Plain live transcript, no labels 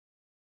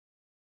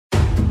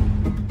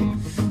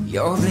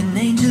You're an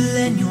angel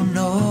and you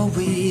know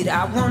it.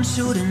 I want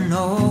you to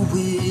know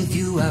with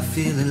you I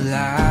feel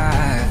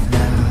alive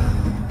now.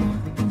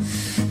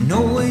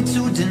 No way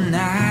to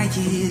deny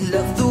it.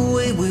 Love the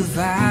way we're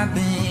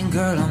vibing.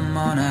 Girl, I'm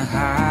on a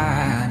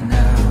high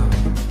now.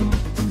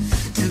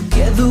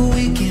 Together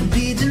we can't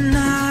be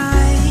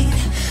denied.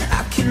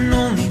 I can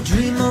only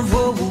dream of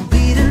what will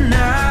be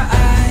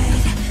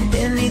tonight.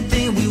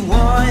 Anything we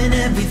want,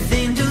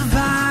 everything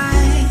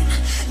divine.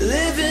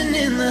 Living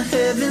in the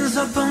heavens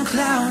up on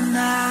cloud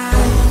nine.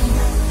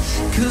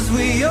 'Cause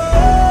we own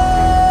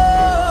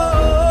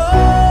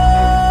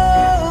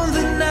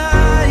the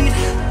night.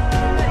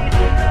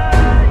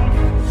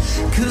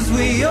 'Cause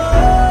we own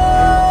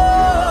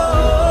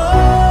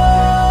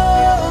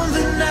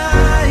the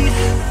night.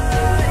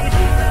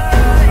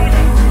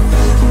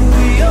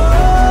 We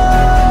own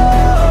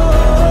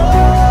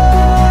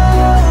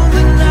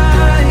the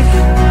night.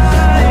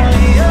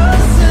 Only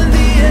us and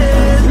the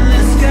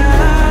endless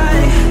sky.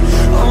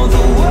 All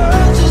the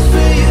world just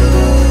for you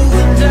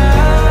and I.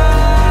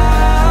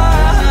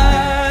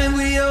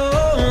 We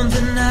own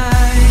the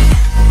night.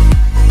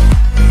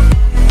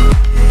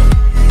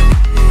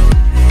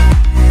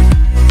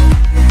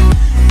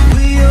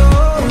 We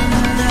own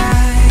the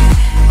night.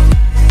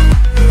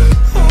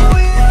 Oh,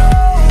 we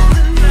own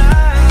the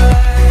night.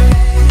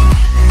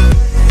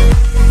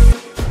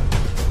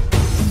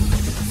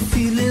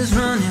 Feelings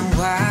running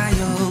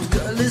wild.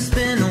 Girl, it's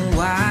been a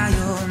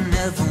while.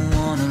 Never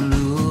wanna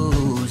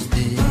lose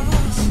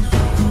this.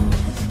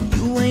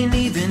 You ain't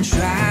even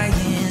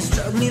trying.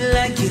 Struck me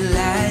like you're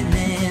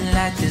lightning.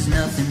 Like there's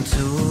nothing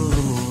to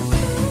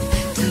it.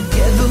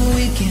 Together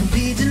we can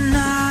be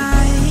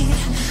denied.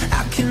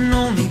 I can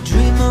only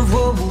dream of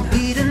what will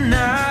be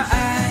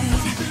tonight.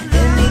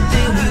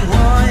 Anything we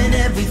want,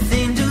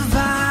 everything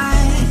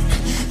divine.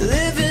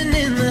 Living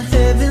in the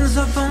heavens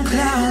up on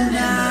cloud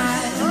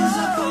nine.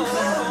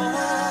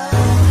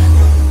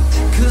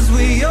 'Cause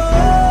we own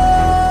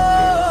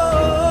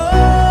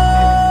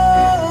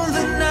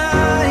the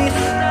night.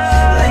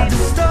 Like the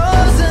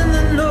stars in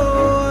the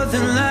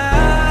northern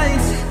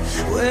lights.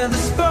 Where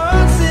the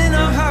sparks in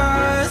our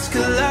hearts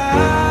collide.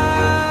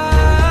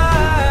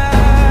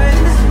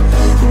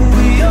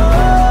 We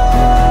own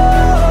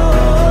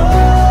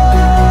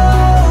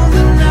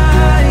the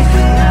night.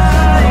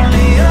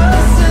 Only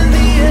us and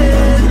the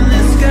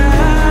endless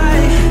sky.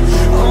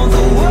 All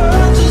the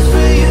world just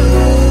for you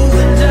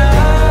and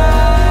I.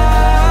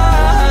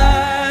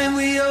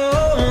 We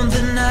own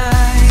the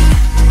night.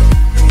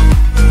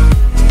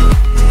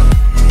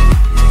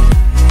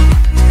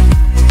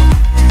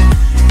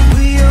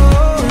 We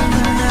own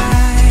the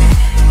night.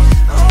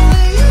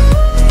 Only you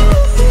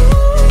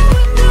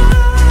and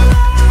I.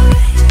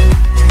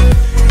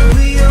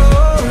 We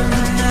own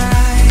the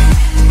night.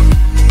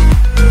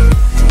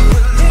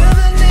 We're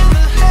living in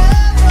the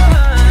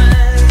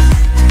heavens.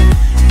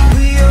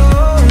 We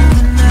own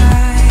the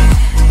night.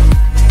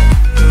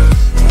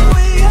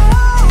 We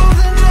own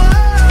the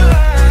night.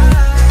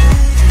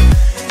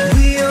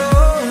 We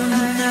own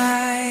the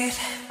night.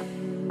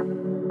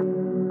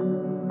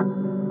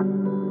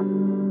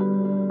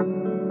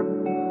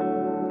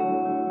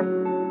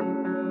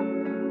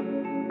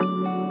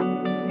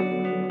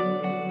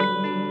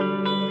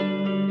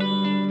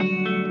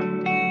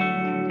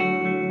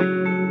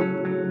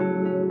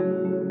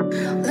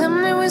 Let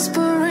me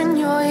whisper in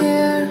your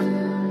ear,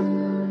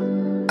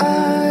 I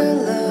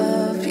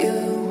love you.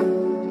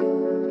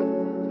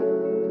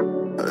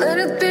 Let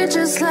it be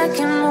just like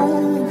a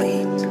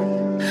movie,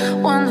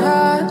 one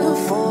heart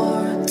for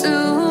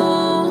two.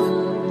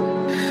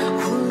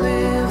 We'll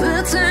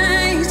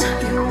levitate,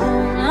 you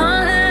hold my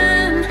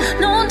hand,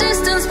 no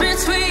distance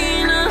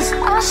between us.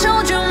 I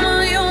showed you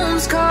my own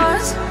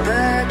scars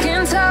back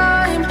in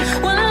time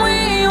when we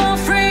were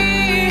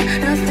free.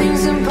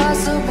 Nothing's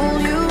impossible,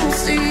 you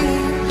see.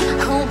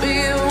 I'll be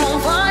on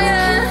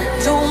fire,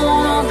 don't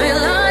wanna be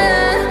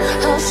lying.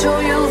 I'll show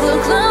you the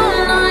cloud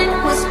nine,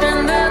 we'll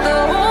spend there the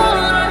whole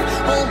night.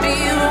 We'll be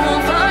on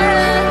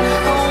fire,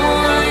 I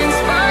wanna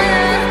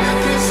inspire.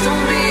 Please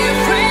don't be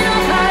afraid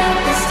of light,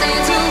 we'll stay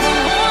till the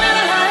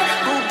morning light.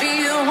 We'll be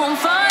on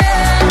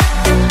fire.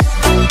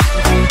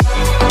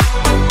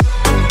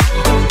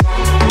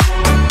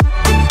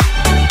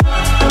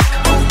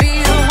 We'll be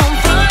on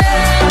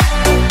fire.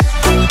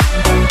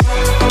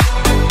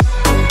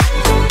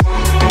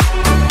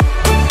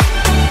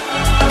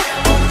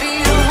 We'll be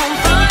on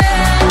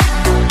fire.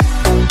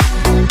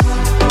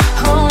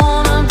 I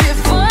wanna be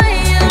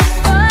fire,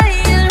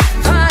 fire,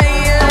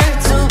 fire.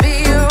 To be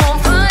on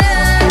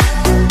fire.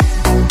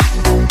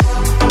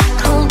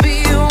 I'll be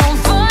on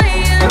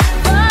fire,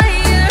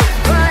 fire,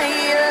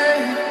 fire.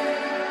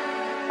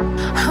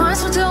 Hearts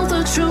will tell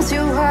the truth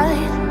you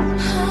hide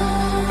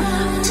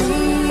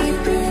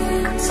deep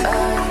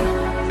inside.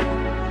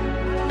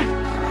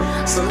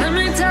 So let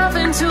me dive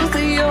into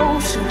the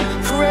ocean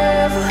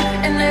forever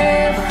and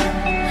ever.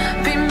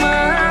 Be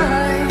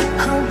mine.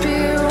 I'll be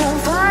on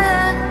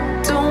fire.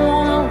 Don't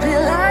wanna be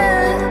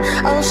lying.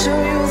 I'll show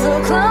you the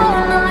cloud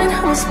nine.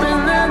 We'll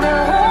spend there the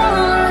whole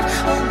night.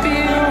 I'll be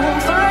on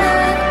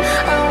fire.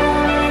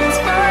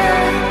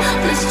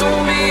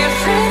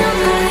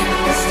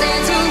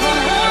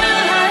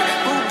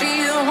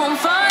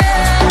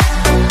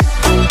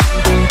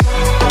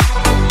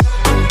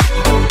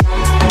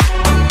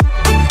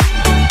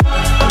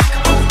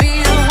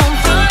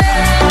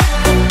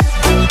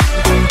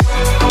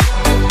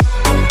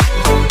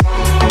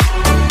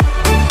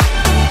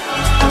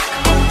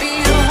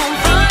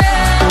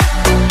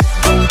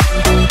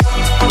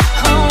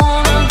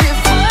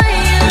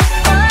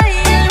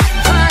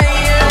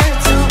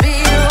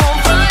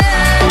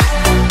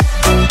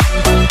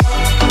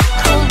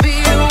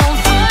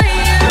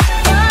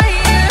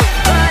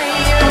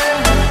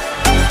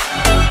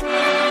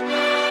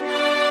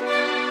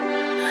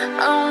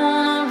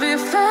 wanna be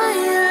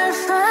fire,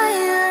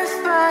 fire,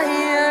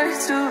 fire,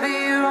 to be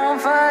on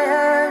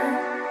fire.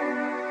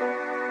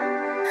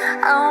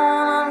 I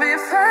wanna be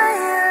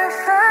fire,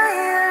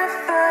 fire,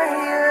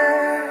 fire.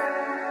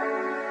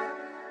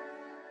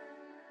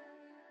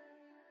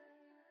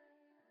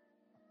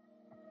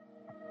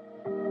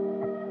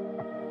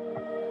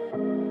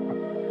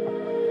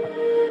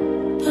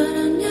 But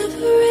I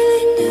never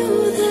really knew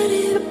that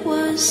it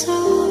was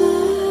over,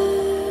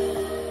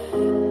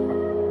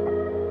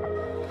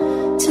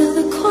 till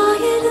the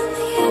quiet and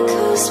the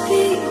echoes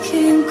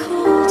became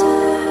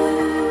colder.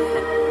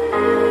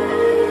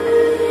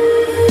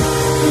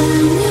 And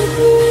I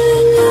never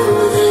really knew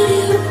that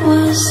it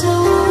was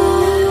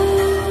over,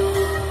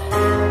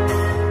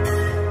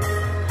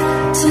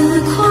 till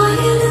the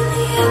quiet and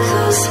the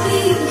echoes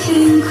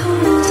became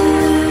colder.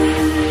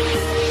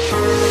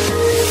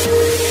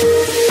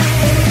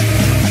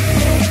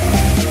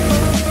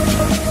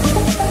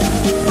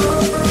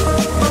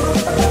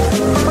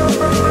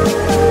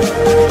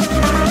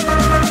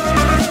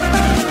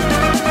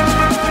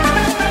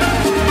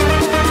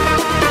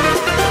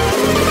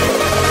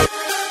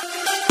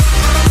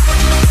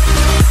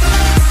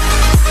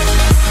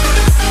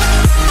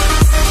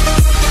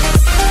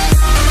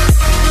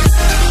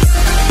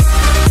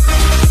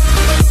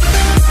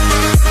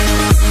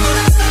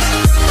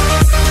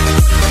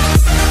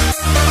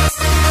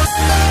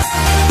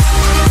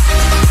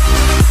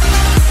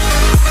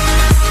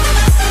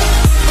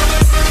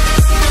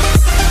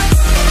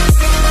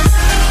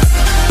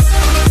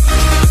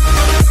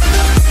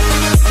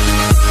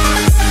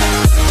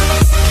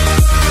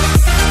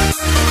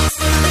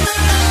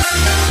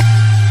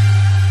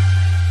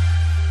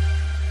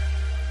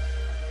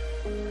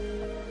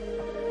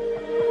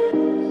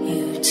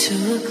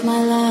 Took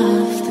my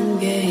love and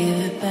gave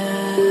it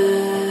back.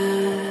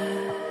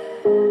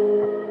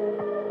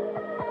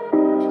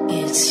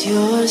 It's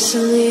yours to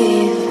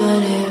leave,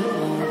 but it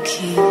won't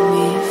keep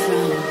me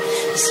from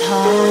this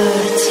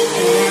heart.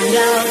 And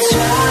I'll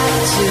try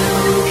to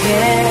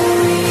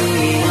carry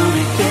on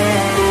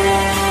again,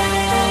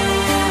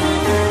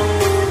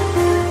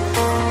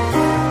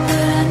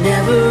 but I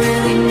never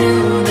really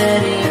knew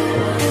that it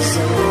was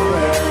over.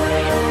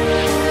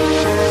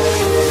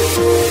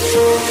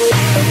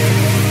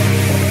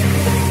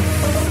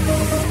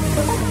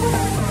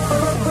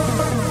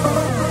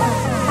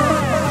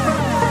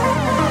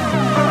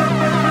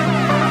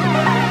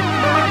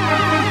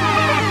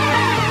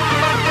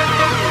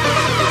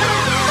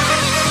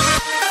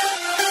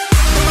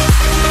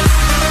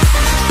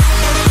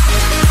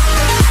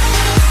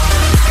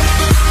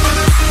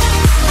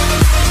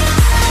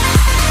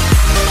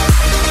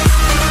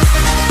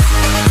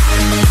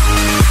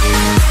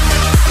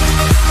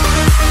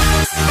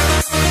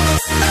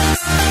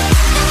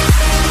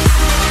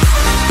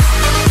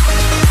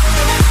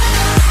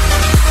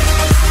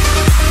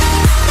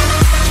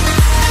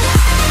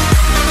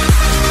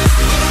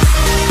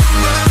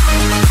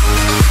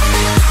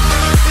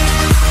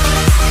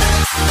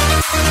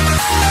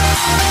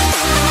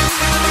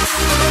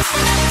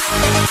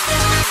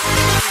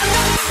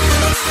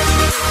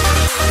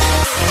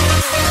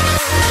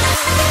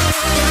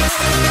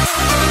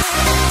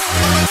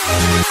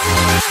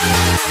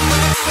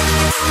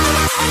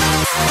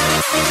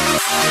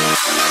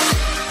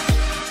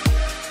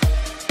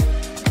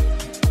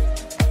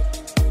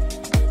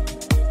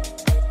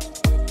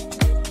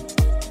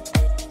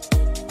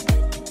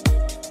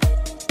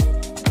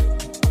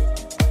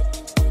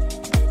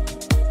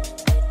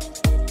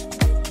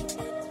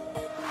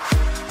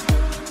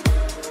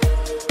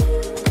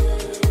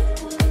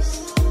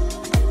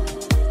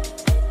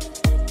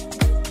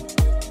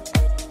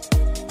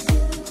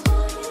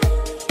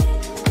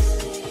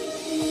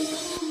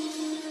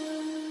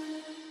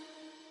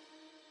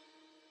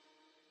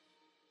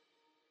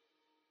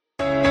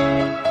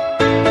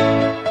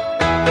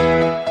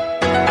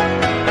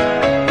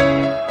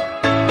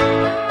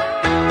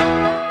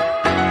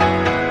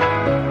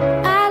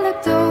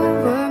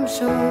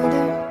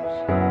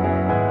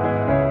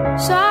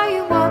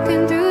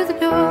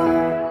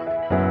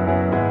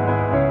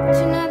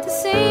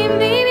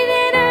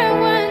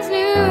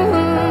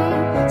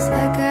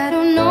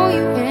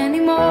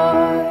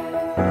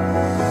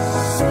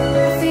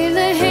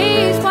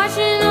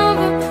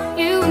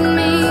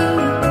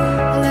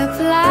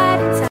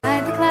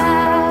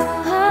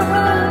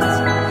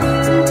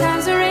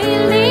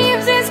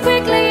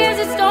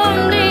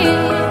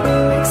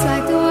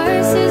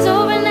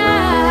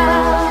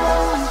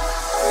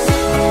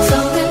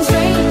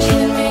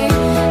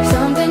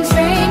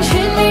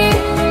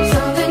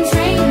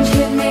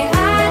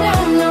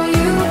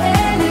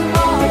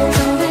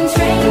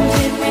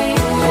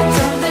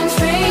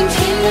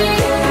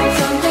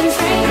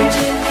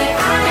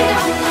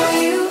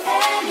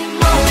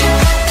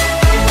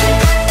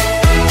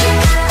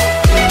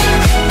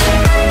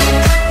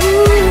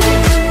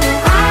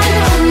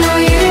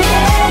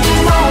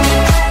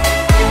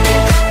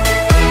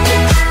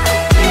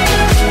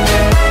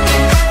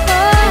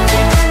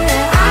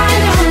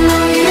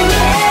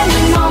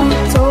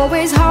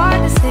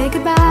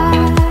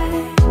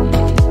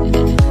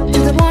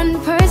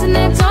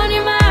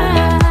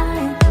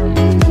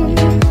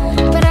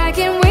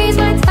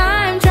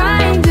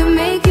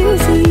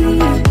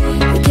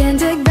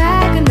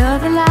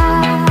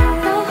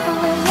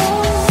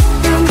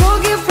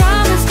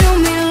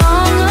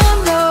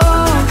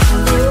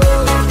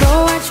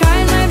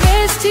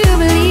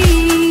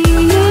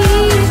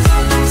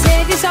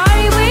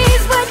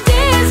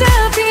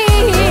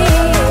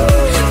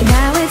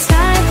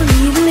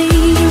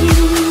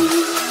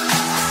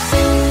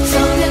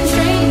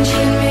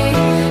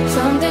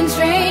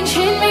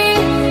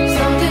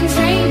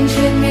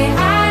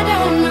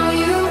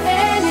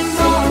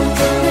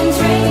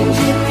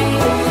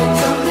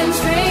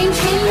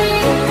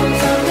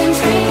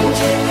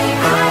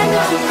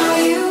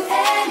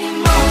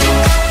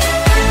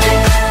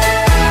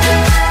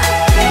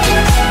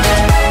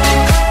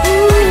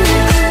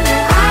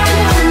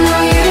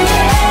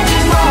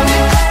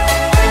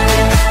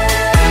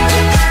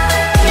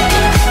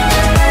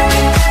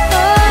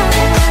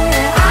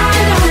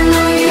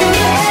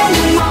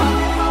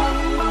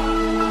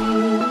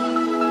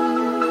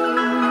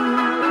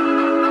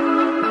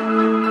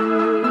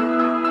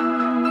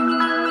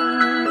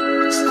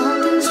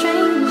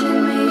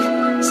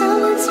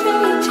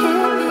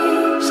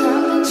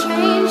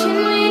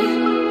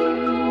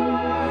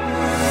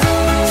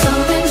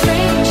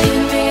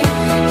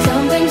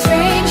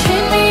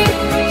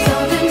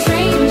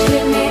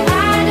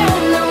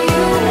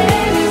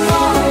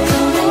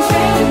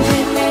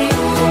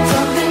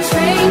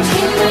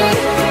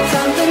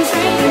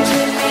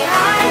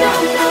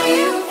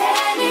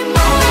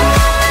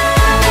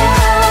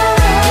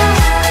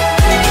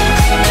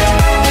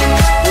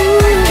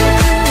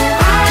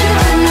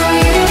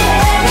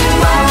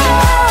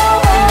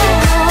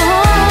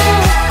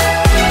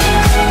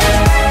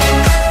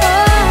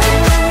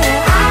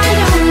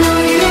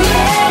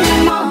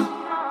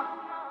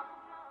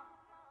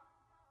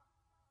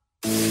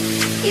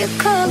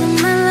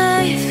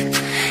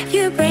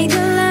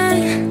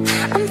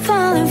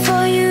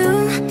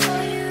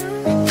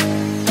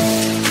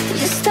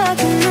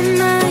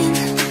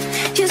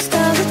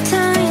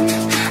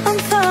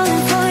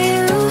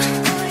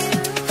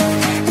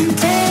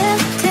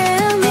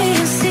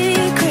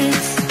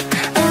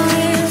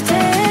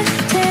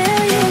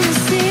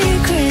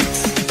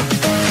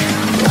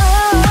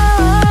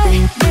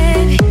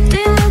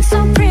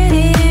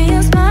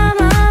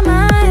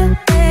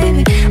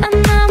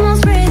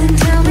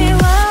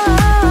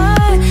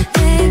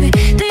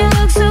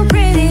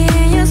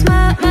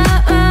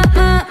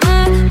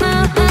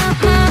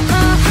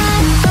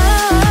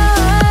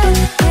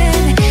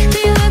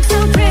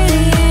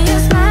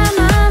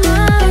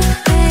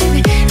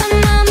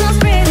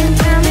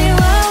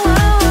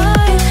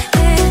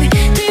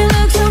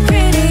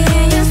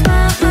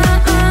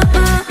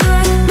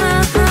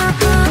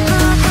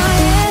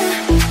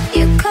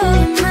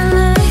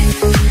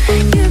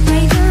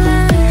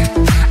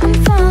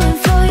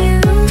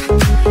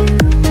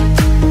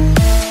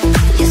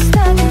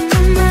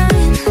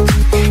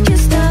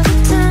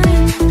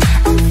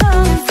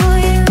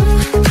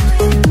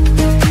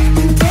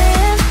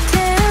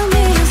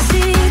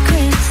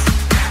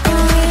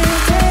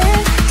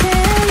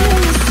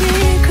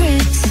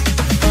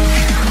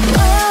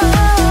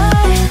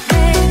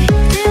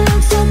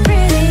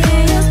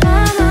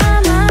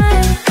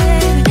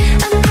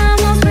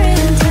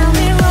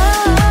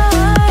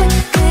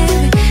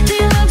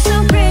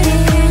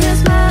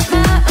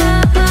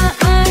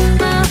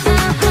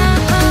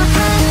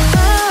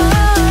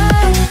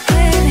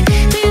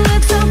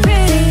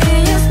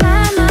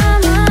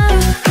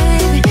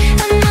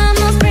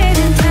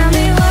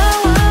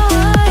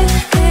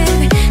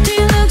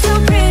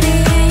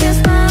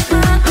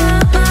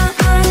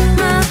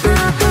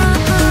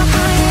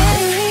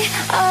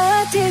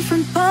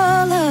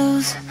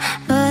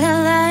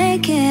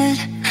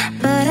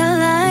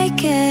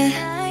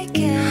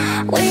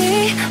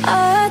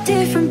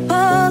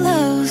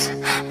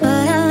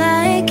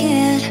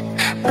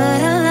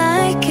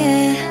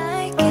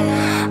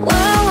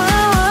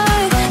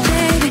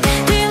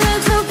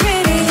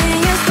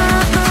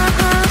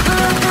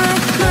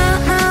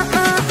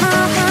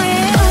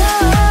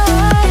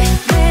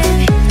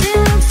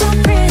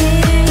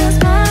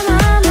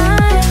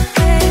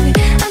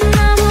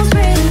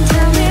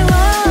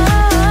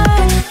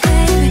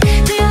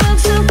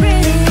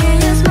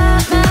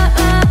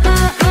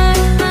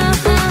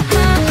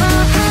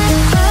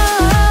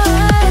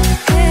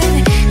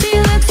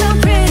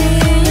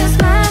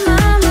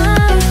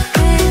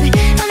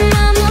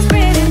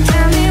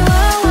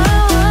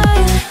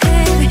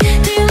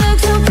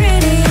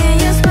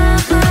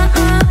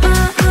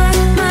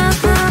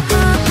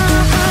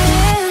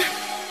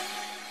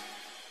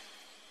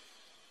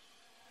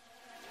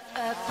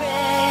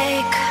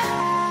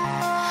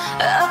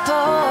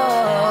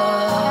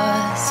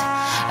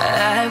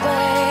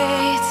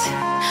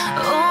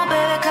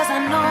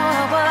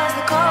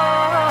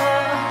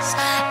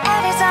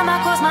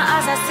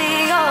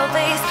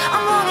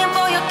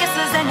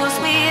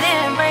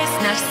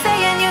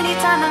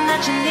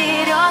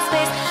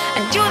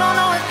 and you don't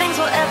know if things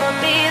will ever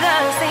be the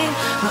same.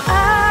 Well,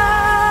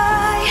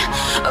 I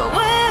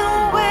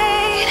will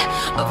wait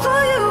for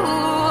you,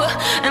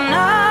 and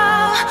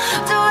I'll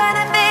do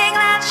anything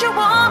that you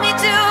want me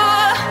to.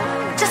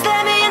 Just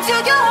let me into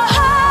your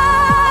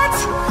heart.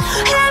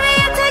 Let me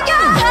into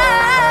your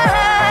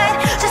heart.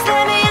 Just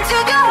let me into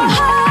your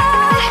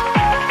heart.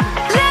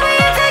 Let me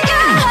into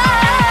your heart.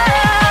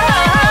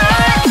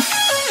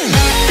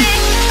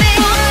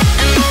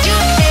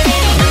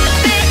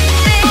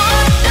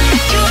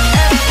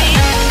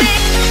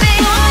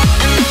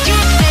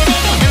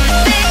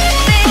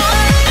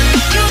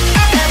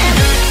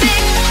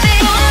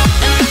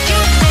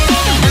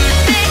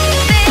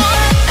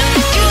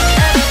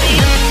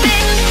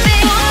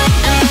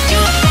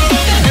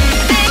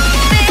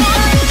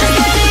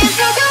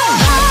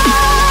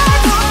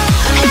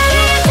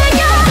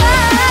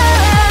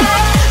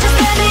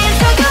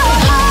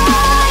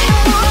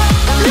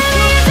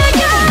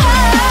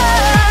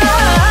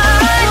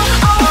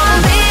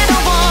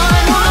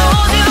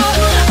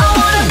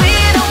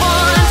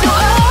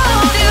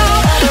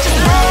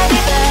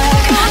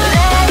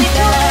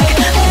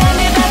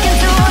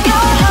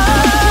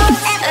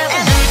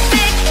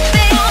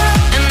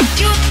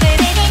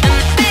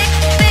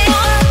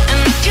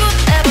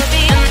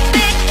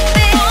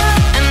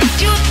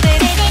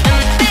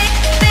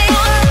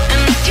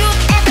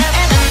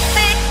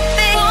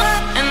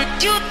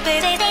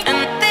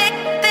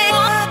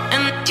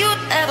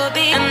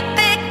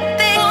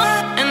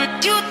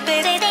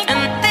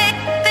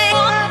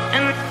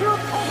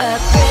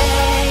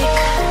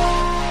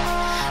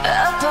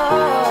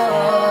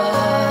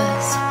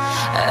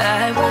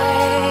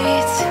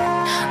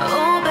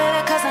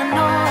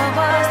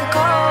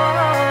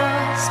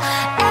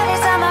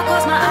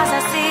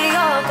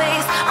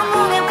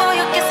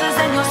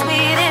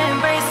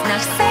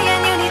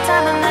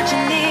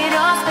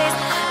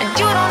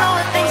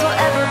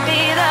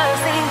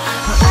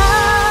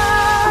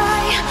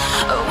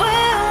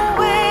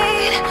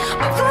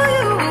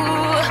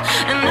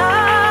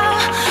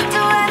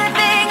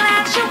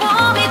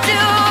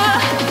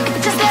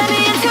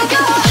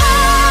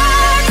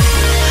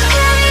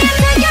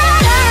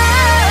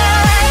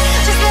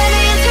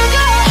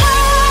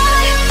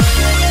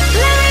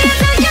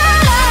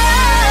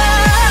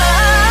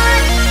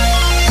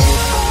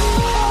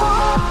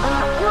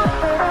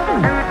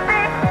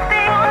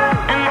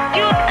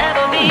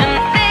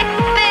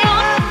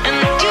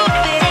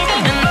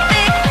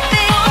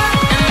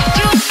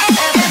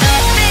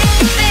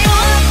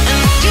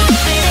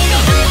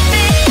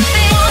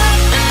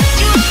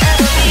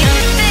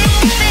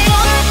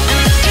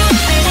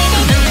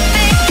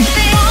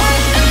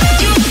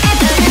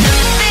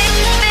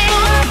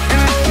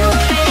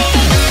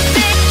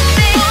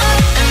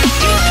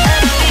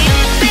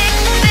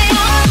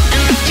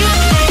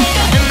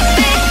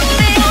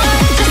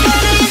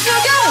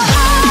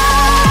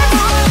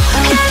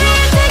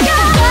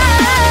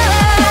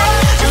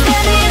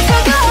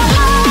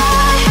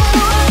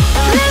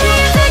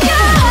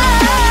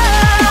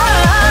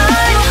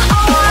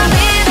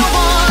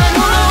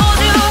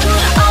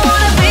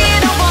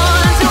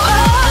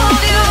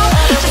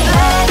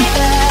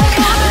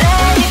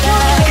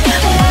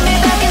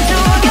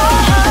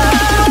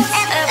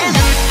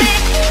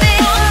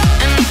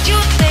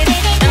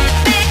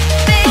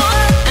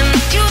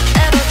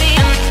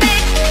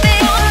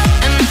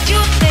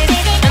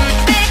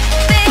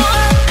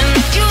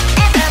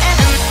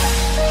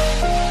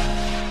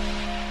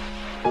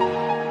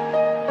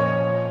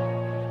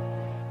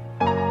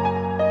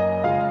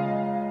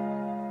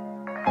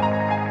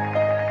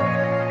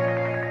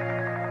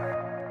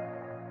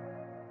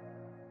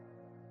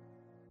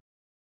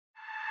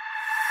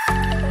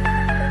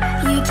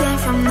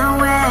 from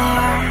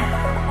nowhere.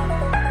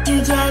 You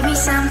gave me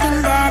something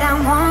that I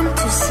want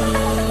to see.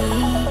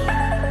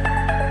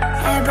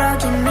 A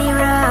broken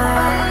mirror.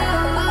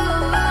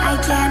 I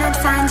cannot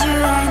find you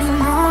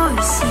anymore,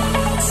 you see.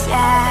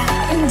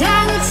 Yeah. And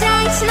I would say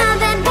it's not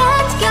that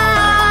bad,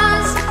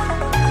 'cause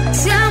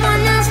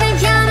someone else may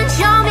come and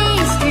show me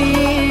his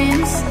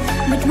dreams.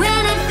 But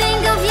when I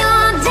think of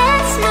your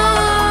dance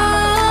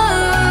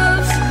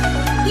moves,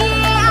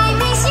 yeah, I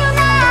miss you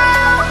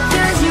now.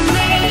 'Cause you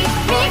make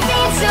me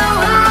feel so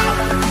high.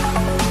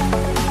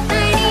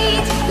 I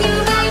need you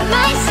by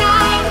my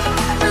side.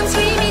 I'm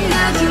screaming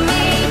out, you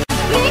make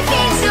me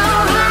feel so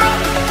high.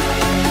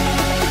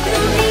 No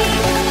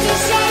need to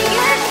say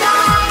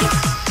goodbye.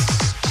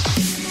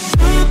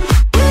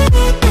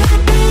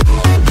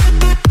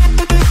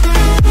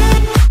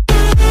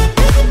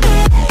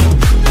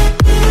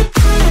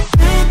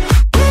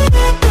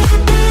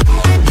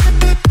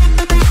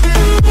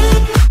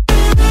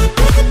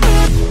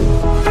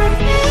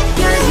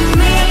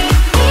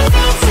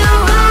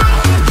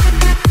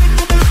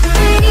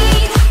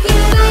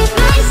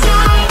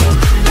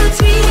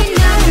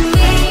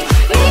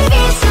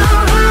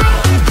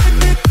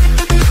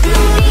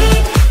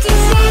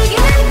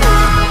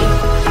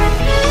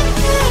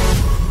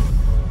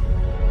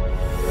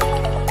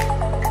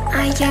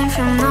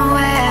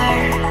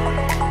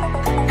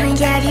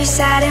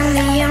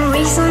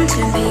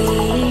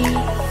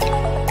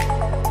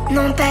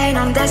 on pain,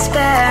 on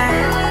despair.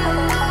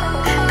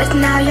 But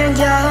now you're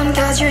young,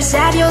 cause you're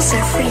sad, you're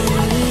set free.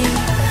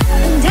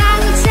 And I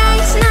would say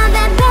it's not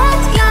that bad,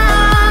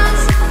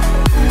 cause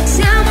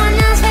someone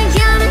else may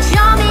come and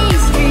show me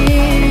his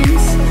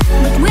dreams.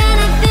 But when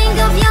I think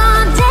of your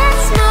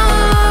dance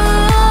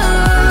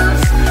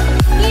moves,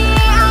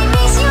 yeah, I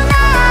miss you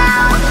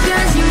now.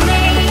 Cause you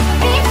make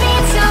me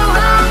feel so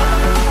high.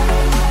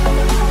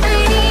 I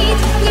need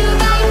you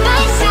by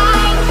my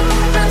side.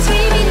 I'm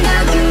screaming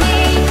out, you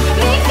make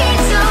me feel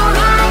so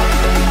high.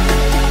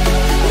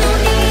 No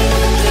need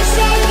to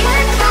say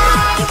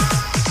goodbye.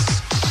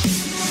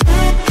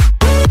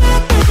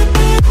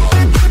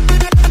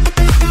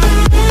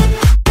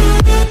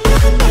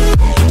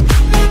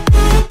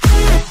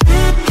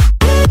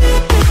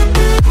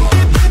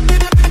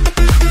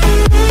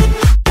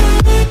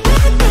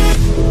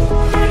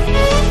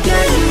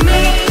 Cause you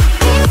make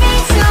me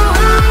feel so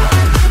high.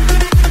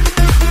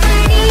 I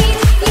need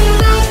you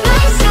by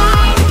my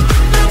side.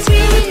 I'm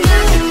screaming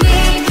out, you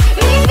make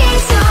me feel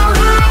so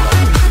high.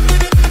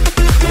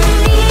 No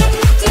need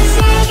to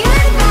say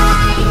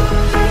goodbye.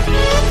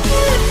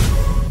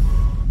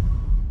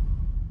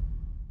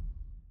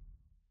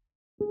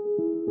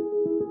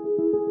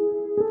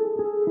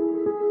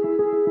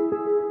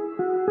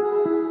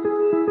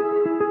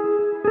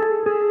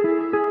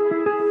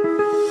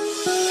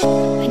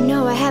 I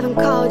know I haven't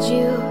called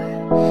you,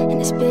 and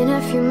it's been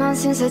a few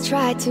months since I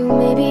tried to.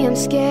 Maybe I'm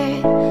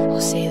scared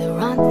I'll say the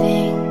wrong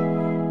thing.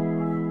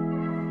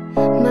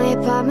 My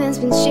apartment's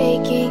been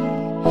shaking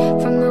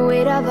from the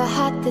weight of a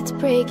heart that's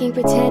breaking.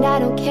 Pretend I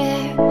don't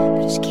care,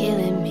 but it's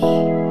killing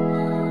me.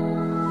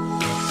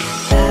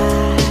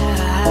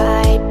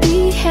 I'd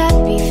be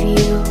happy for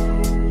you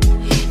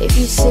if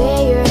you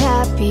say you're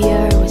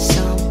happier with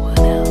someone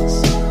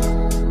else.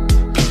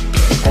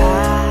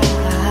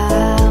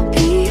 I'll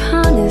be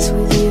honest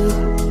with you,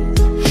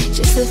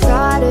 just the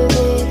thought of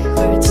it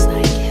hurts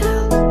like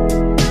hell.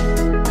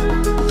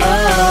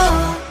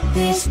 Oh,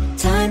 this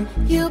time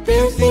you've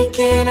been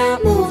thinking I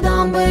moved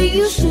on, but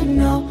you should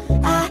know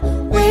I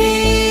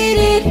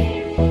waited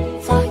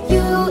for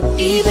you.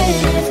 Even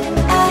if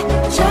I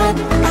tried,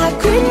 I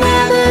could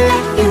never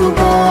let you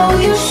go.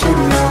 You should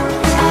know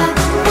I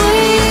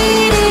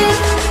waited.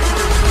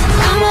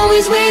 I'm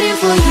always waiting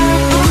for you.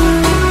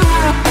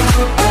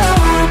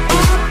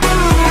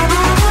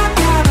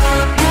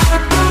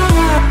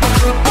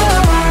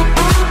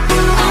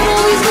 I'm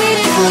always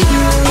waiting for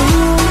you.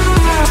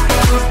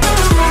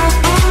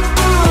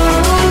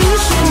 Oh, you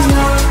should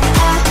know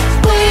I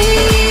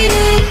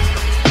waited.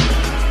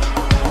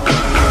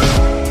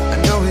 I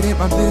know it ain't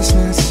my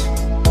business,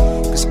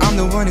 cause I'm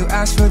the one who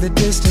asked for the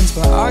distance.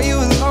 But are you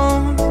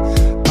alone?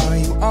 Are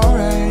you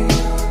alright?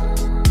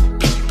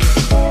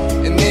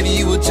 And maybe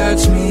you will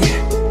judge me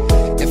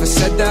if I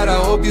said that I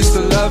hope you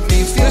still love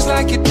me. Feels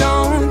like you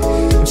don't.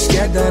 I'm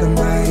scared that I'm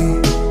right.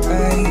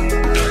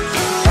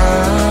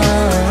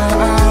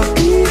 I'll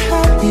be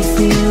happy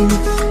for you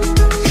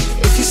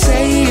if you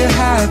say you're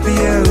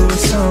happier with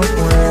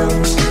someone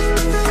else.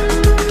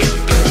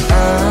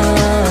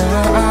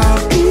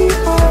 I'll be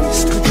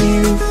honest with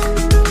you,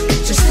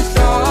 just the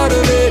thought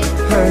of it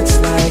hurts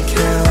like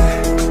hell.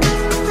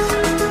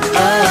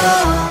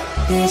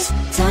 Oh, this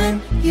time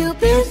you've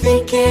been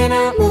thinking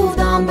I moved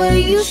on,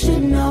 but you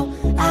should know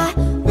I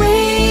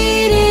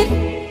waited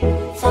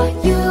for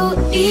you.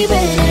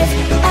 Even if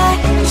I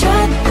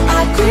tried,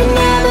 I could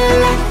never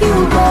let you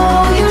go.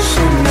 You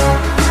should know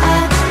I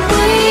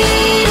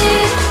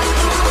waited.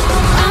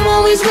 I'm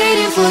always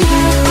waiting for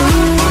you.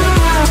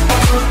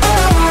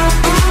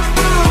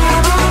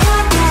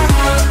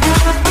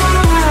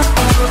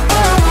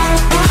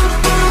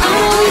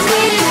 I'm always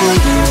waiting for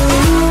you.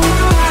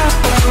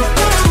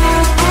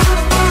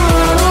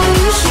 Oh,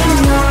 you should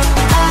know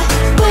I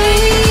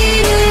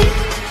waited.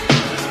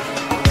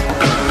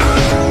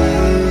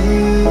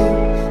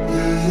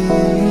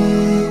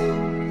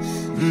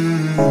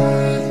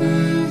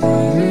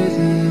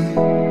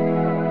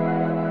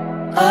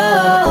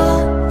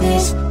 Oh,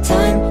 this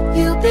time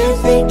you've been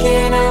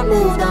thinking I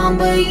moved on,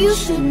 but you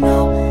should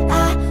know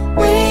I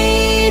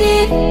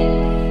waited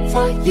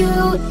for you.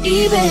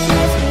 Even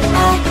if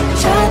I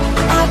tried,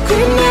 I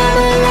could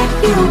never let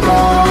you go.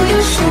 You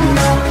should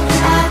know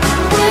I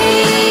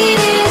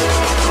waited.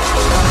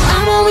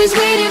 I'm always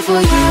waiting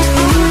for you.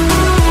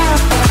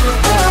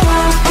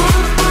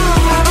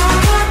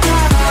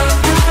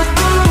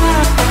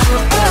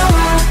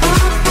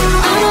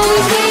 I'm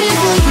always waiting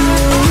for you.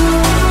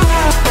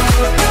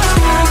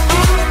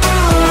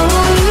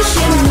 Oh, you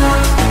should know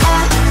I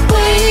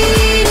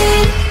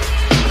waited.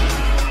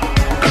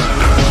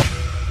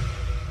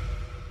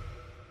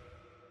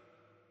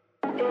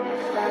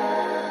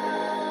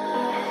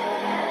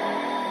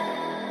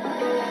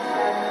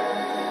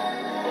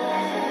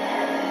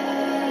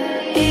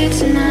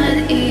 It's not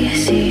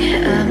easy,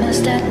 I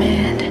must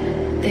admit.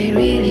 They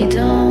really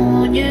don't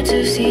want you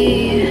to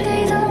see.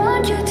 They don't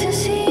want you to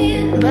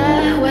see.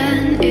 But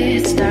when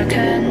it's dark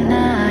at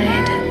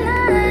night,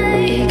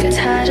 it gets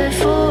harder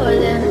for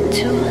them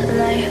to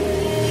lie.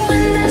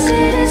 When the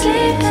city's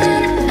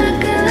sleeping, I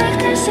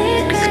collect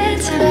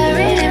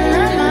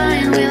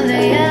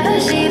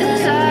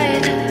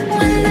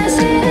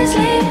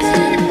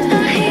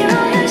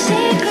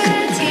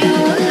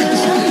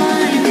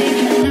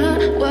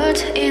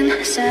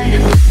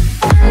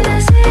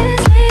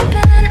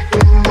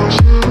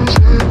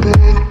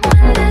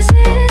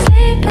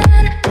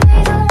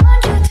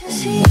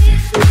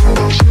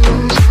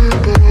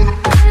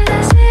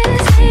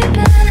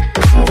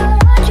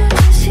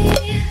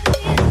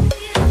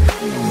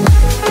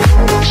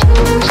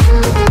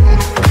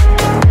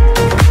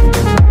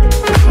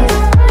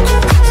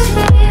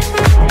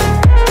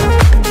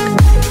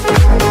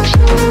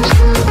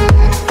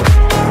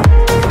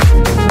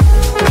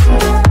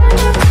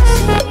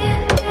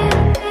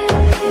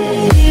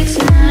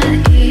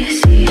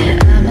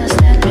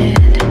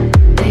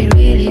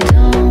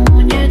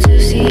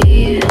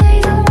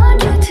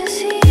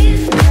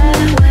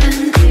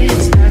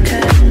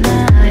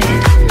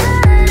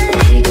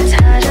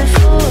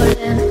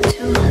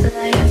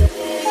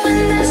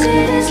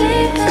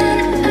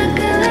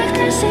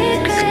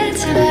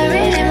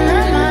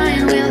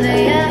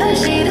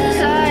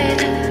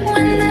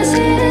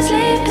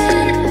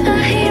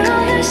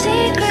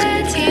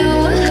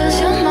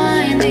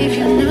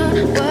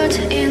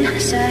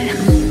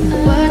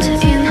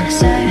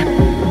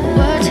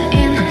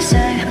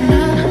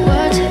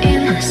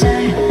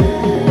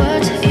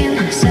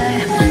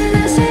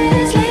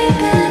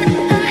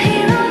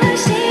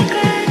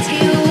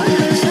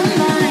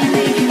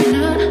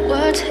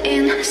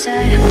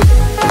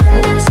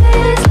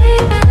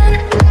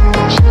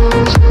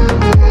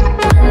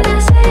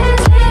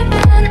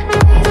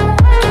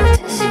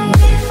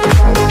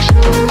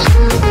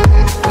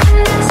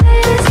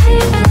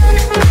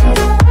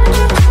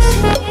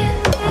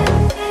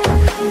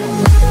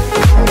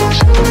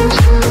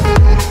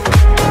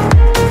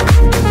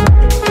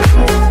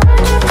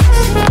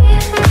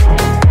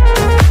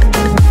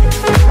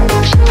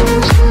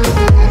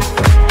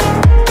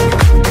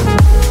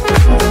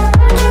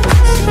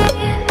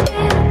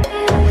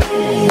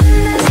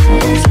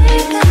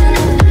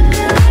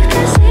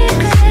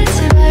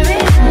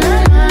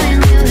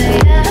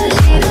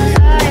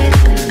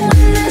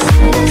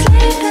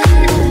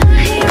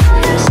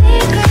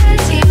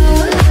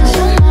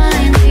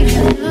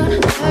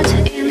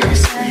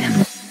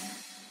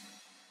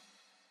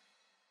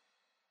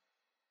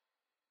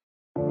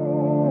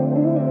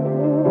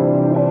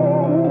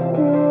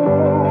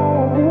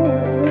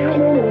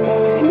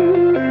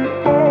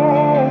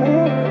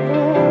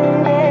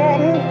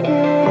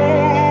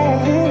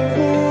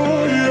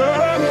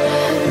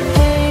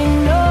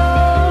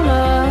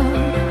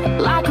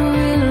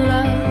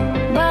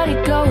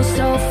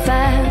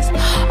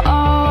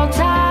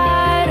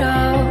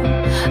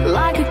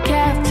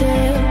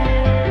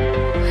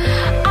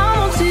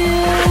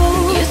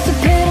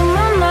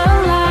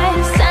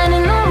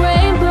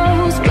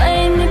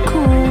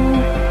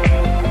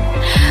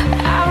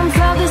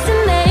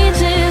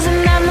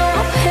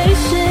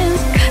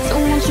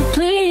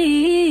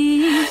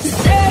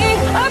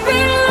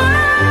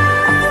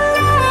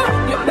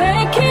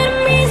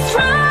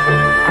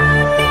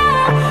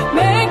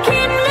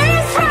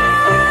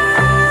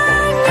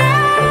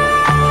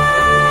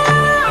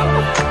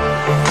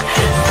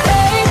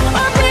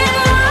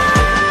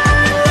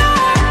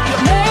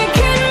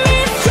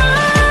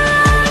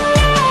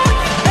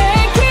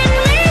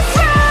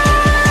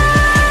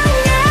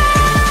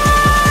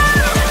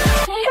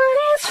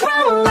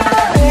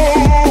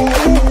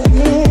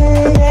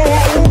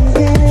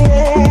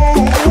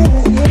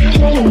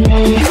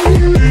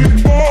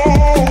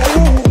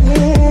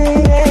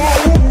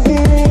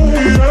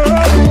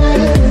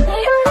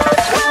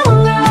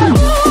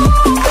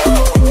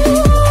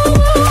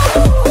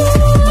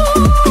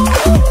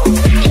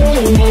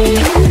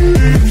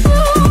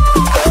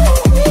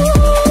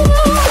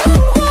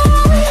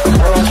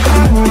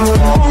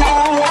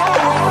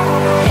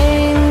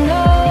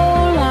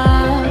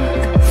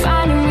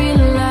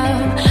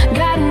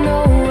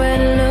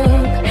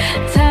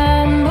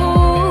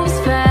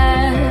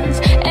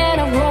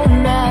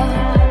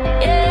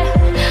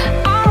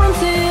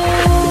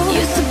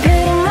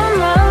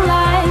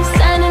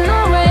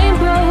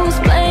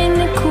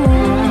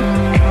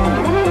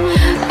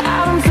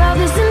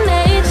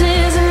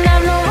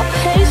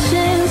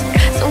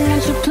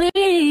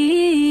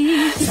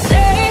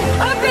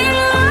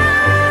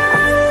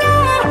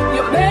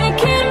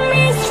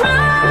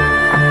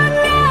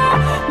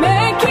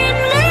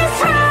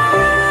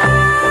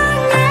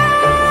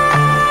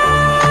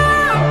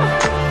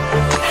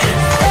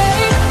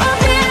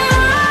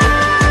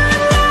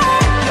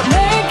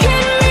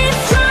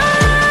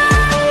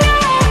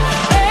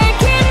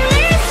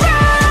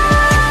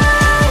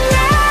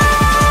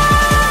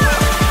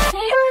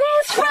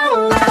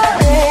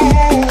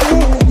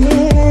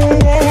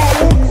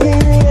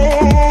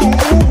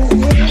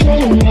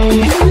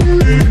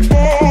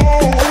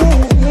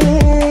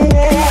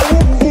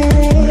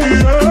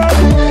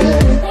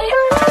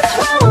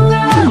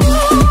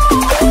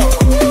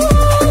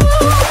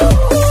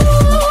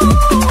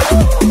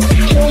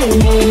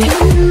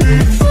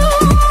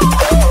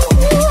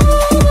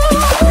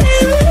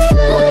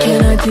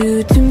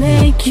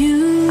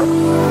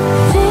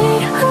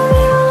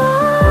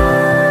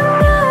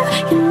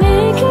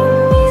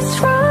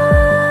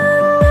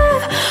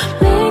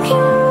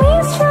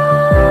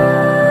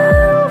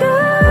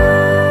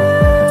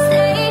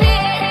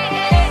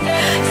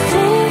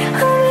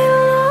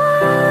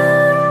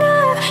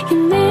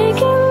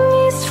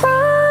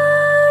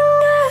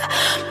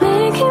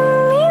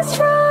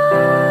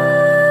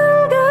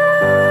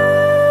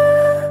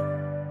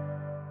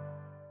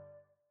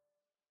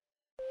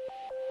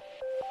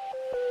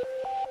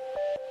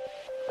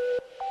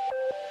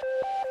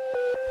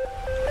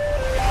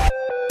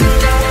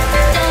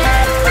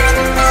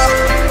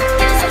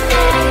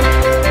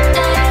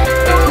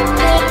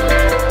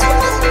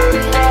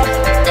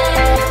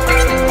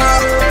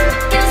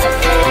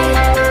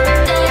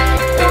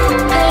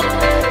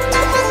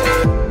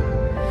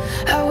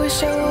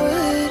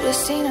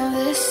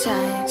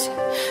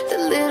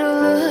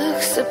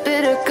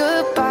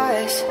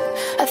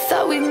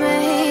thought we'd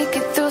make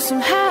it through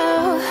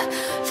somehow,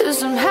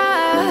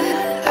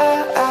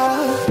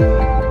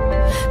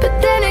 but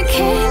then it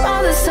came,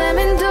 all the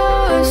slamming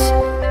doors.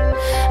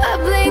 I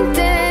blinked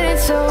and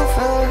it's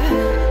over.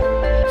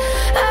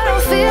 I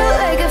don't feel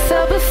like I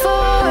felt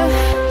before.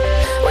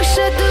 Wish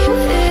I'd do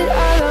it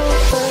all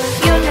over.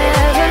 You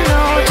never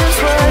know just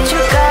what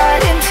you got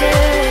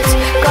until it's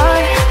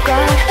gone,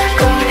 gone,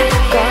 gone,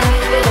 gone,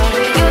 gone.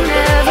 You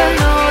never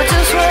know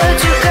just what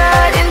you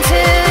got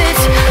until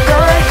it's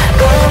gone,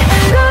 gone,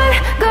 gone,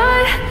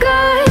 gone,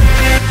 gone.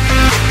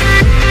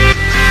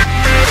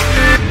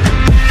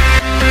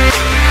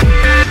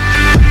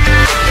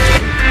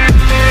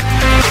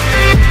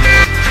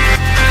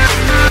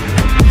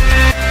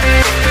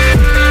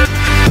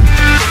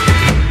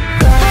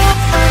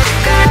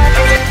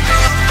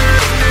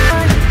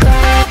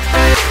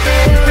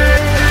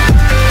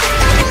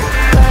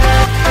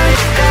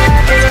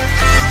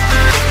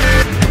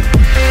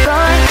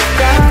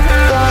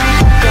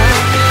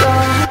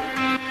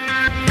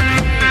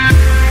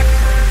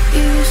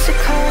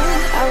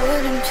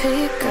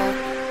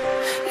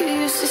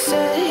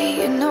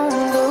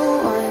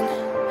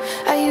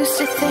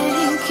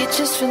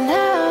 Just for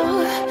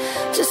now,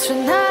 just for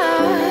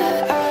now.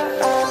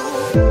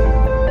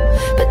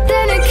 But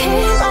then it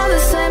came, all the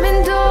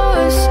slamming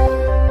doors.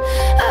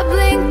 I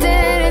blinked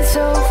and it's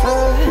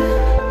over.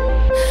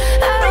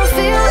 I don't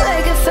feel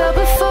like I felt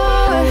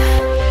before.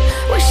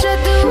 Wish I'd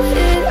do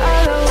it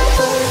all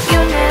over.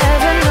 You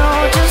never know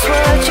just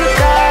what you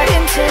got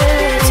until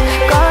it's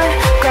gone,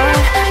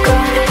 gone,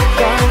 gone,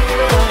 gone,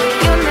 gone.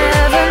 You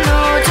never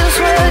know just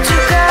what you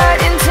got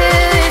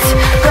until it's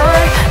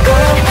gone,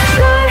 gone,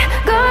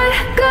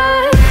 gone.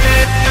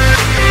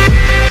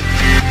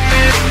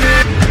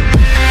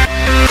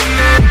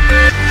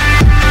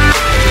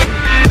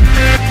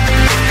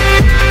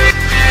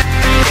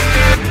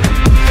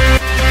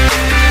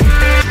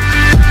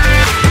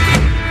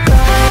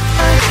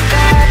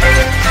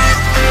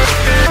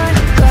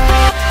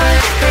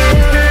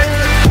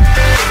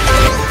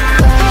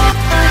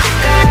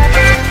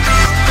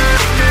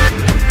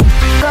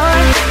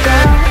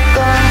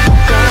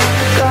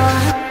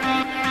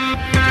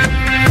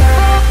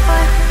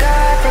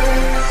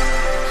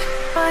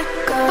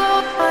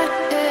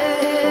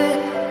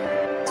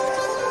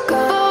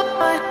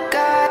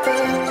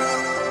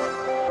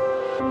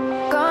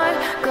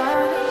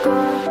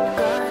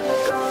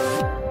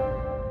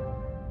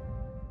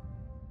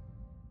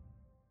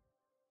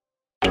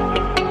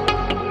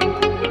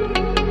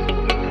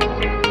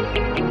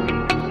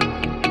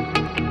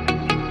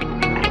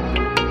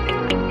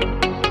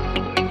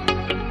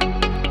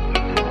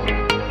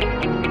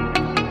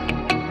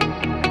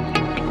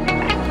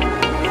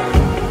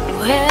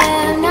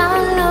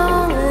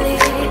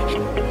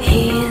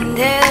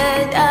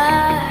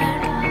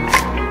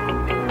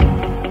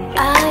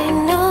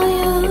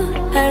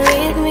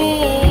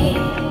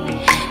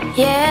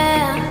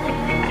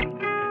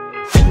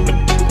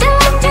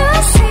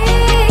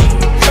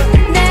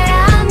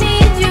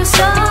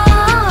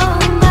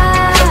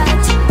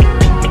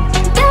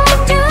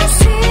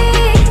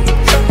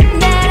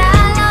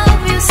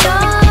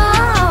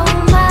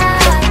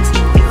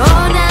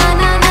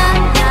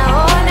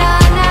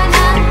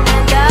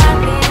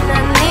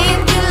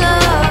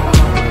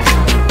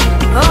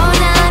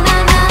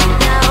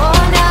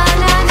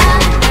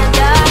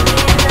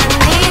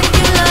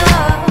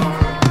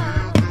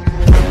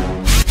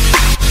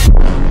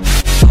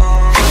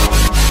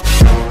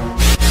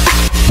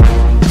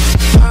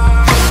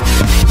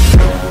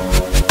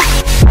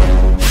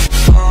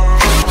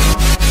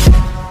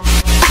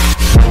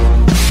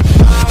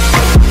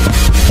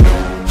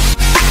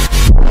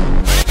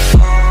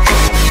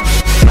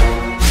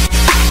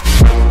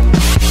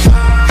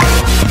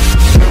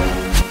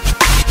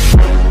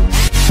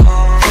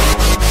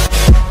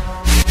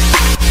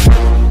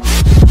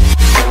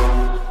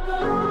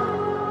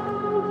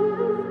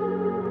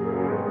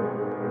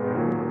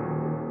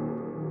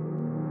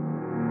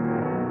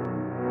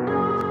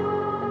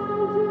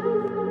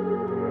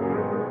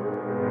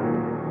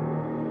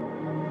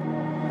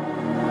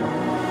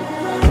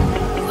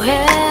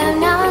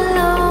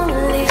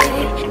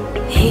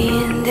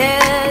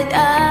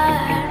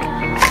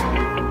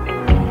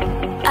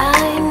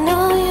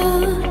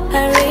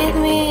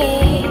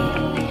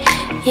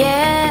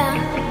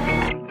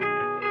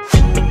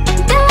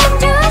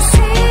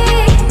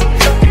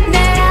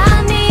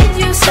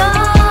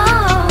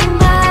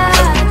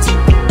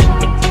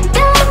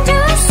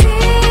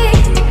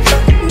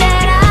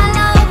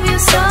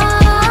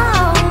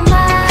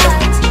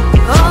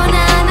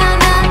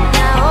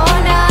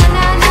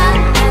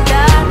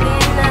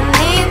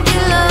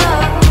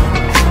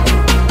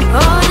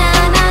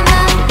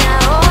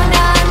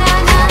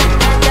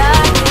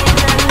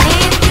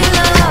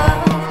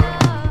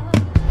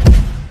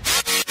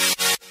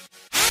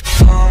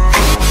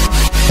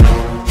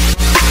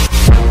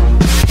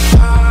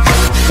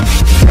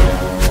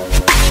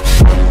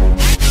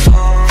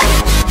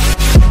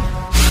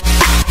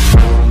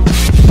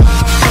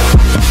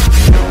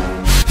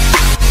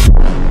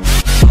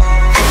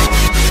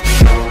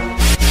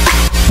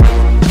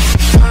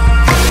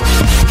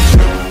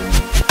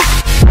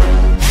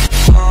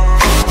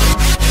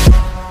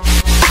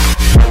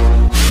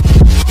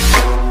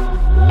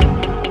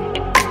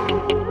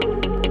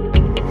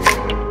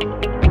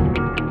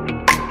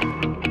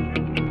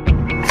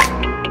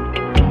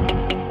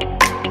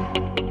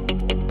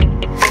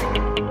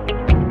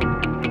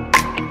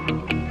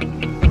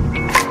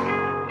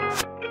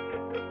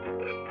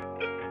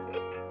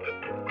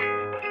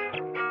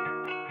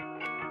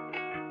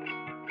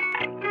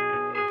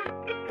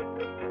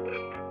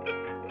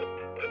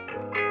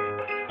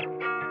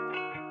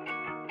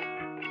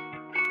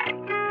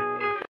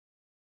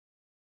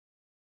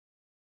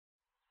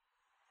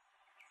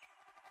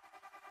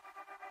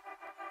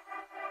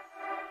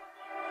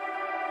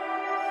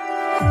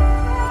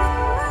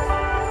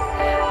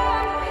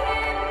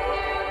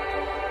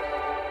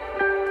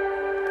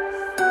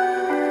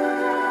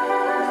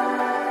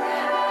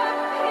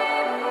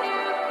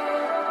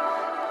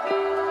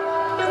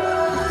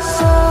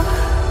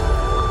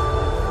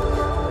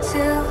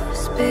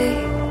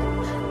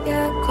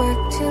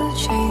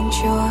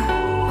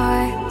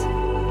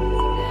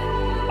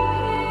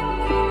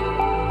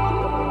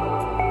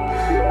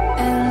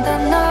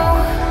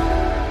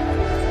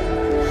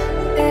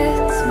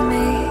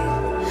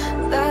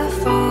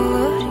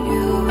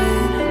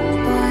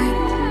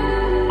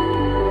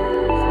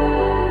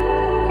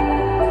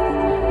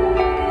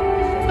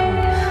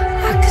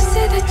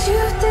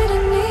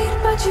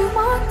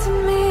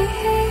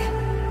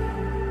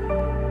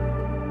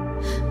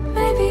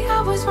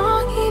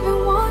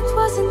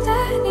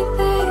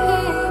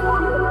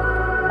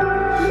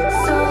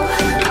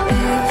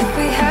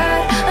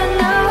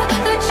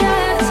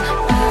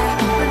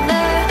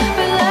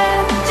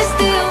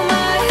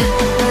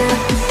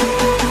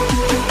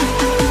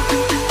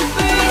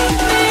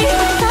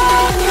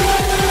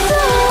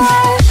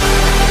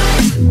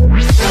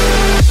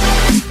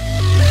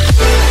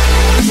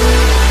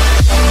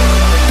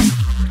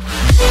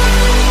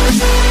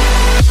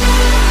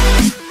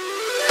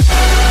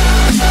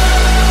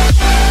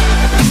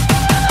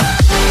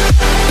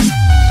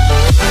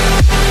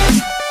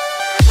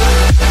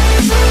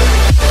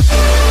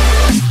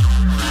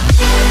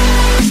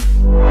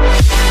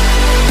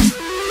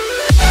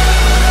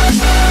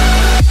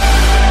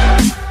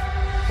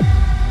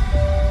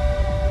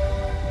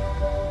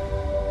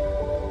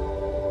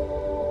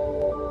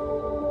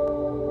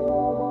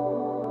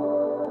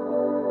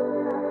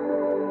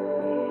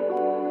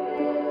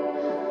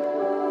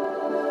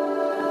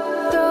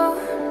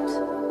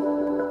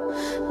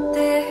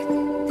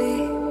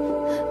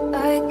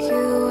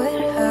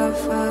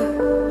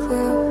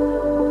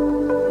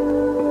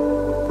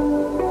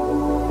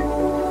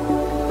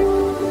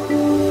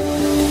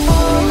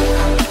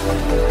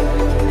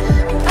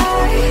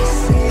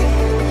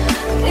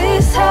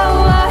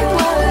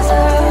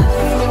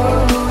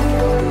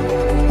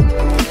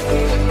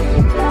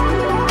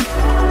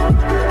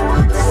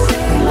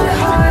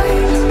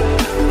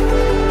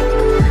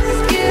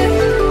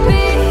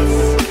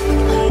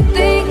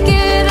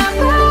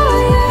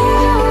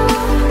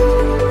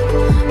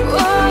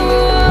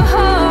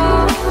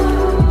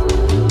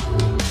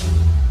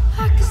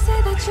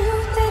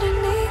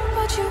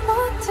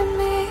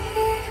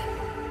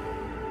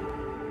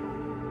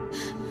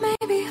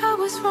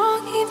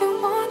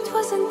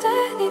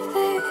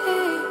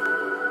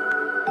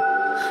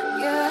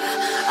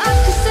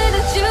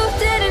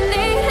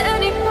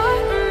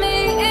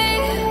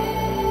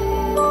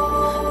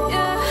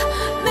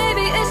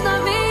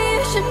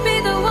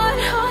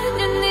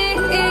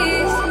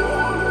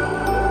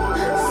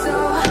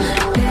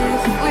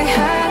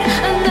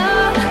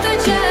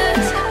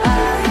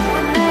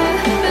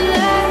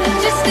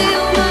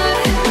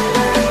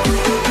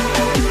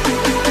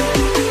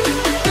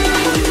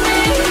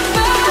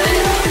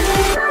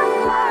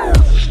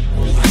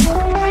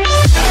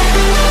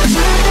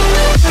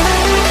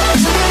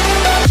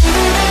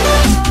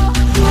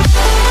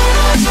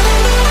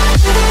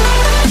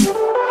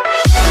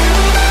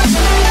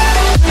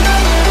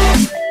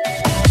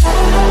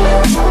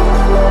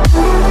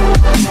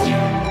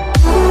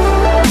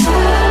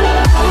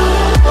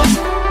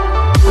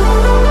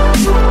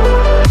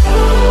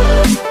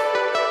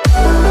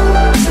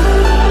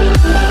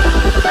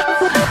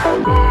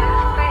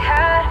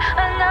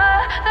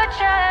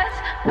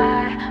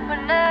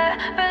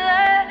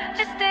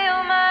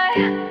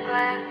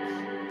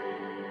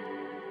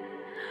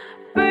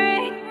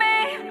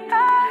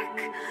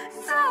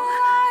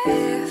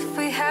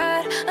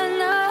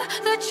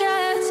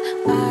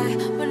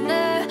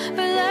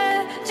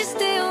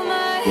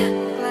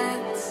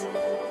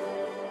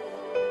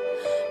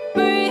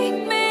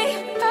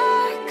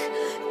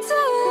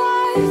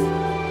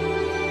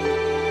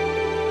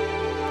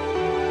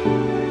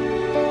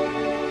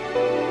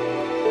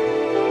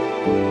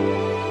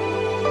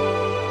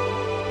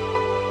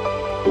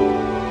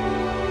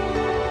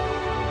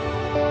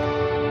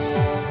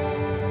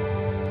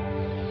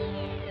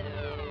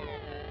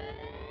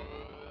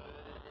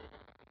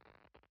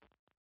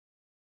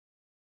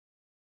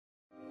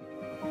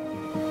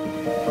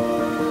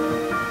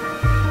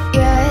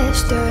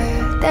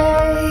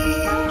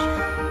 yesterday.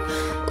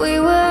 We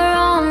were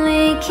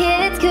only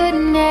kids, could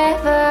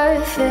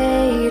never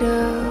fade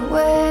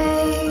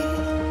away.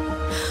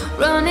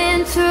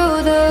 Running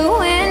through the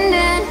wind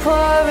and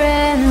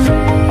pouring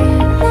rain.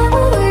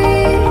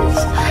 Memories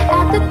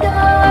at the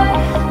door,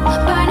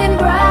 burning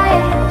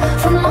bright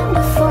from long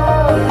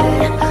before.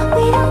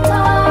 We don't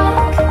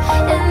talk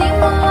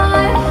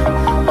anymore.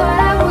 What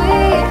are we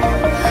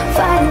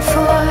fighting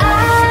for?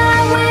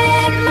 I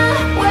went my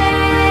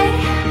way,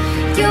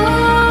 you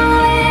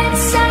went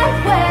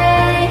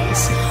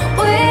sideways.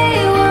 We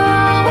were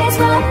always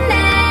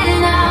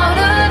running out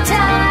of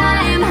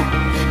time.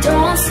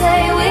 Don't say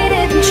we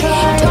didn't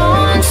try.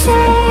 Don't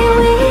say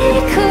we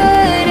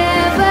could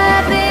ever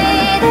be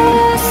the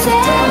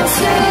same. Don't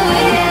say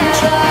we didn't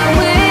try.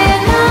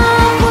 We're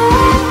not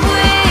what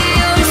we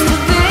used to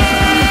be.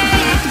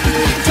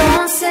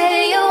 Don't say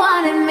you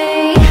wanted me.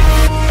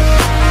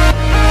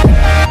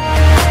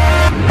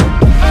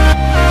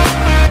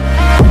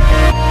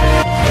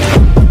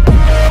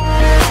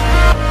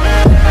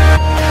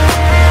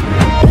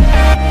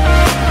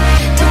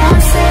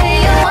 Don't say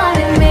you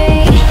wanted me.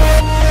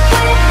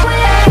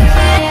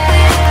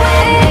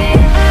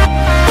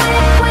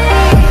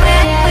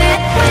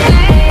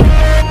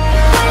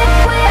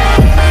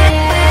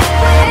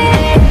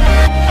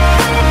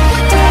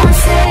 Don't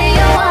say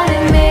you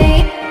wanted me.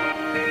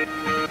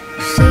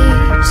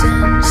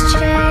 Seasons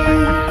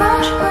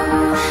change.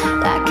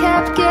 I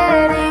kept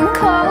getting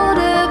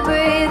colder,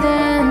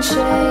 breathing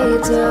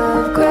shades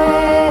of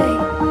gray.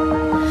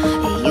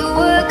 You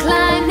were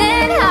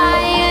climbing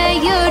higher,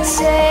 you'd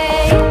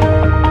say.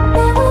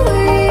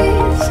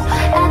 Memories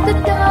at the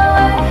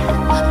door,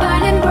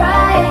 burning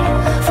bright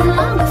from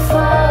long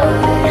before.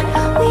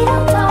 We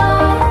don't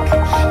talk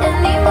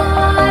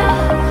anymore.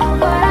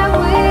 What are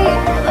we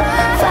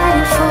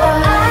fighting for?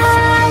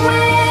 I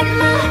went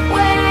my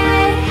way,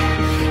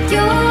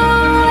 you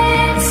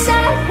went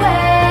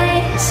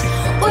sideways.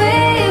 We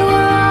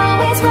were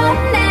always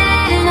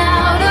running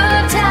out of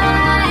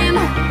time.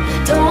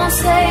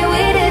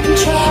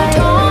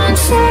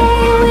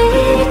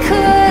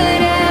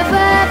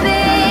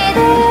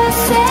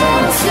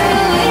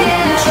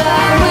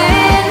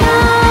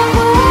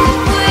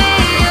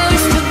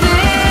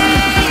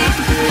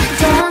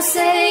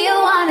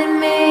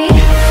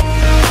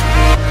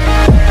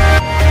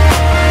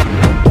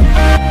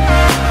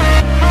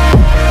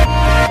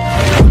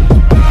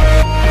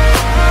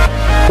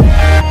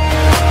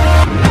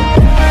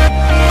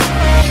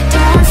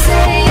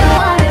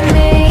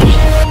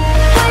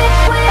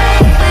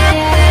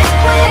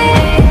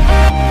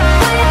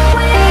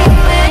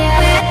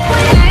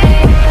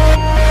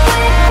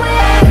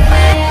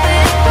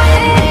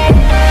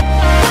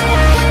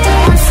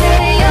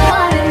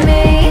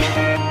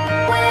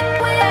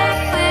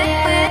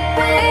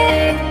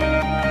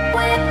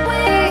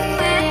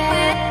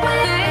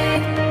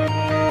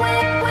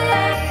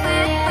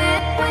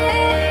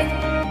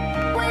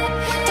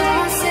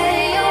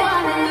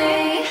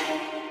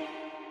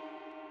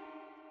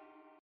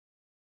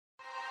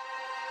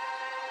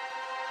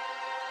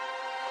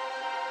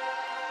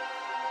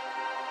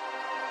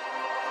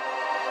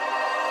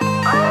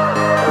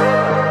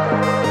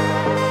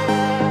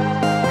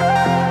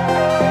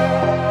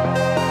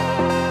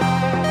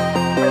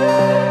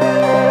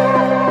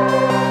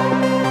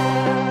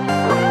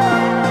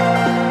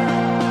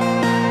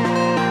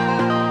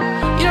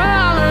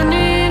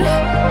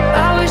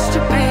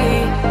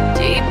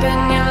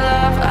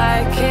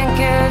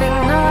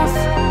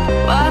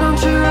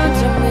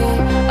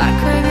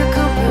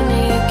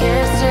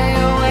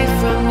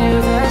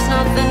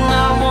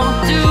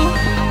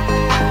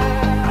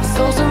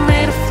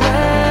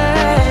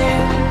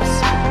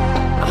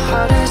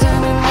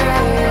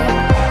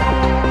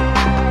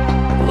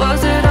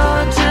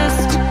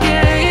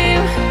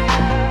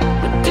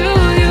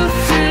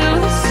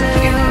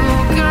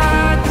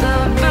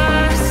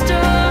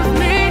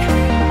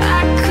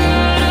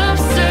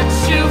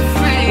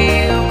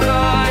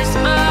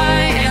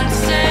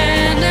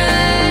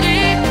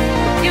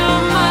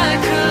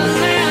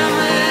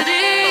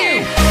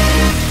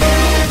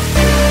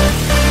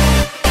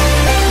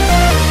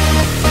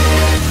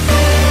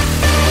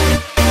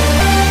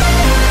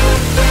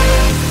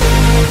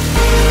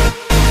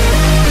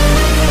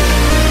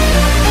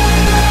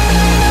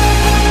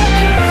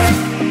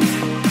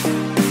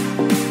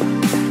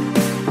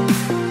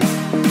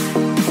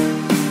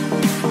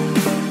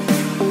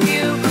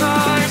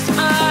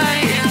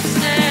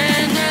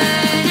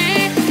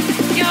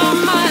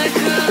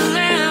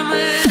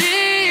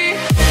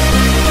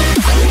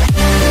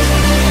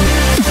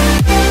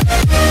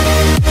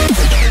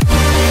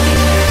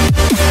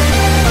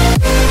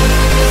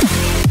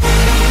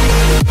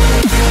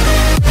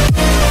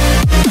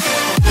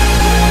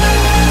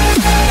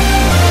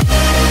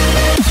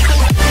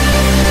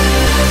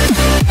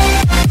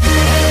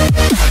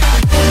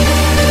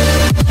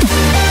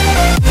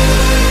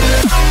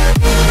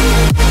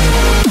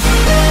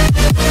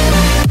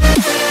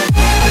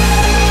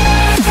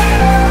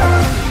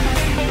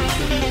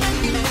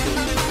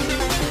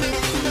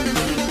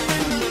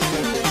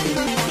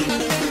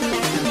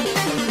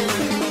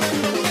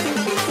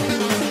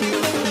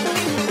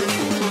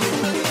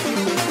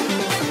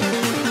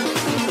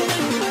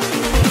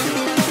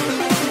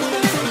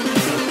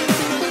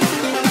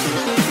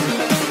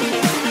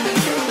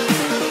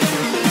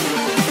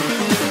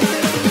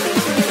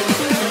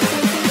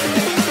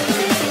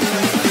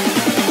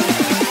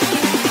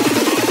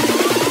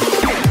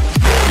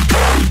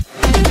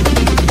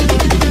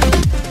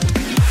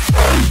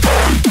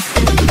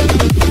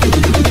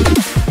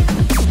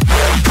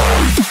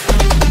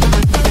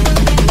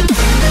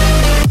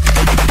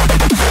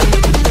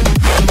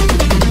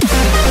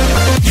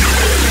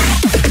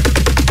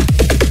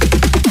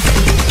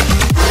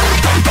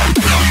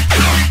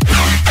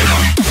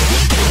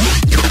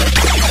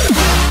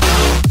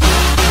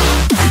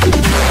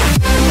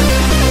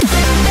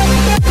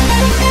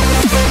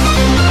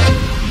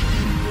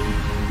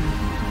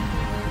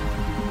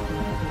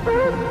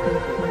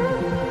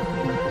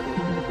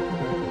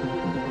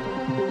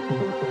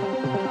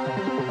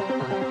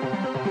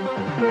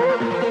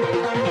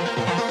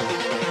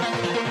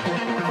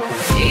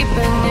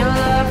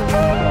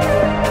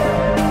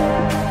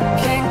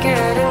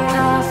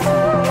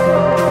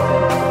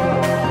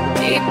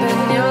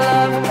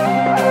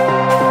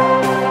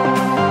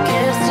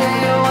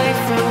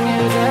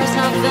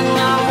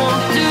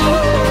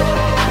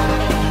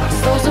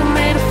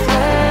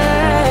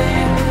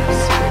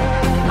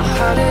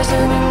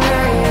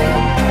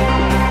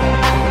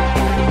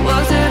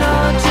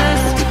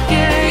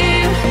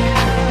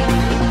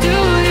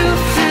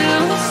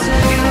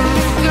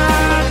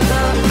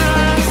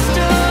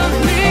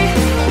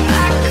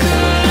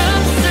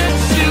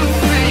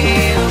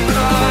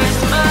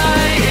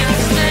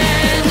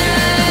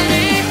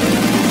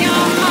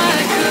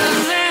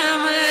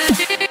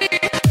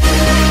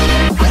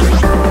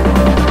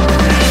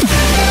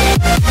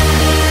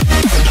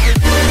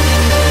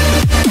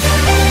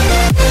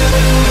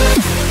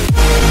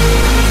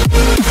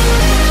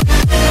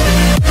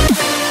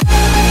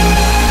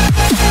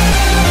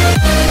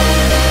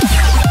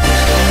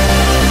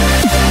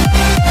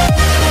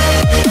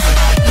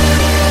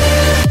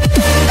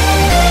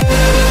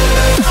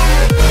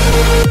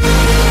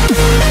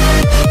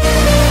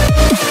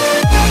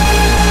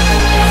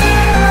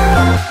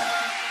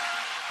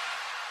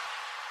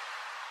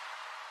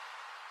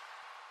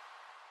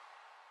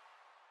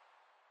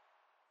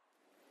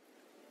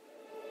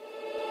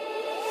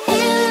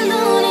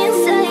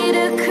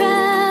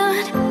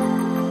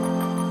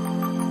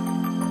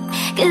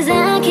 'cause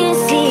I can't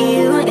see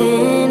you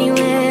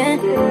anywhere.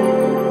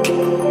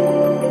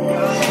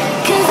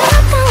 'Cause I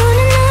don't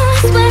wanna know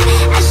what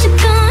I should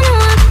go, no,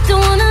 I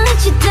don't wanna let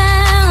you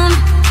down.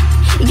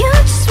 You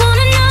just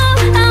wanna know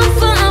how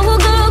far I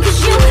will go, 'cause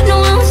you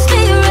know I won't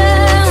stay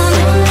around.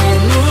 So let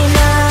me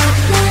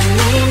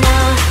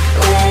know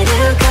where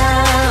to go.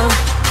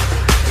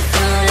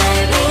 So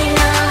let me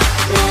know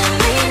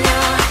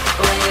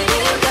where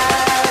to go.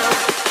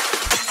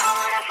 I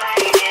wanna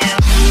find you.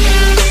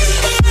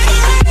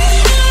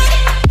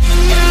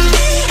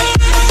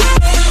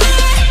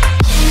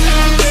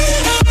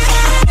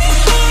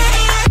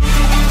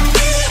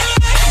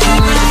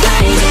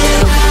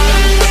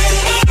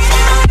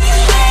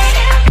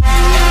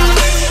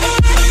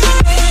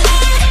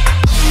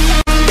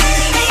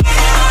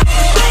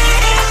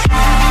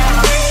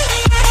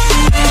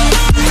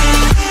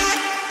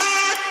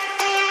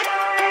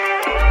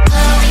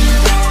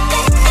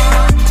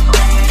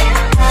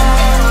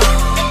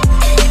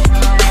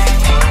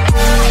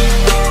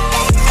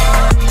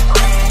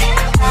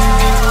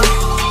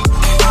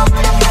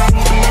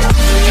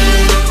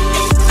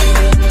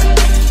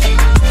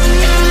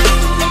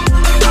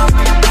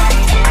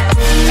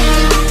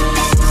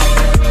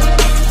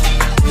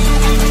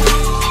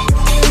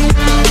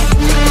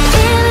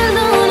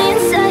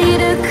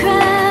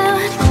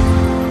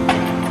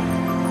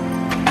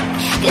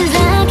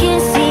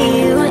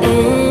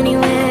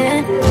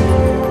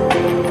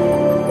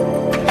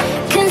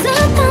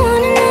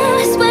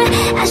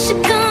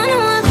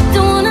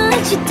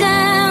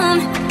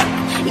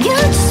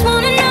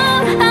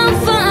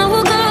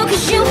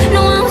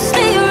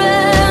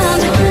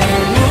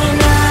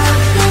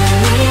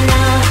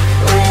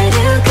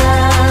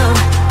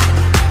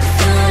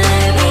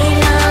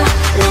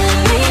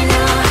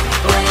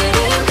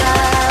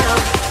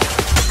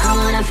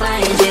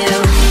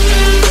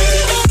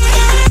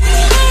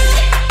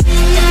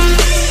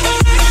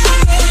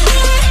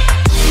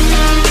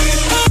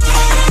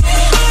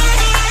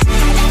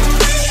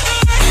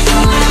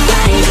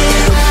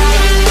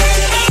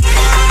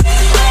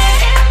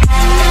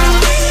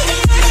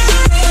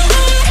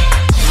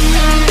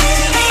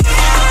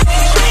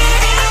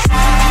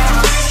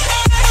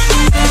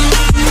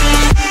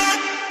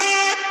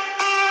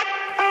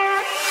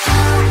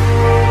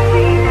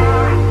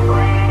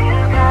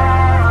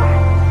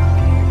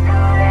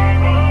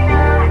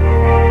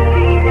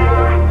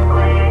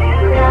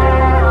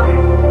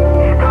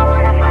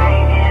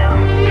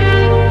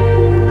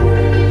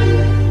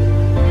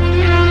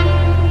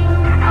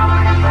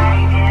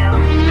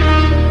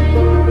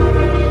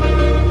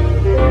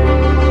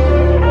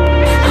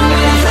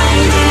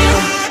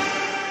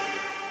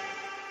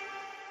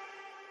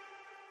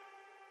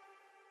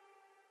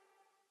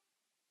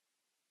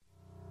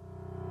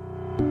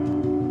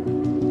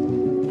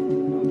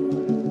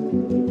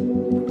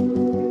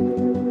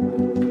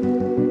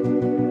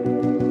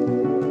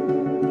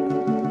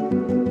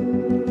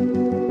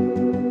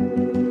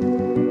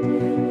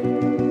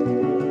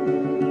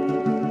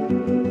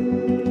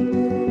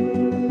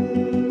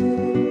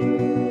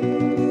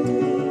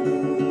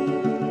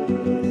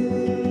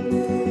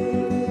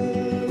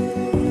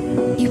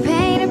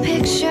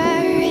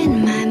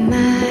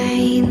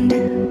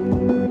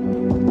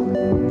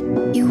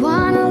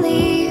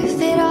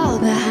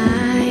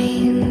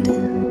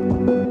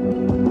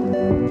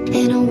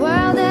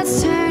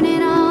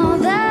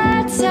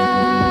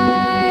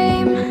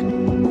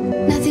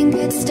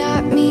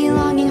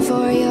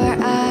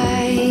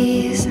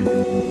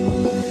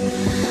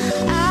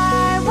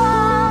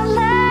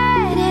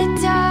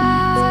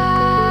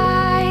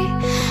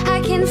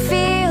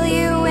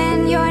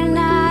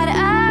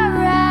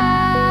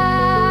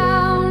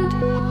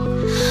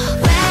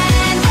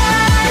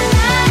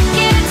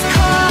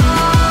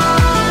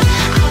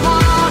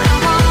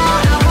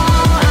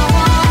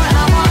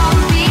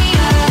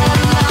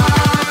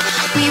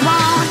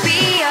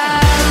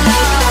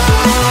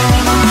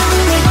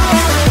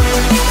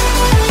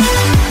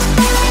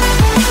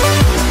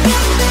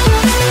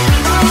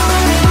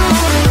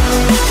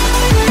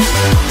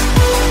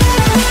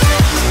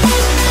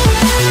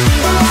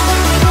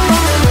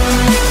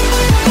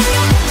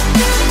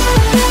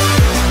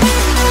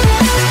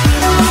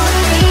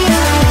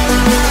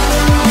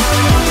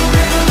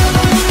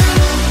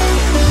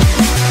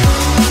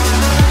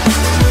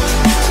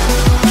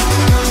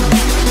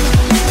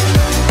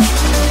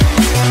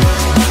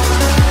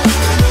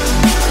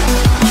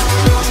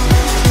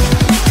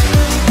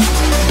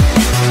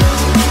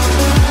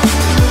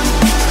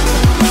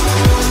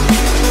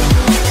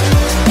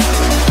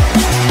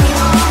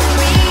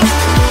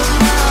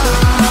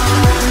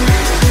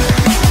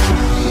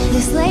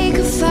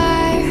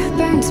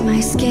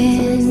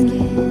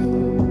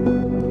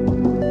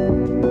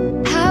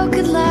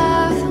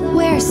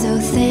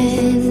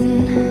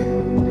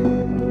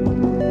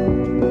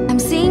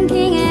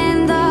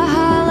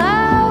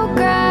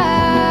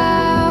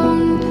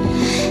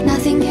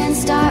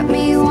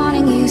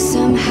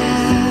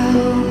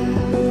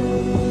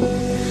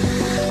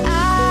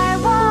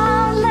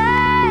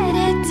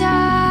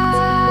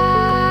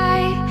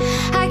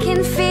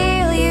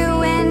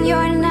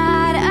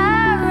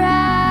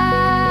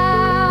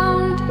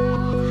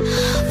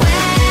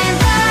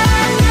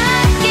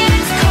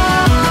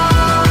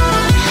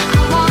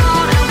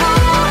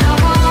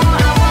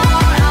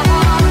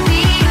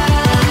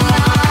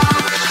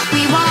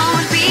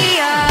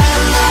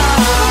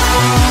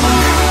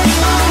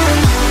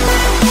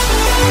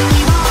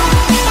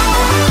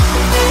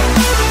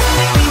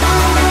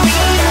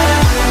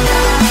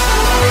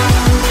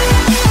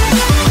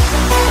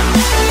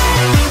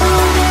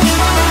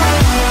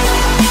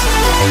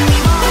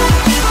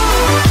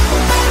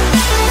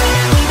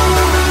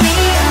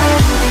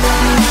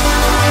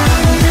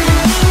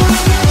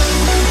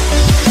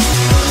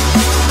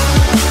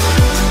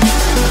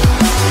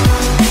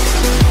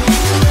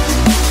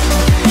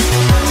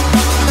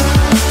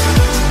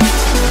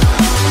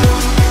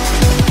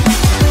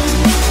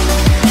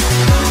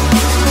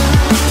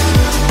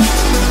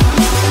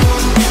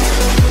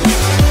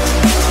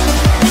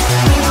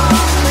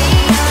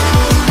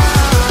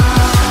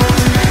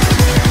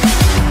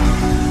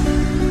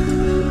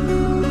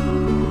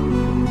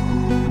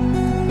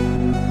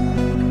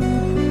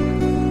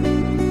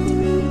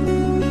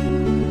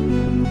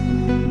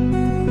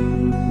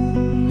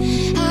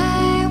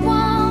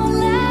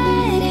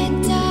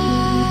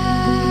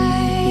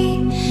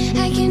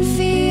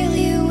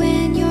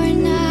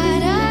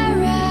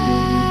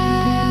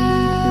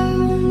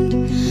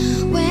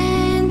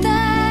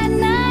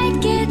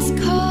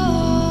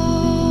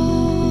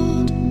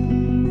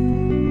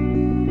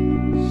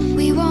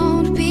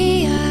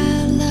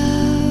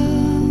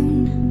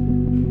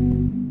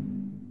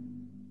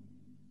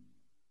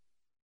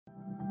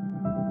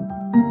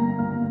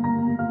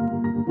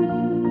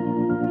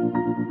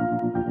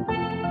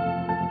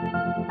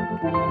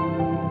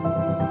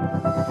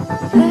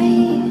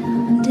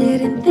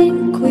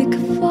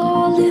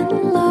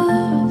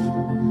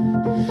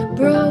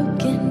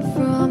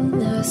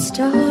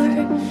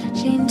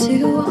 chained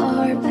to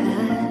our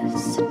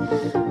past.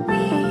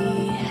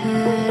 We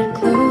had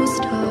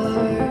closed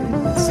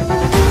hearts.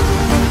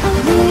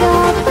 We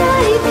are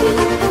breaking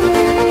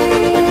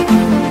free.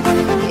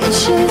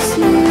 It's just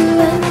you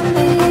and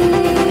me.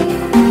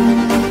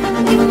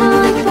 We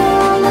might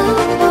fall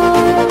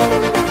apart,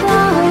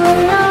 flower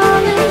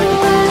running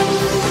away.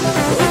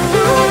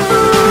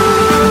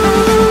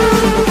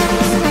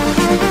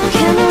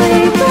 Can we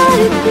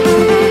break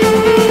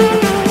free?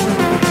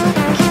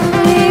 Can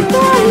we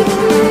break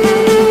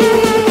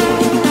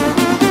free?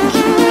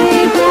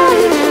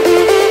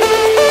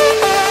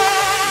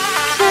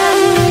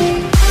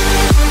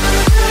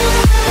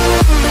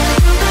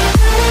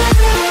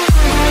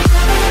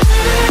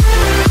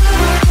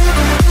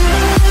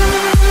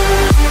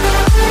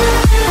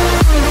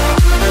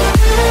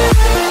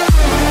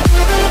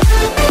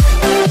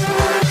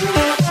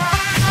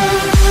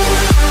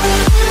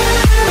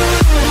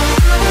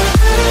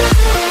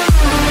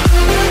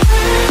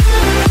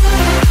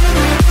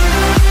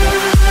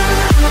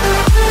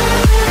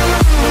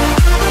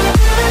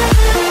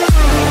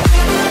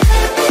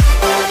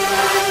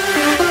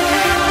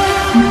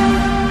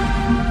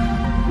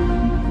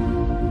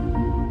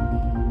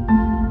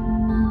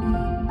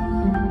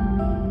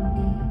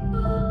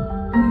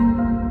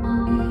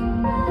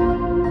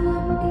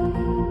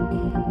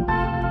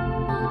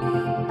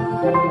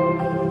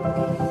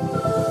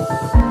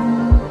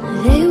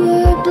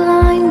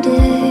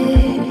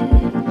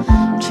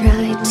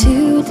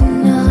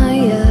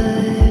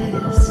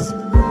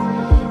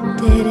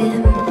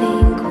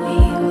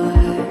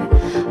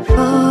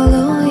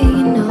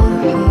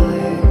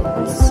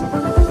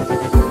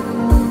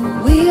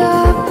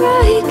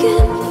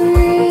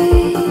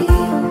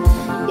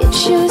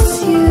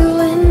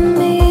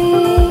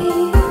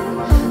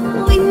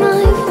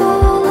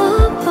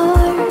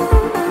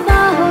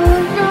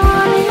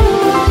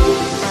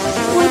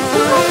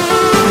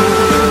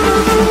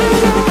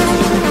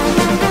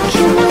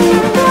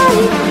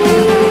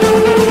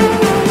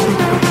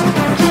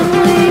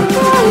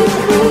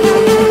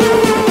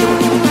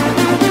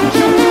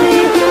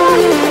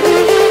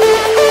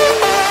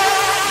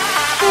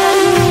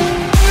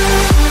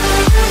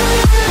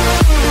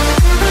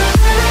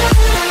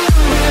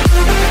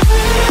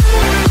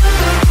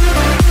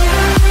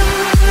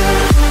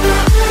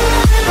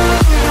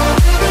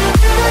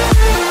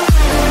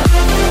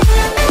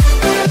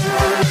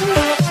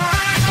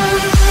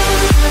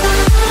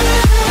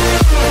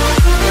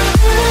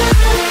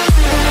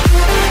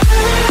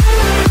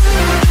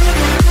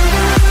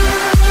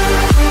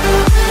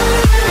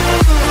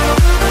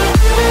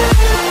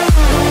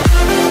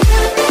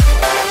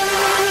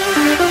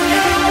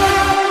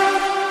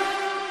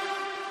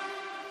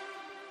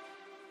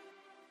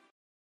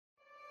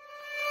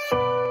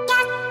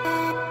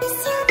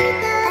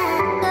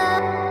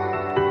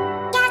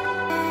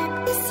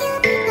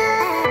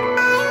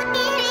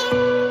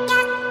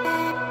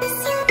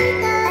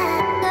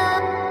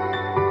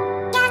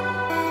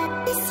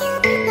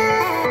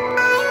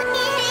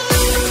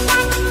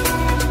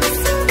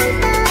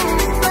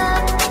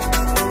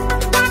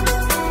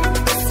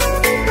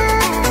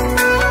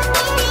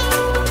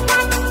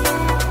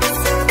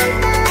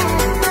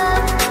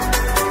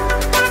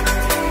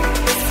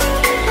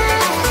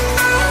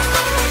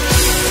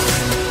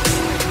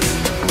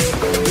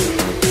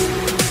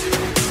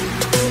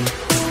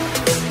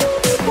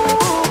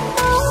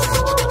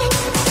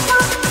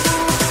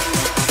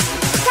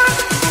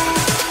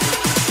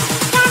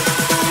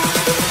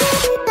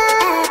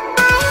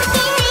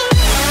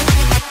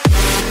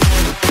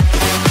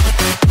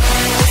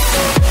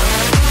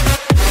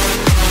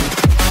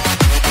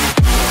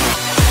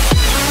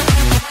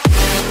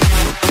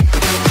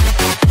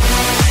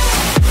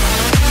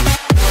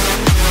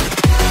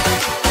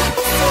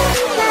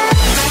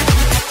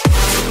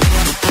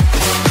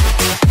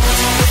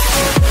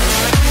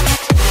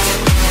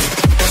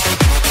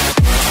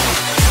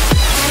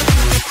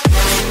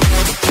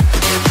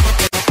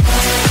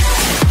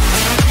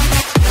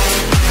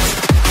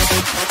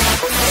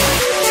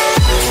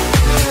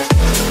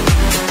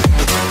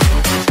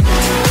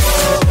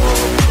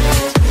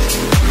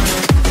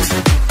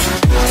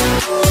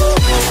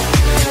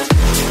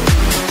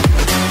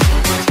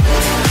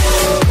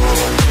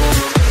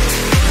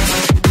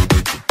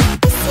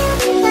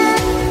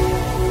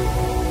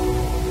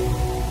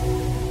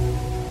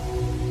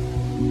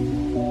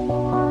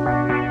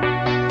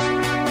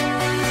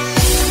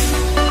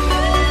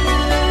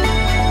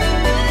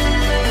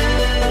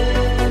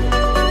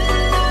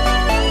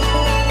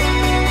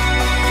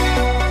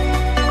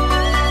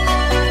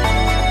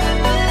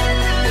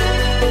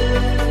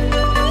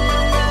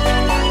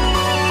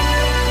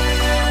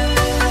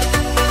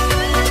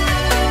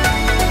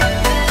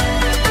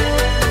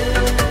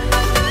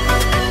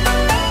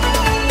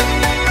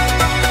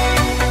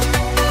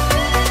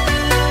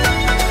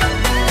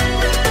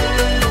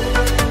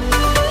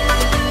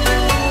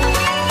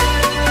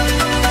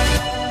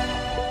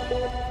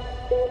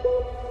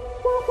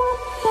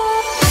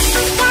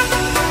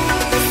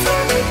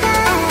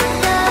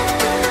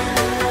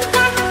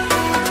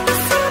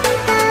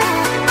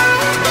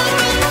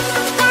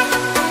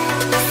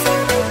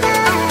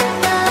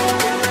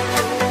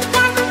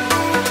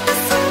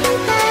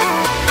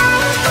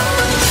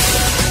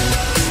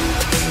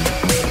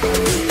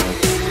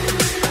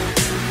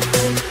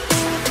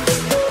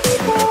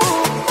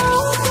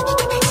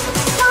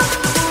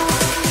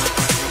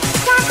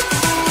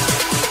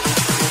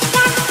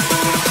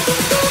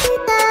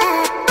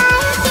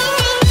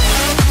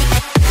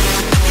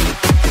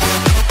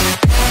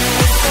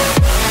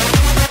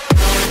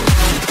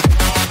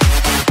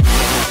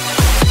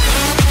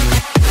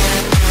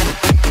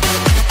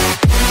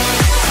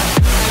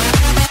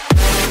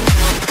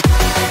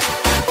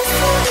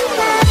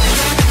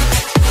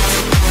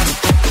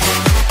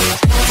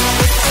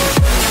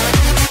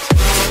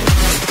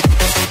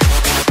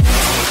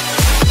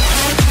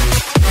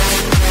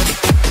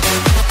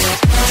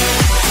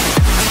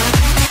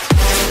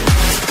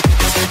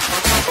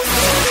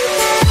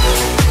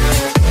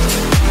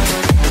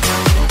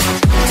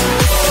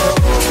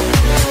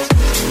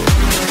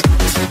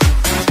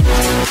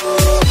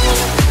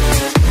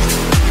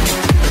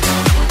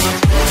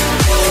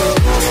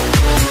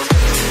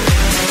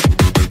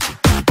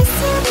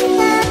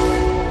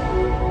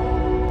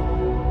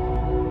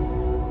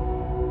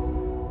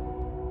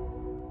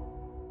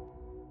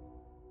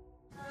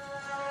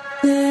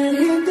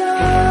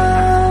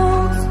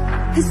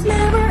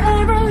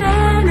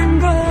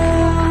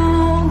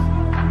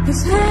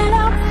 his head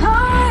up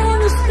high in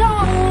the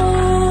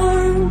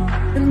storm,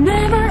 and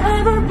never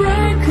ever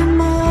break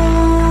him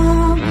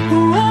up.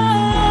 Whoa,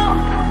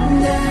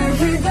 there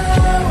he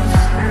goes.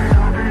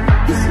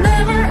 He's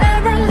never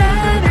ever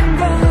letting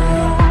go.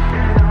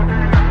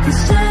 He's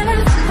set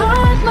his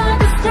heart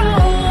like a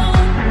stone,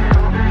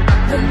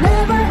 and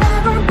never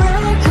ever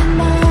break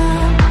him up.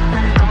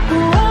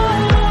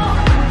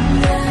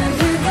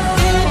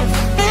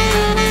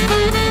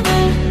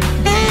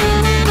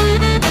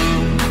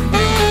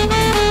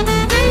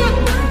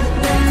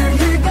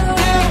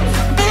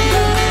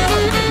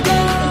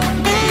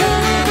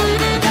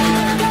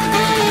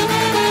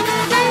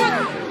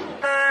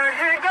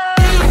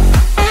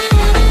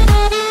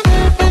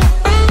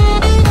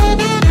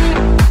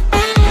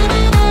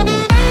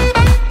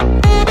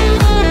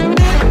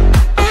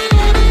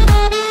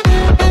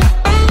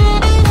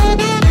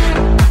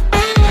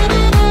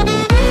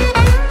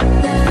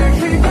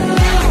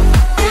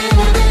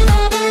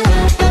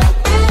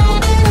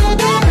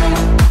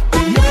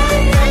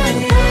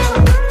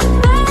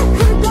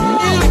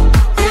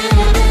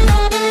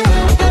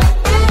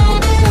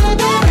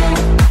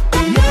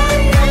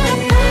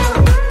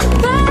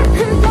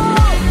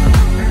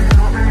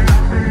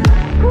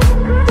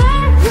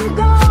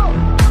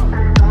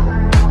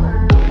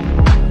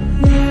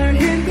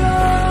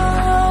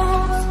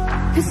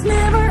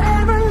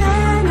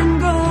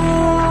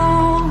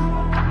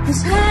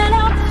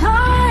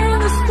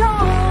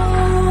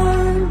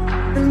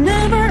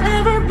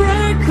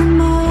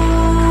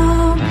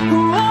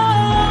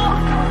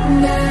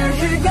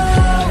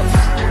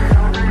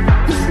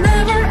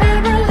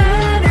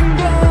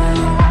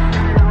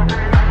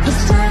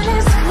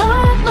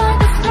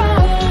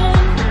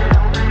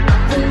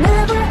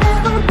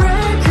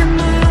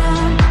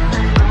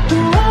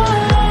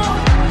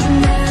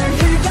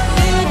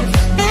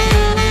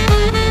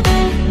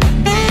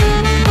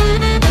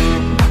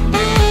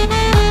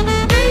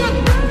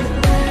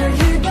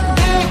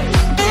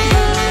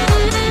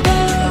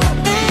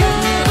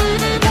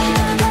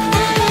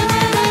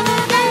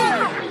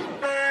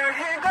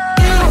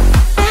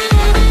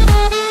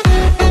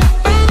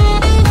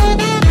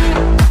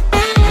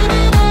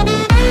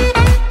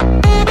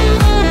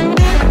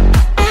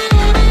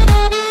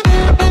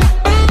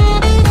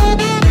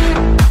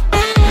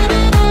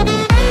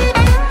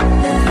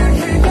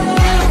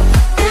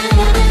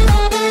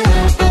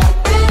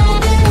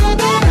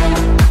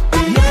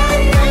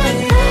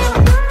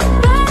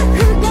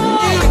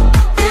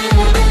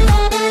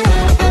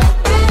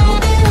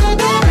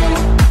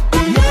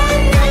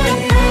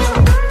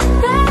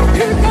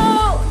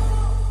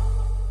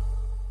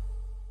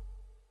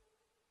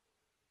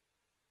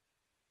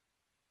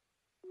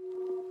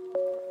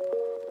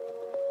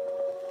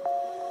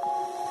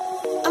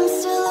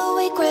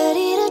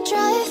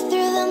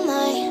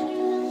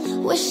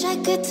 Wish I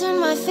could turn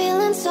my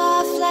feelings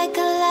off like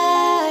a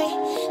lie.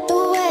 The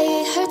way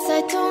it hurts,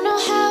 I don't know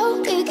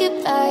how we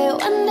get by.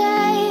 One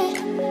day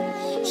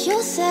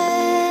you'll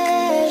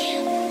say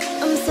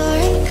I'm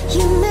sorry,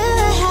 you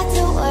never had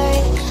to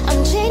worry.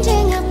 I'm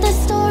changing up the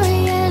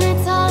story and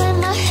it's all in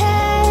my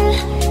head.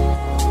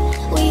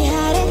 We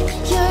had it,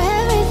 you're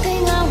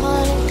everything I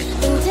wanted.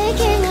 Been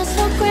taking us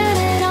for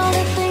granted, all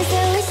the things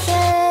that we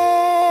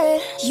said.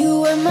 You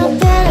were my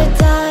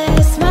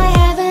paradise, my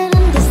heaven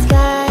in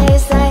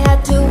disguise. I had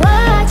to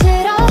watch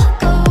it all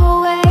go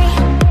away.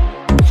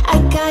 I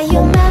got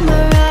you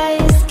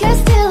memorized, guess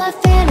still I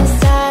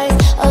fantasize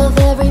of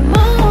every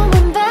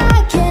moment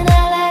back in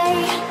LA.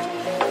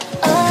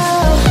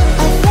 Oh,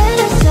 I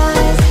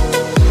fantasize,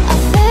 I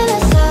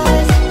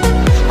fantasize,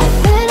 I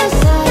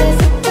fantasize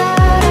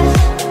about us.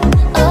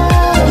 Oh,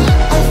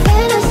 I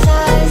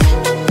fantasize,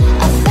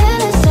 I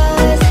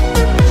fantasize,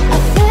 I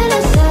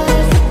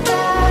fantasize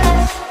about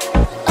us.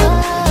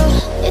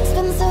 Oh, it's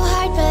been so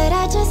hard, but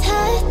I just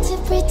had to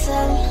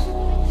pretend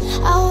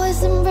I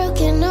wasn't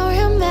broken or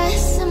a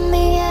mess in the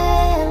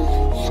end.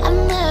 I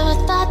never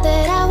thought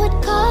that I would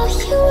call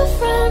you a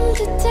friend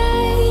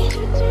today.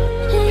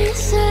 And you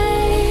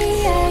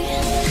say,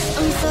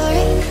 I'm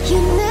sorry, you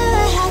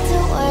never had to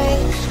worry.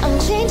 I'm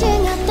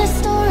changing up the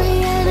story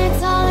and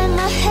it's all in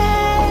my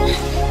head.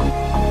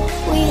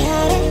 We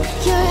had it,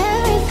 you're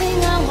everything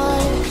I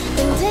wanted.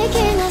 Been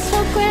taking us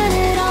for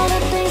granted, all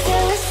the things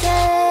that we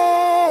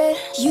said.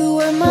 You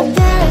were my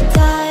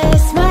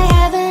paradise, my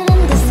heaven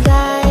in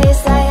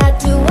disguise. I had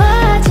to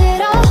watch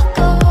it all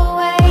go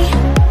away.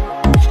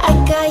 I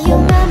got you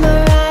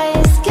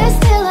memorized, guess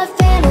still I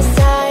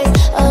fantasize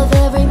of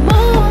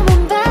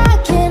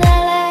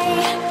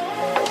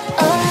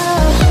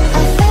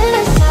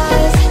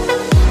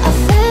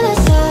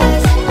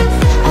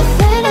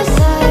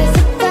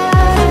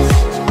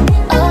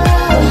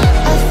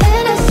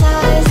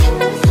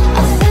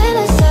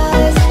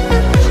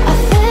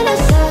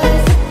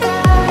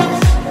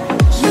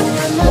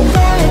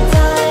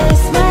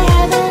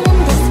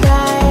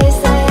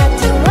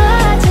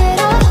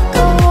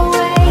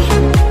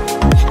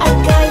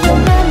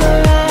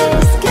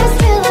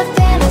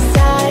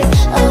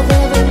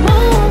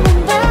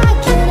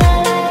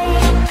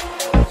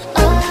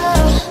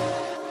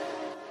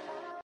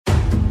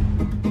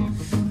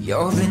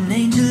You're an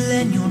angel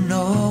and you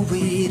know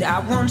it. I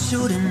want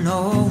you to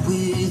know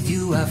with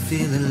you I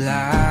feel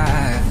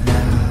alive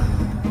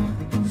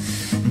now.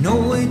 No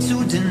way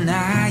to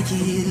deny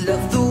it.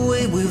 Love the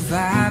way we're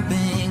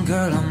vibing.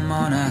 Girl, I'm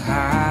on a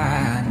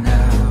high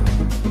now.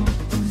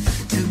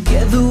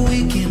 Together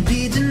we can't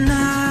be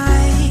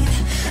denied.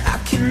 I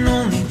can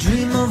only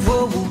dream of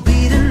what will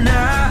be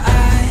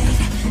tonight.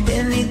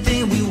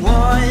 Anything we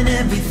want,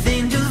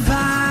 everything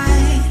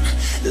divine.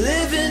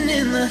 Living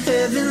in the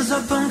heavens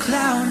up on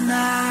cloud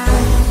nine.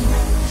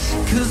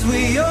 'Cause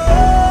we own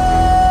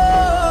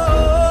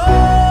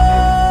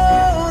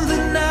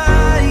the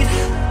night.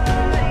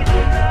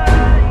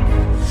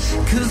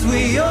 'Cause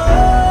we own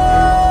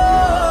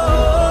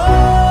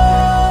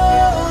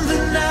the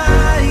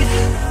night.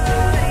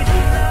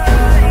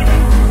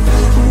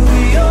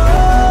 We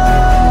own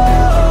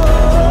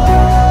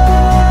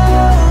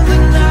the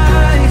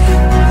night.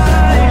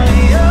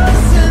 Only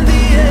us and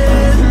the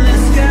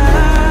endless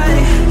sky.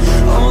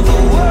 All the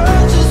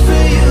world just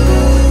for you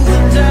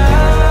and I.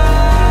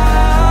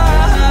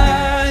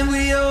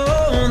 We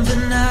own the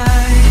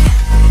night.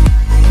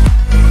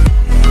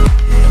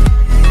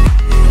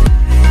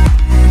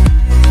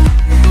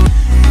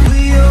 We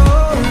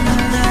own the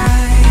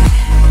night.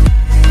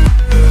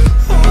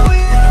 Oh, we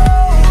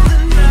own the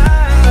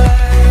night.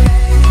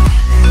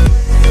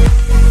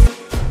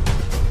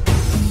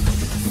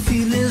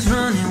 Feelings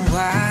running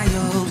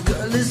wild.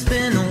 Girl, it's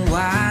been a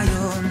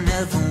while.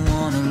 Never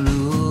wanna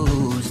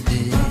lose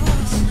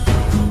this.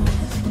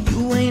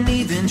 You ain't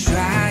even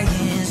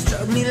trying.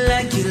 Struck me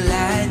like you're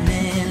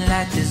lightning.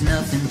 Like there's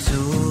nothing to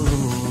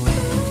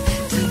it.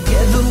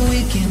 Together we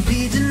can't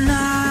be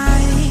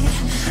denied.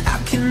 I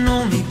can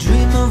only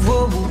dream of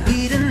what will be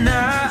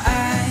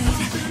tonight.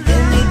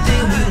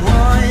 Anything we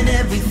want,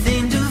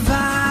 everything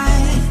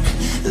divine.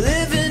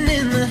 Living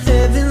in the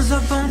heavens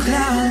up on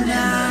cloud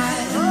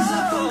nine.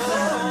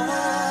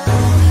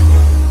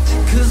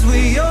 'Cause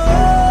we own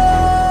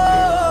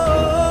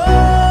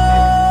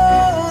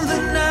the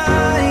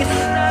night.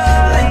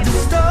 Like the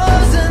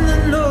stars in the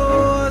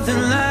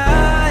northern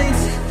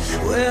lights.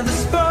 Where the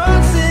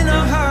sparks in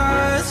our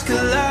hearts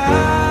collide.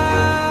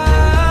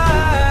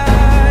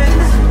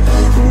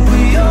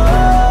 We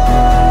own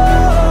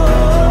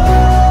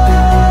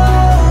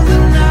the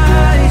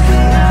night.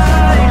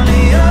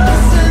 Only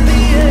us and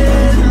the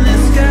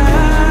endless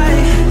sky.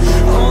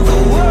 All the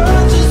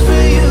world just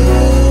for you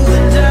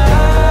and I.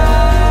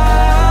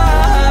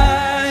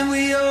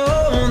 We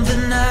own the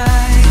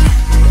night.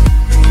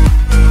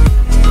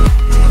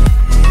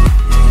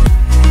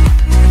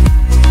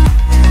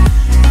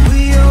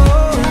 We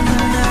own the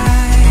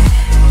night.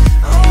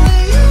 Only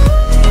you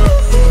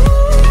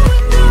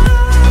and I.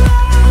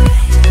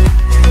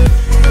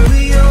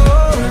 We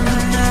own the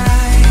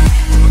night.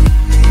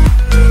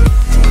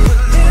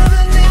 We're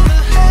living in the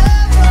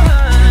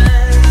heavens.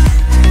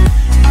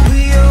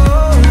 We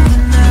own the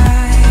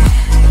night.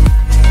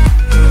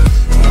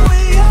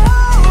 We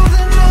own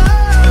the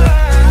night.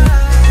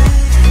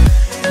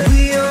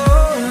 We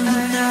own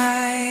the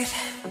night.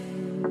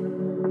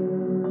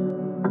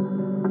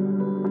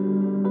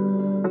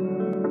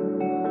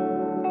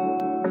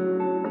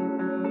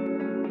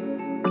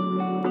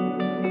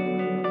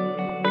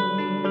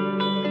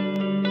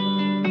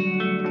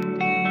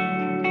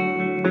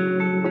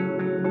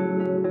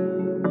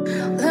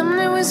 Let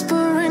me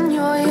whisper in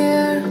your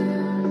ear,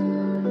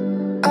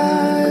 I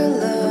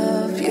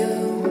love you.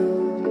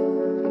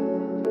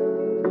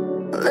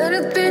 Let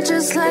it be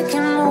just like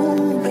a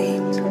movie,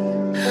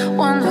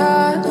 one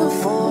heart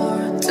for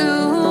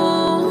two.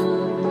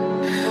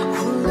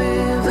 We'll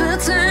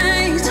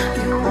levitate,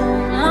 you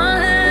hold my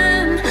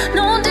hand,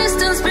 no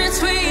distance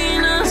between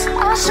us.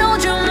 I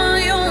showed you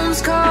my own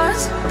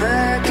scars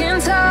back in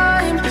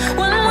time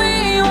when we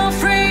were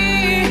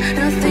free.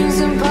 Nothing's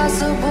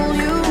impossible,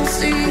 you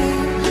see.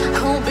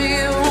 I'll be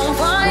on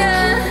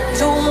fire,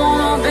 don't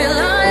wanna be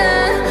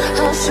lying.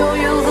 I'll show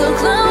you the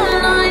cloud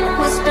nine,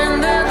 we'll spend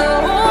there the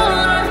whole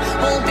night.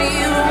 We'll be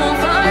on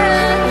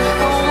fire,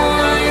 I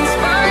wanna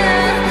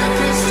inspire.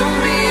 Please don't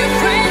be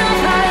afraid of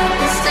light,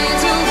 we'll stay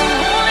till the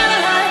morning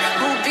light.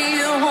 We'll be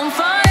on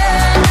fire.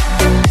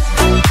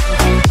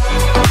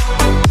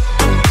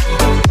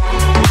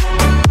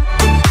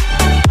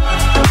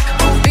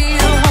 We'll be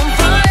on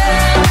fire.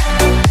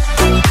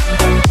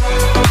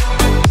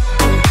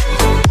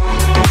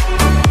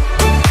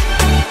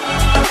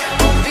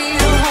 We'll be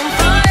on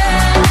fire.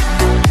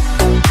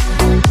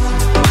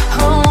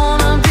 I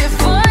wanna be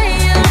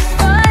fire,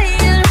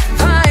 fire,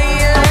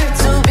 fire.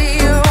 To be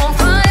on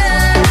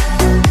fire.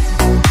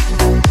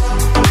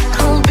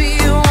 I'll be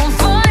on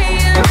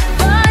fire,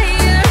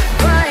 fire,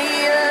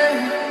 fire.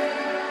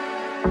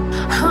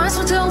 Eyes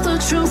will tell the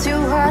truth you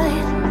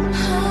hide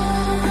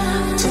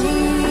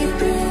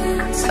deep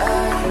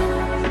inside.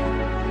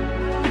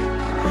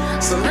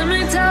 So let me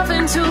dive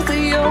into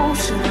the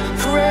ocean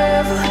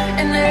forever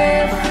and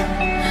ever.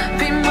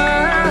 Be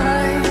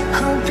mine.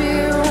 I'll be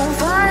on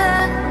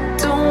fire.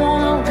 Don't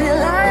wanna be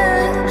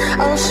lying.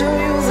 I'll show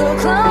you the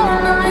cloud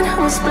nine.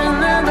 We'll spend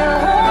there the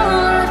whole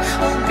night.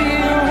 I'll be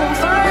on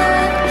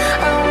fire.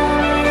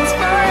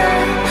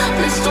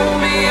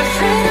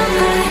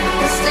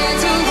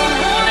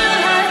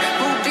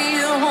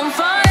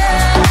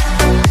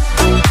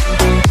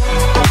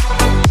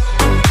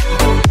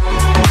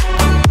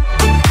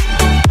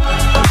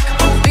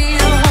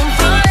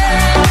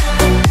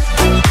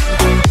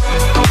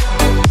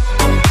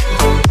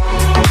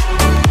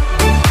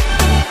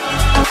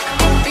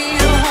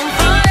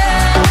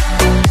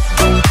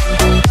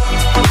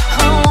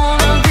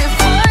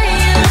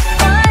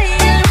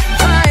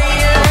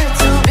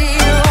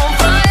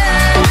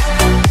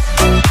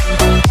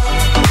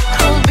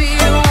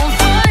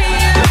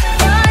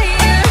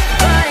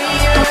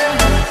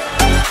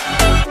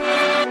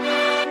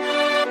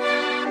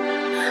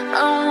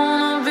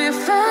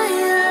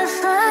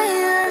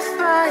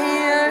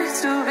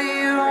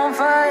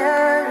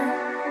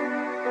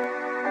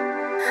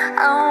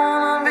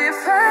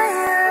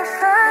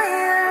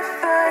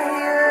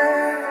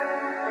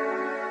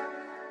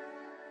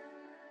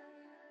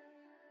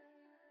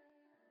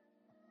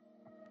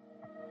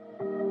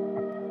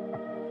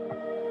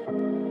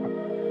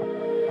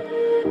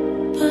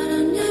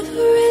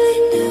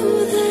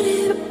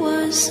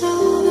 was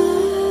over.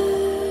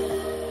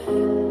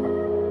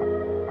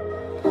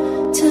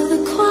 Till the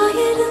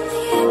quiet and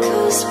the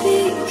echoes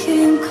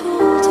became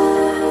colder.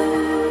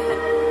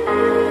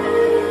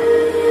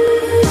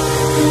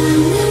 And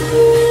I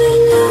never really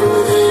knew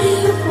that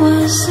it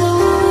was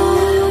over.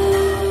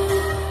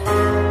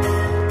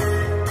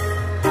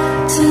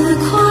 Till the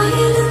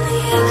quiet and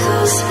the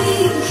echoes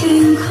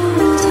became colder.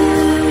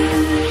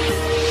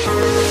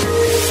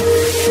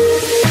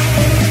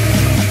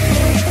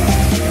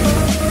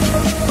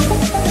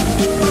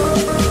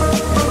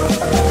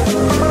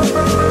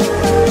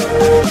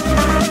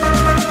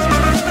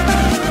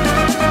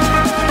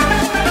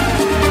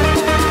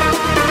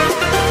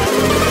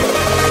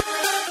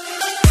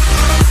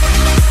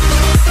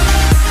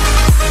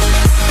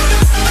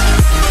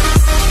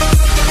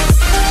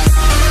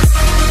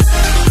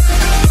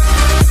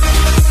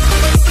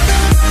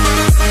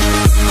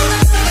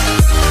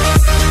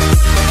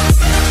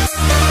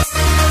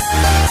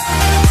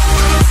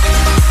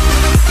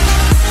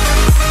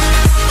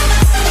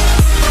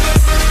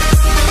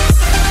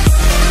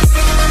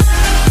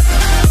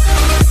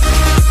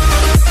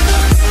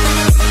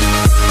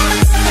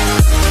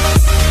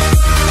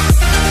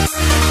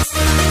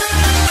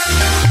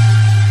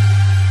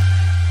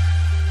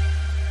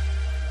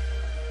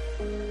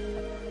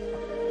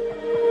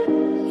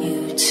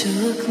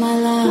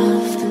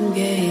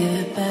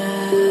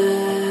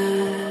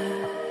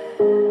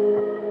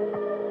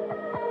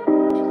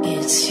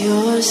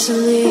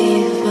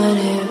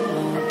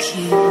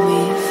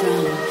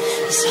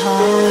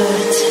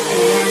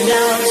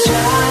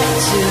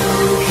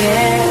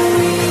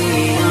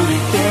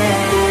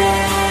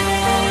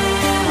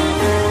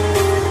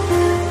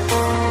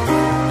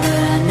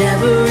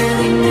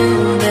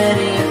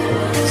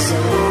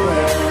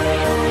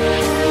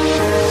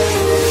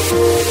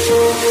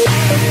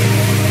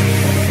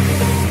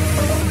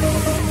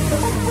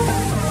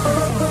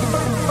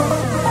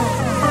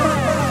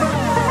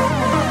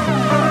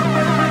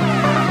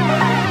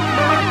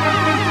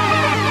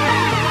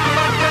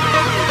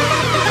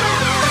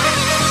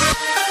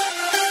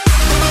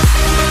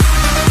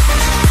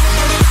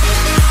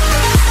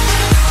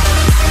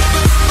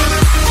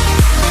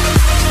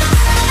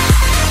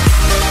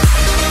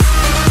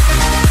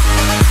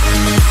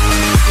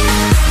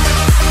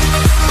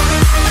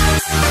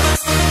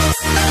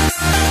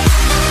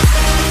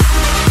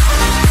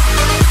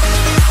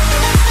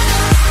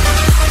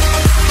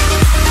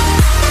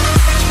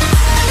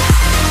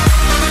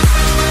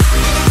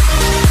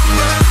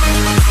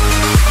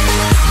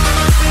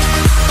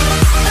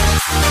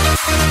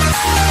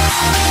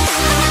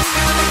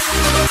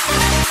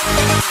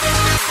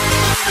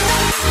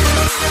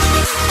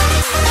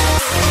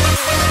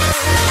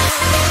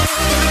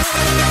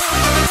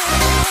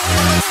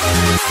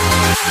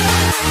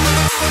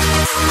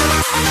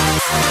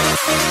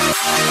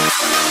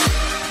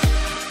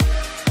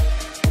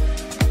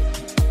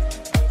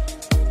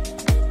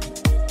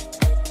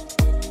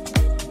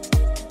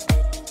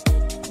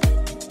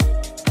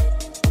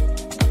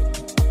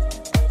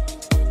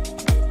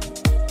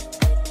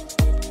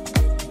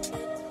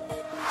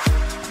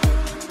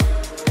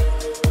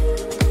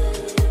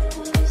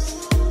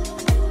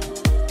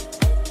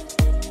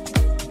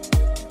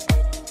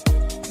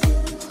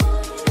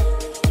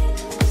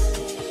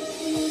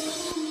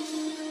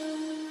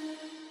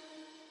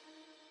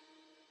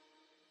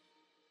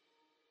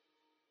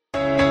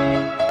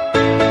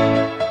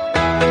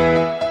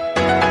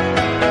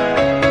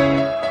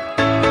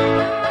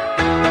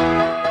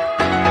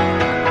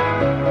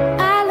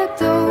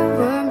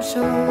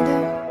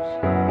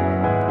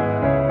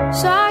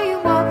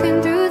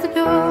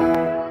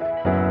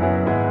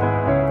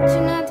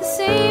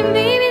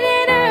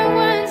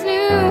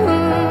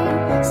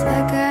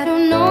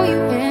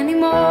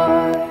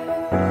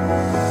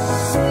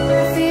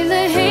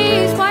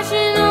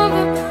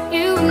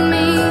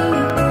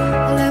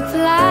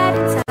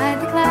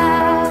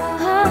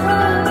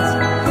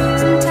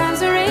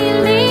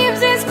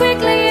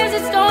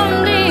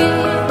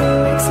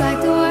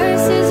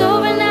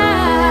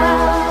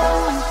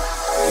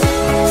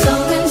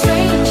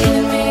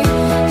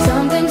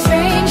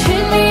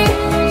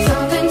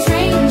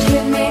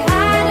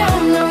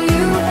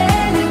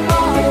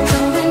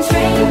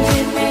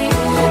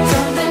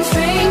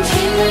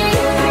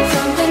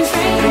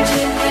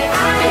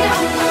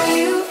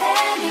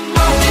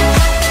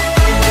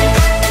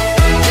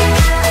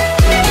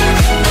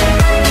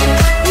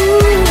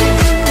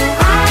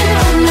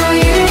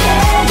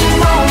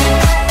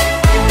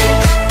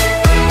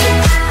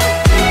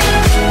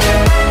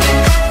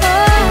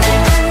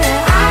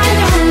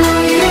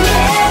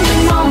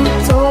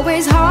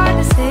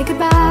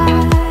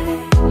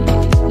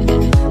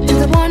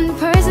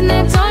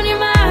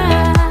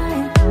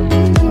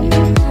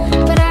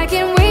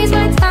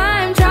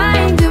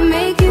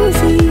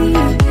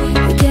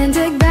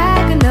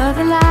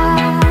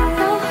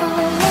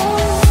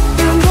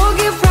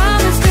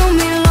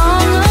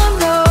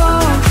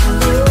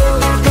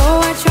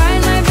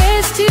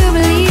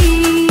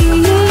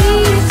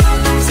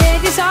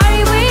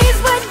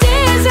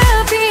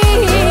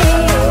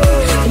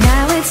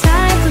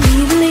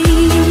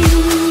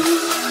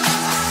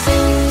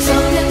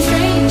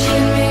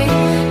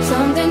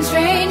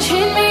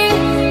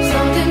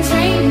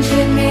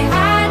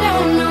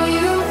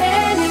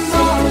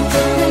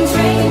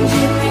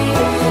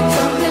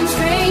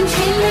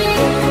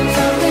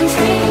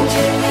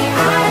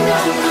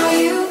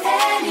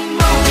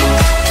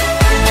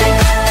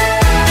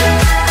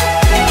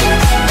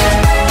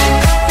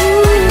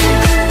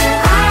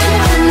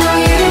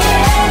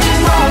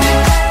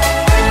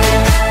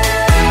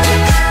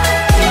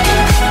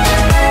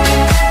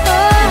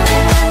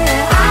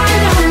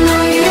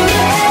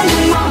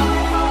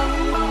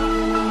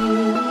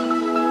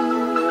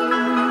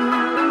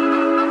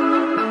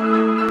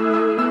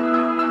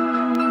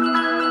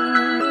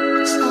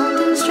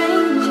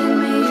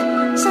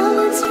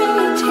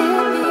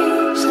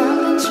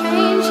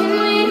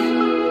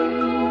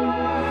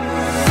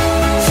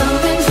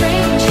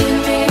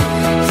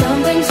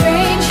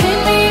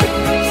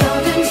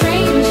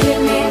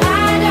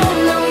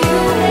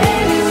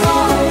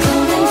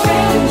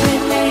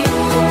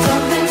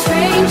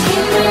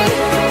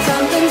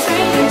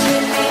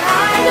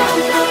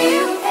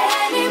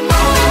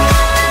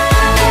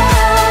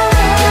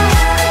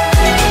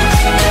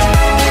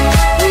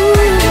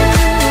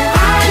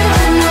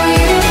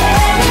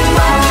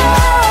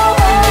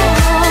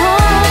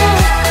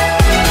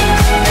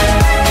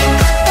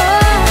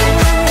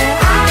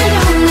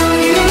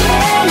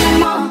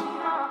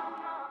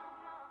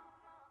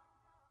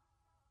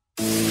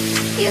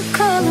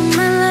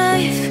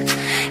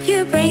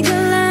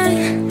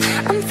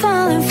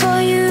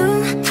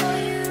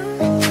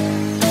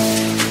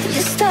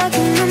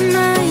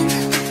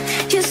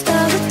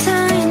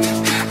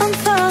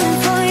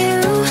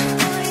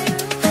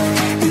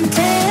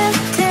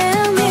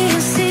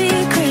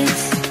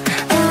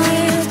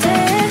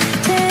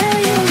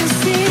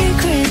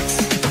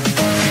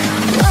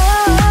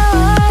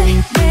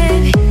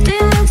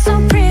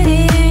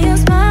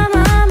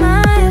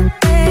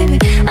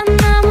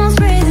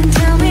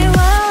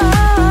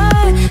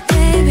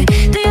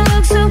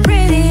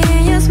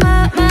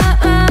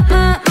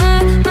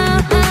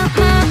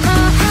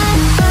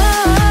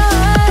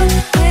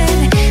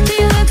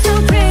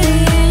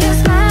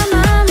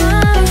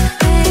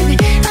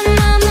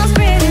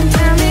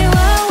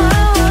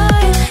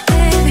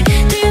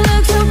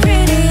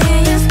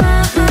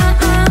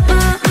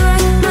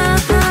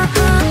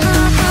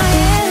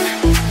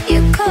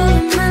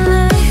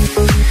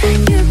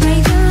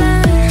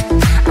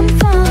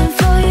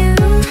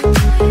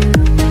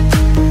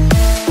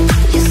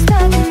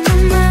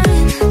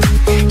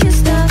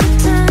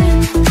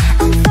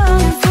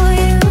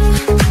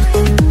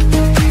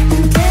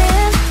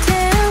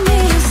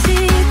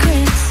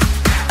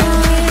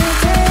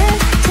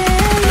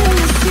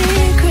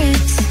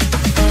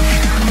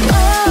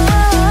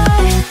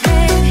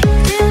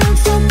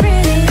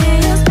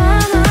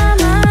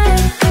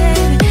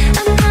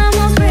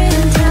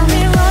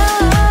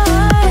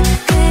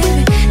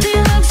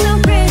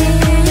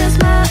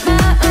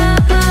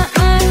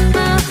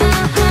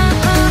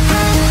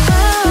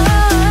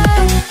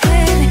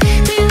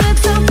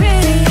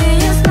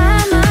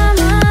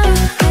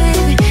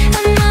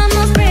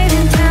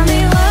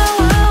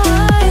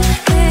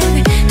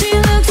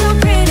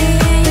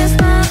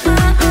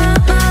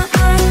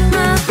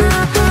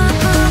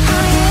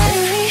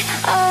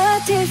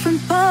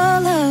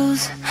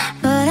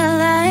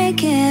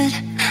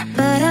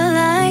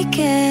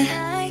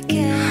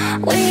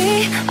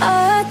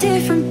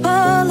 different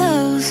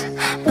polos,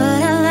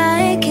 but I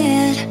like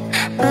it,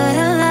 but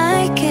I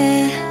like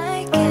it.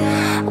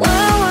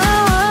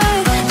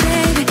 Why,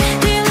 baby,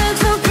 do you look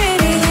so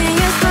pretty in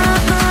your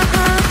smile,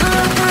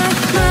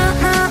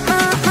 yeah.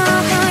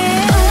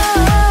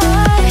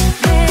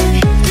 Baby,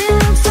 do you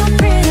look so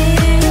pretty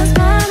in your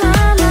smile,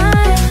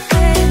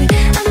 baby?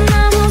 I'm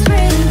almost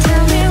ready,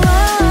 tell me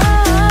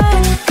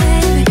why,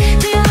 baby,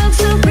 do you look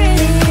so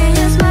pretty in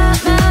your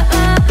smile,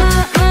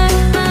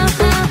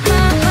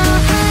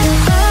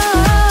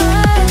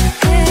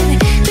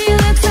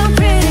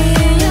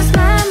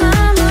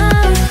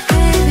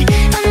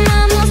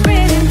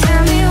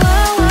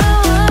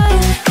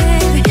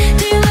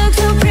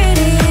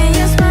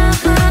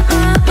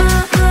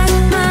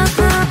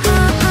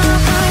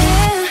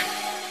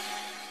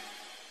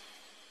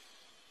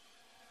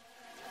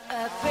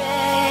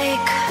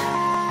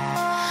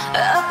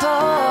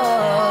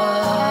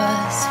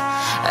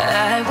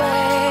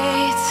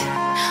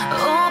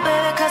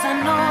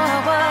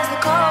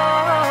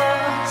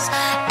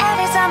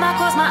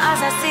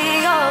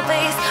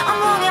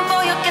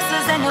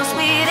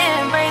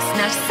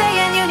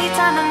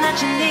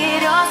 you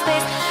need your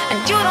space, and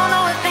you don't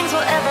know if things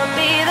will ever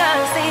be the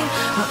same.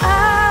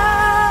 I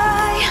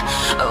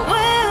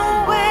will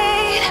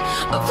wait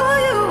for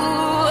you,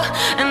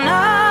 and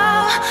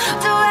I'll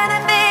do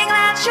anything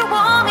that you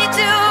want me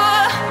to.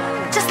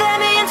 Just let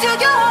me into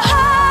your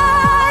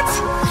heart,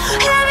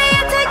 let me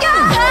into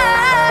your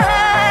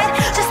heart.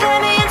 Just let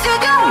me into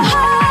your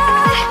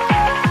heart,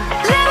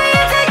 let me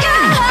into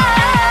your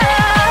heart.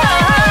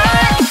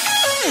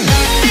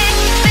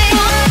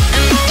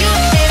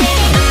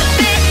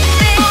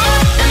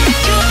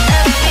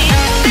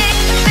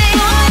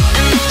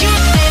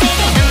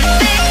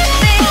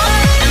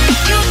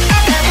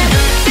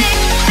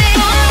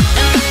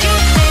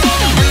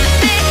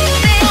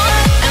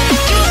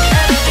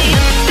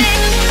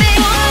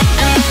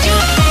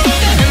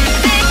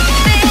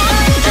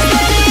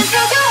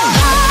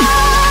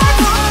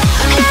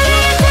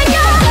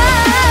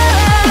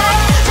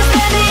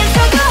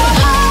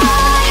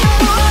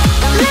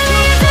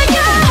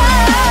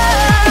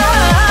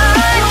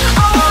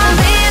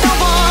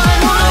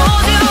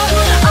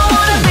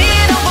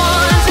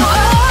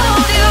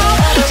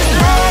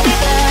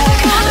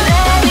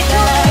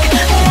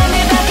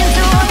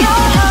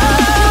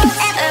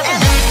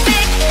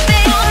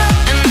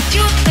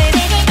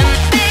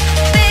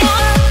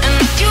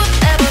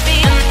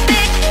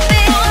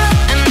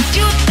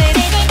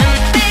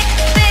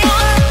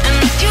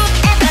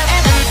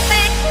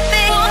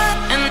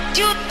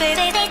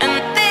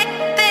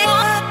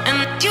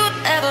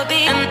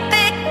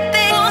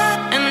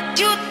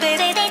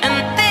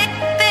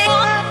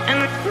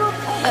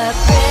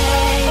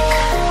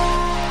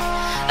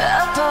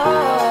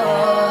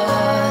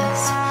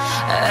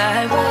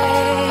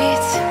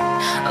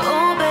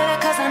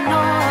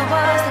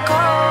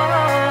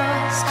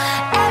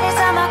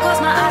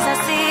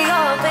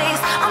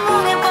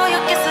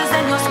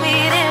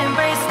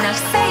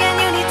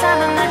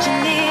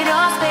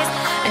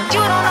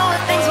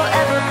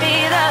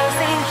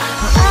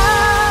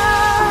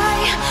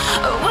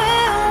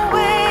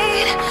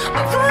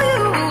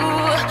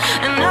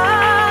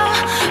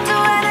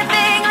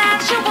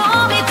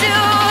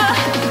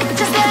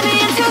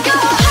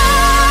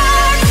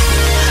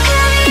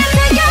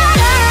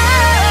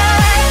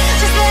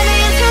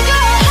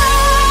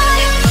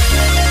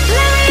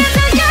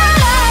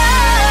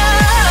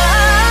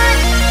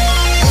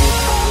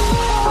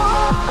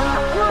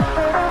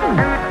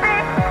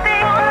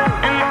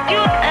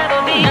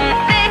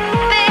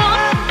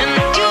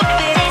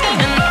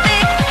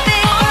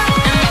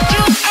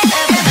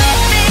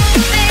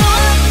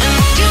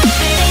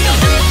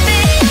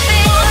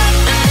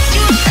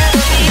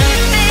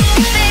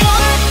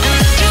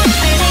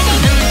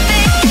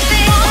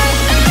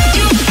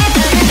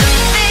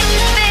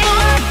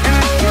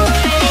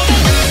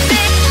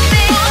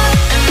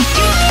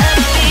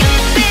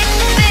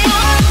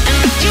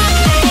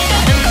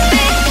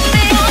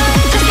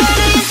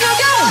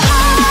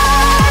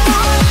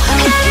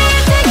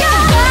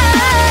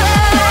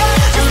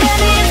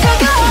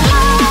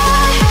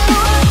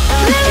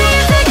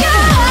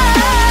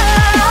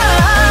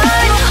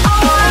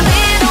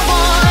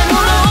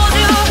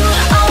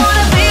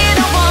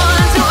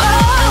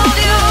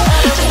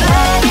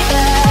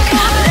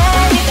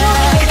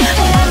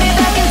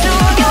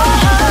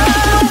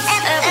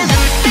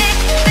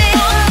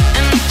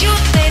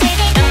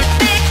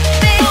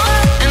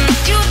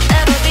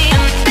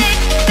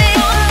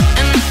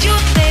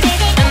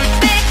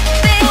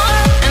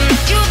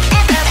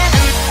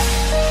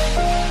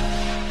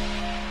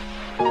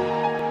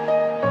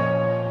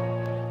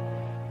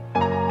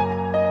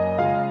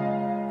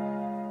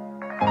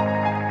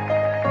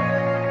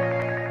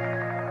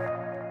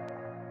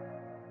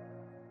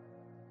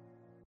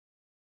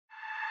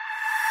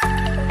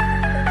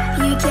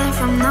 came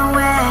from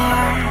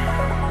nowhere.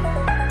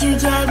 You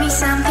gave me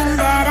something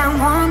that I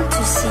want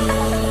to see.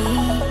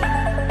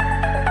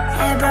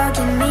 A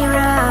broken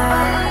mirror,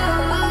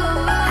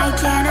 I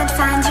cannot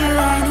find you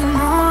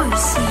anymore, you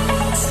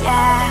see.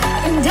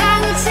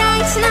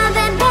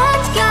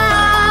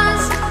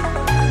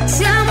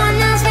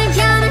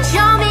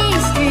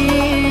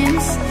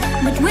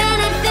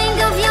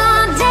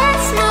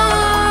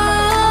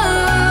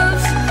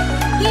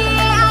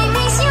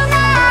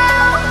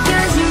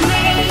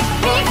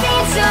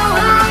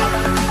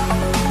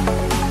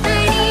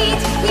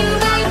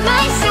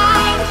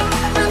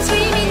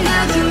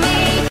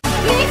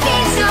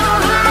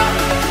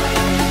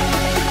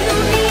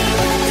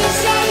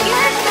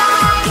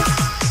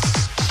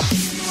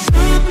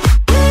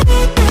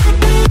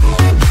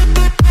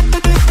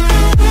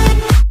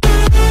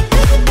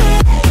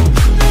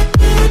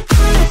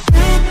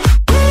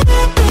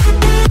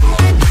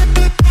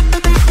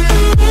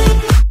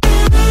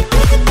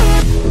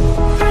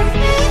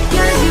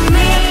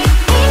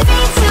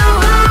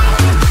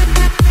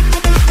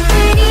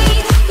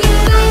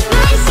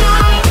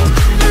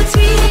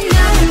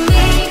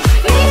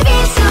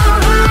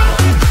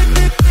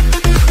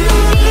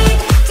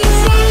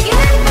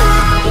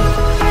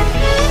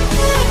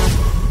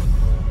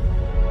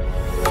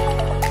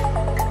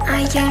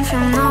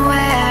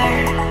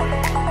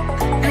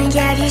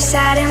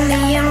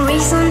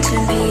 to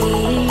be.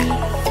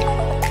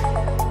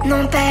 No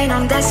pain, no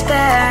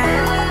despair.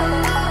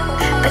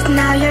 But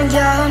now you're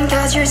young,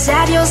 cause you're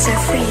sad, you're set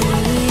free.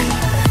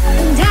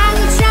 And I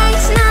would say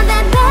it's not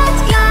that bad,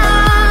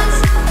 cause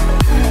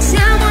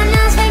someone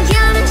else can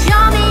come and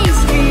show me his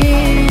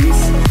dreams.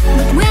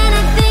 But when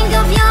I think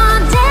of your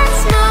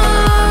dance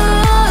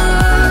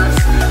moves,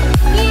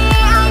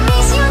 yeah, I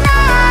miss you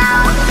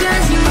now.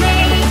 Cause you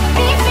make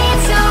me feel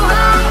so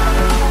high.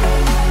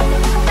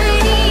 I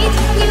need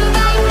you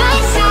by my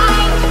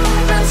side.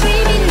 I'm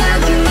screaming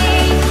out your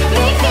name.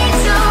 Me feel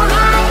so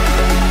high.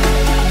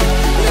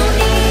 No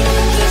need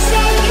to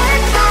say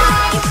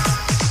goodbye.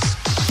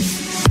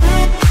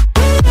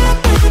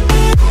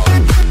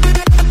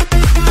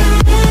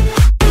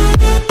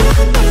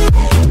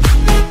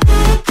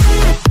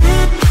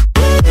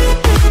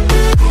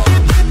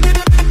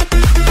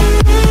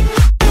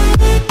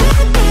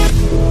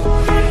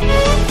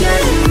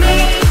 Cause you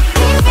make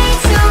me feel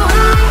so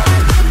high.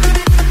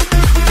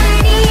 I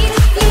need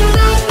you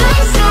by my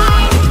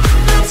side.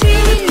 I'm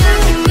screaming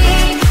out your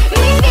name.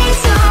 Me feel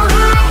so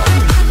high.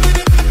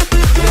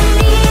 No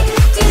need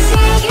to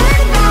say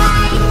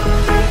goodbye.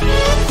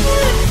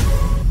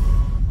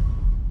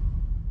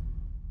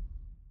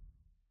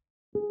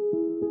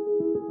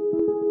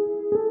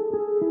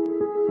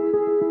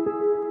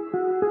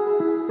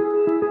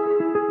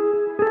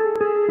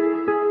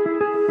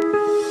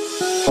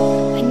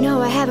 I know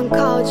I haven't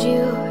called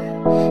you,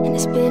 and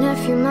it's been a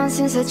few months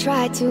since I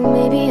tried to.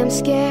 Maybe I'm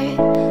scared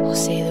I'll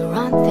say the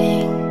wrong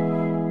thing.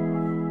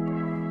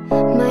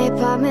 My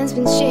apartment's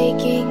been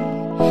shaking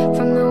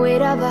from the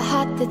weight of a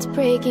heart that's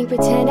breaking.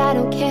 Pretend I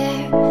don't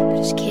care, but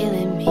it's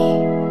killing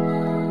me.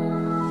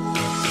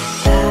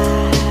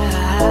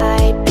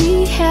 I'd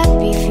be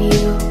happy for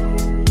you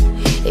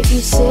if you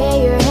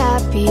say you're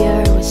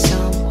happier with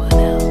someone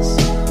else.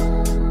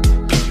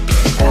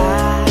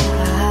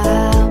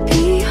 I'll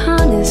be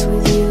honest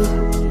with you,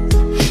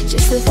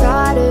 just the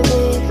thought of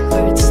it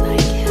hurts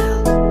like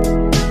hell.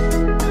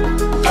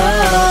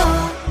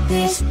 Oh,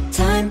 this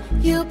time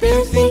you've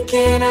been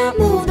thinking I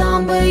moved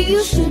on, but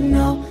you should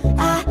know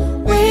I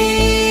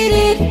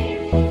waited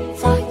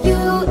for you.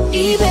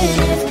 Even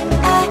if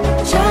I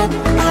tried,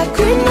 I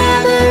could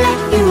never let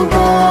you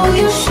go.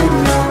 You should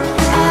know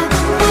I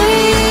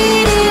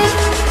waited.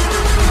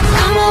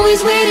 I'm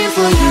always waiting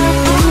for you.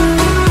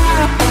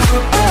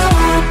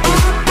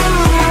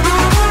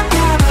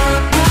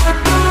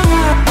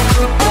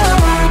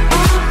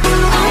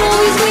 I'm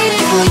always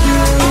waiting for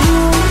you.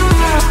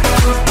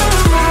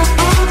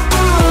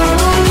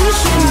 Oh, you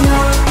should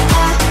know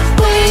I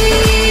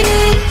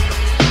waited.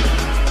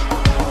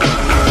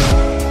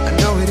 I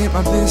know it ain't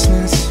my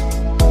business,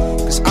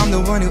 cause I'm the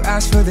one who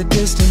asked for the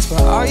distance.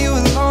 But are you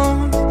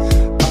alone?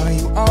 Are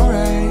you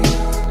alright?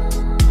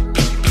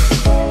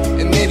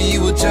 And maybe you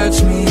will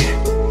judge me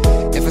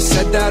if I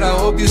said that I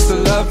hope you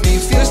still love me.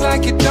 Feels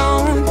like you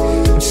don't.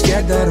 I'm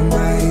scared that I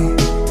might.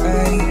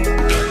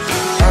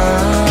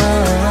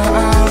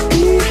 I'll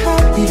be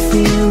happy for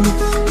you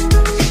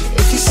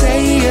if you say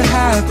you're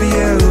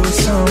happier with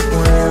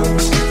someone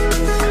else.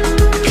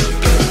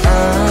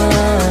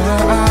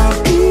 I'll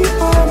be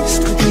honest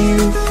with you,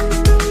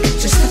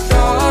 just the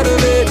thought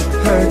of it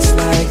hurts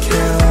like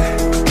hell.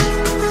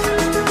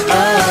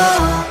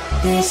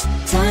 Oh, this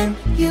time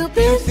you've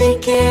been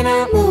thinking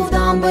I moved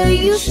on, but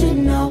you should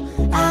know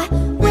I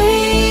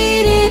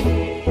waited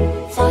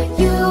for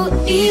you.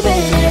 Even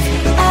if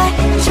I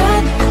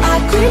tried, I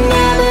could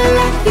never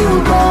let you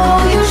go.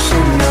 You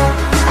should know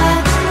I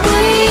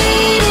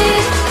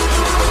waited.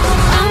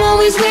 I'm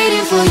always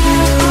waiting for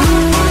you.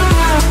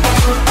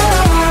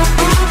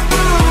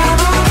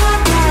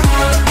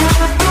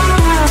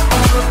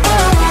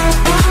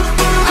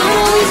 I'm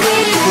always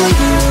waiting for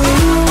you.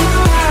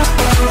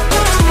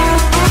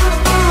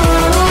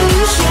 Oh,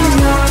 you should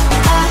know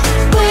I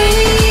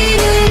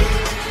waited.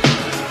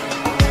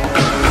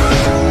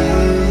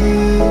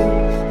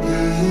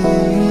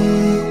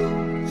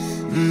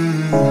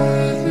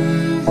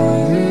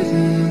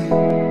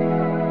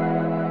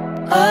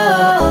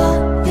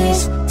 Oh, this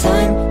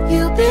time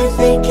you've been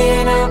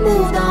thinking I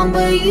moved on,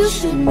 but you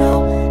should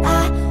know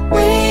I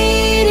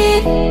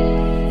waited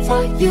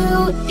for you.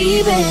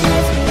 Even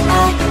if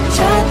I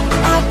tried,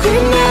 I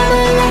could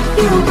never let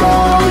you go.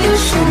 You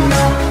should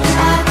know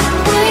I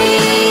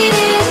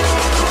waited.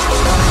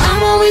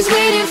 I'm always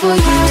waiting for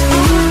you.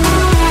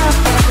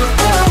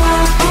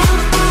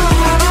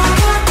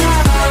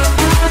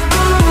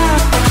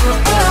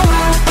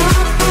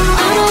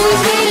 I'm always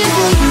waiting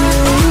for you.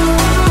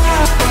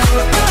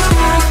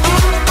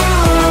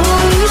 Oh,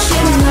 you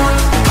should know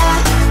I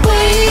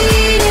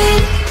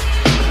waited.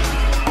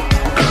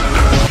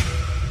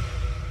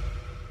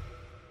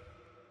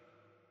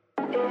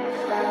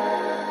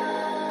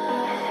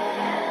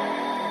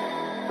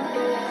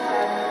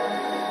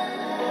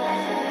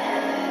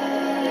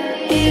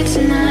 It's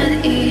not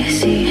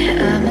easy,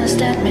 I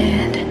must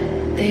admit.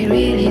 They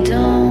really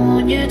don't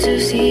want you to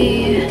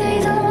see. They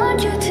don't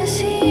want you to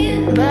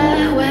see.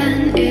 But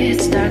when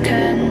it's dark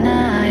at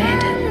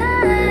night,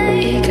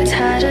 it gets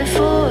harder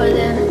for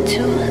them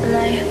to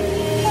lie.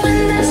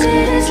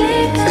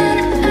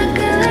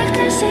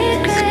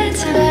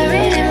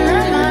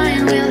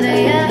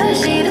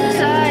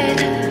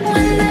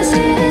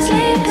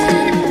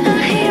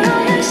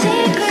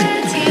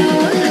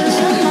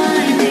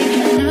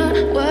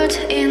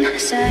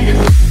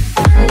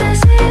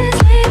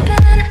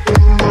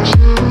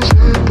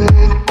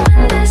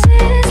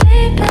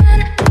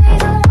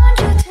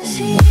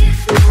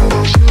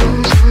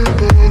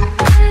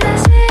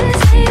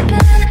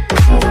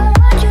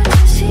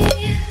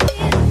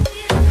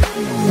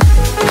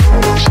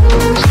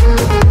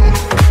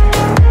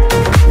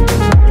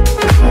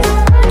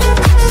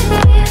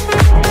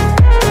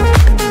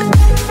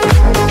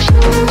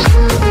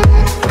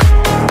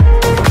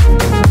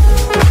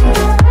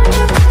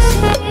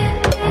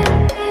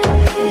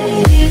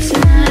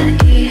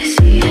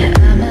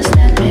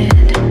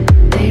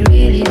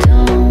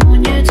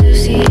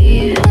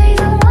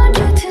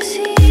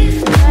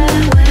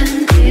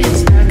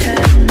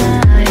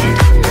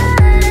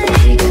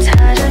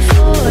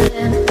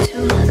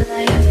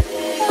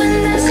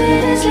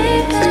 city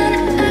sleeping,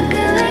 I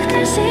collect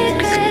their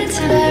secrets,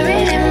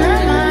 buried in my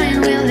mind.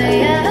 Will they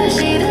ever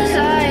see the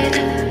light?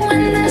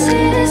 When the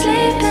city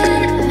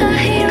sleeping, I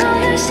hear all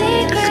their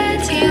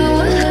secrets. You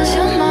would lose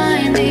your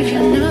mind if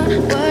you knew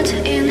what's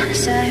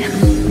inside.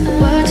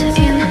 What's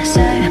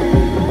inside?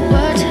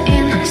 What's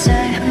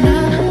inside?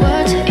 Know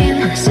what's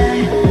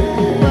inside?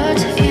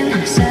 What's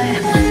inside?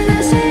 When the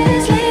city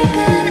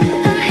sleeping,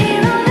 I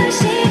hear all their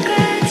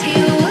secrets.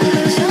 You would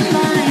lose your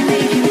mind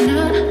if you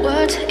knew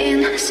what's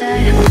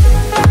inside.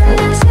 When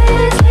the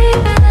city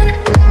sleeping,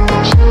 when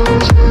the city sleeping, they don't want you to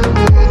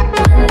see.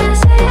 When the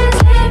city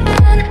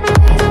sleeping,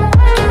 they don't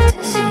want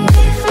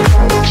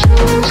you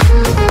to see.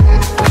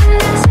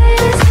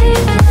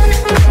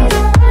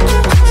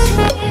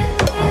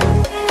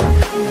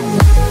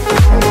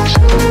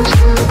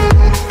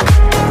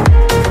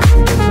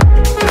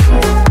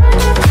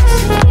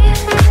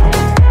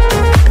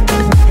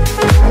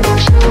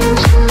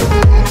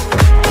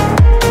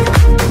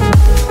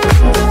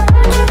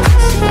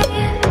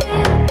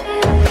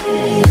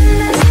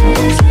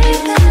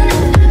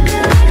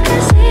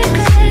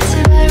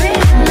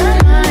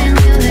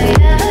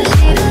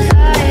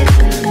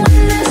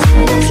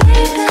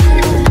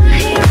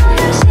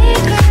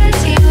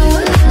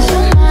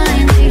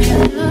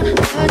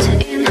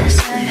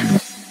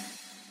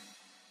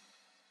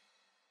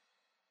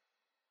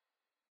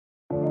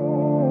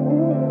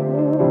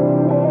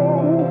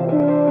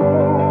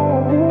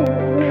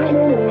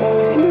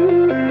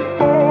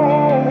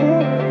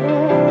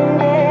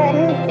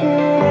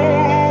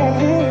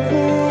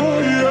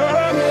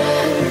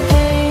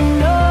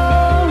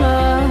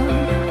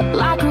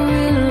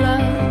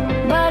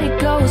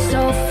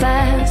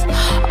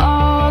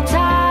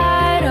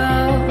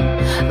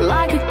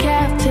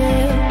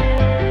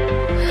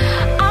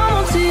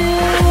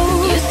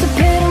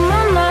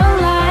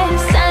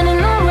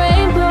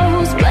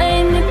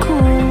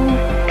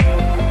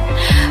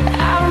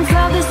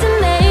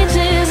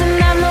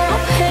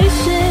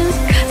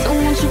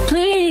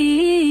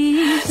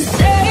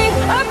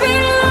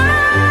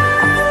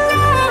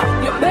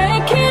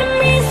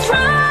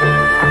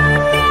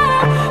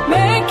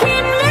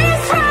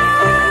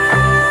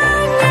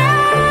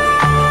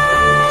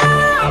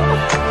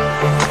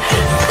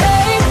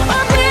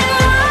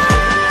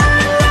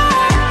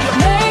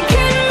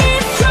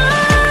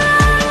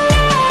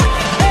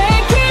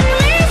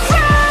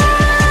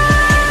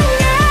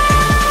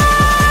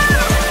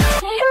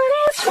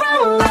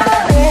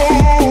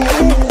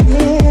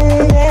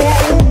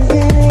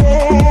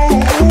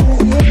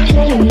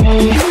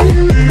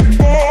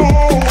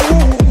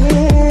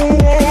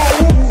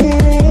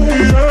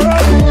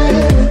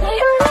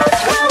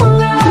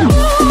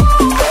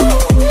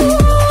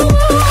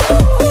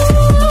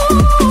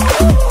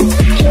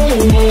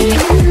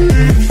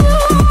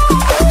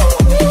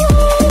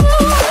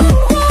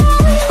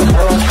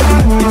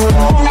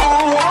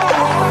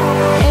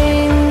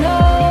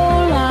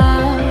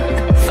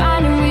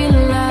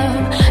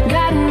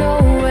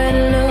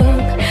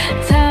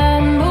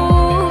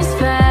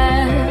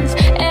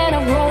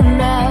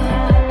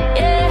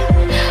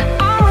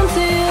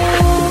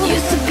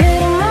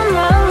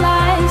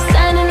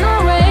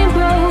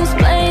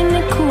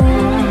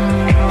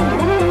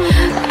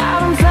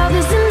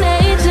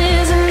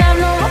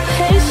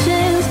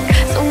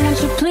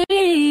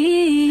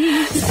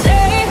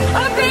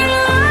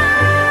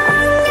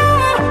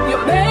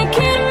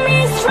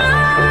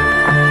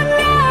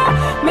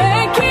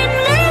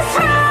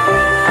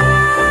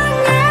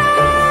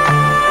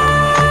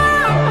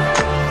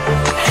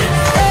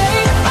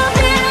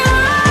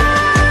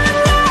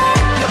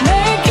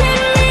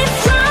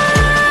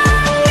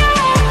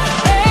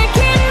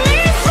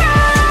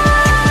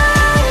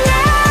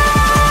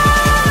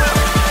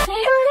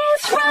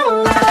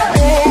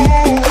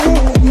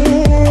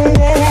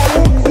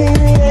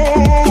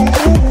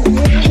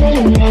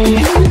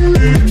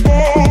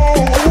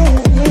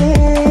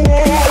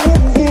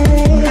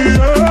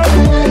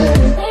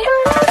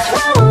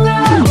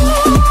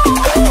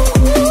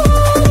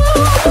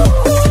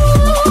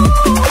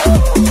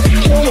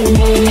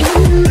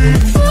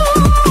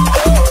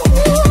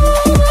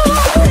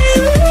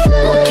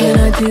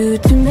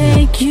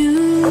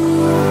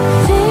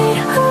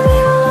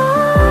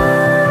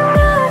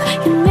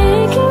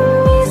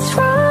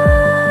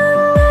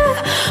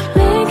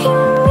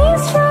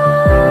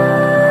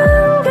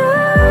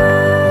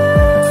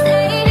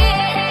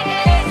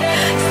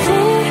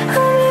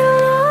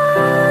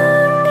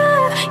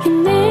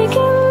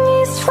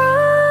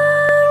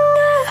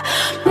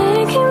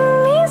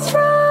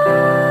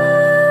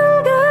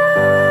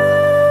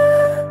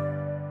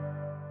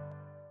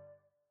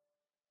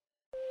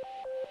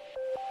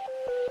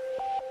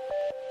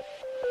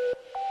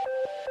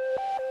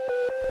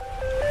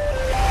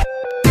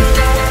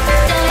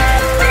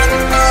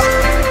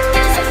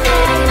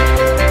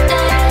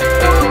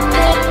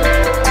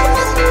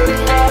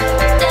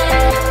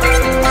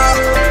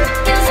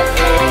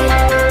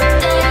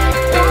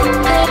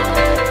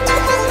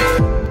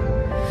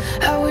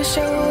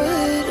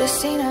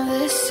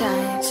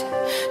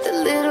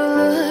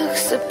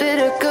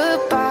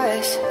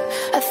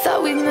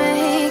 thought we'd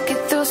make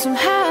it through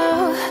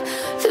somehow,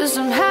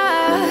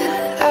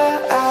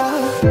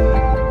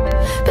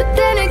 But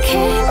then it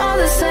came, all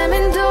the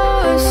slamming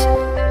doors.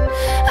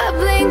 I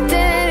blinked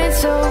and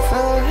it's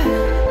over.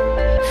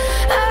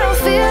 I don't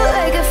feel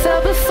like I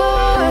felt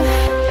before.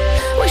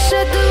 Wish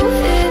I'd do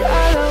it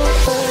all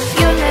over.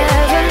 You'll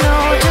never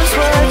know just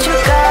what you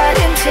got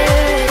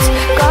until it's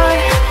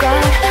gone,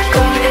 gone,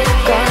 gone,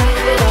 gone,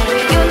 gone.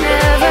 You'll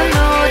never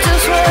know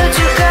just what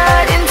you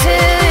got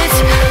until it's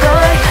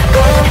gone,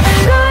 gone,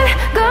 gone,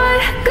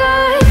 gone,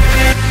 gone.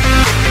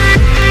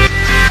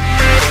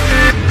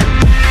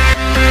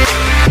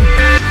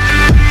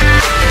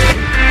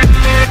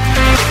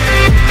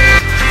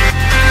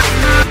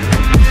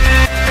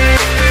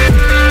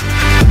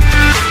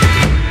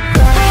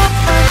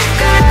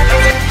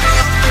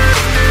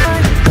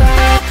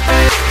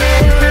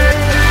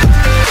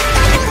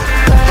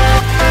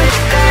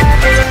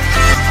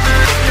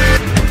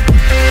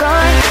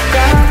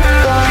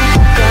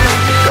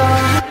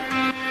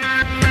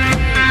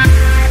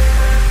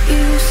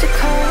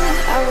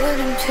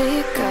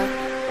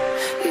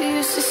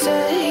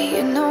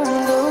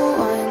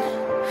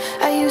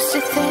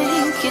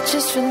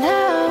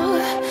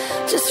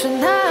 Just for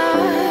now,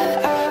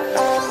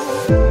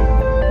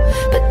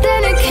 But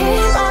then it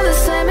came, all the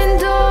slamming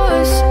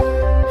doors.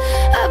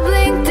 I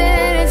blinked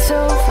and it's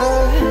over.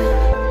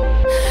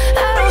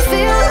 I don't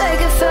feel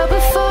like I felt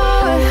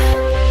before.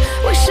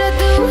 Wish I'd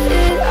do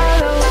it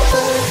all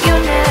over.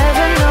 You'll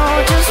never know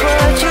just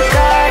what you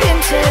got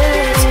until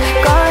it's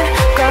gone,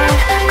 gone,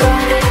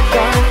 gone, gone,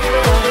 gone.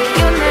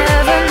 You'll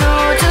never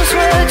know just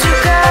what you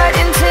got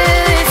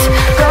until it's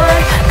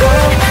gone,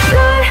 gone,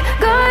 gone,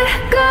 gone,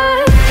 gone.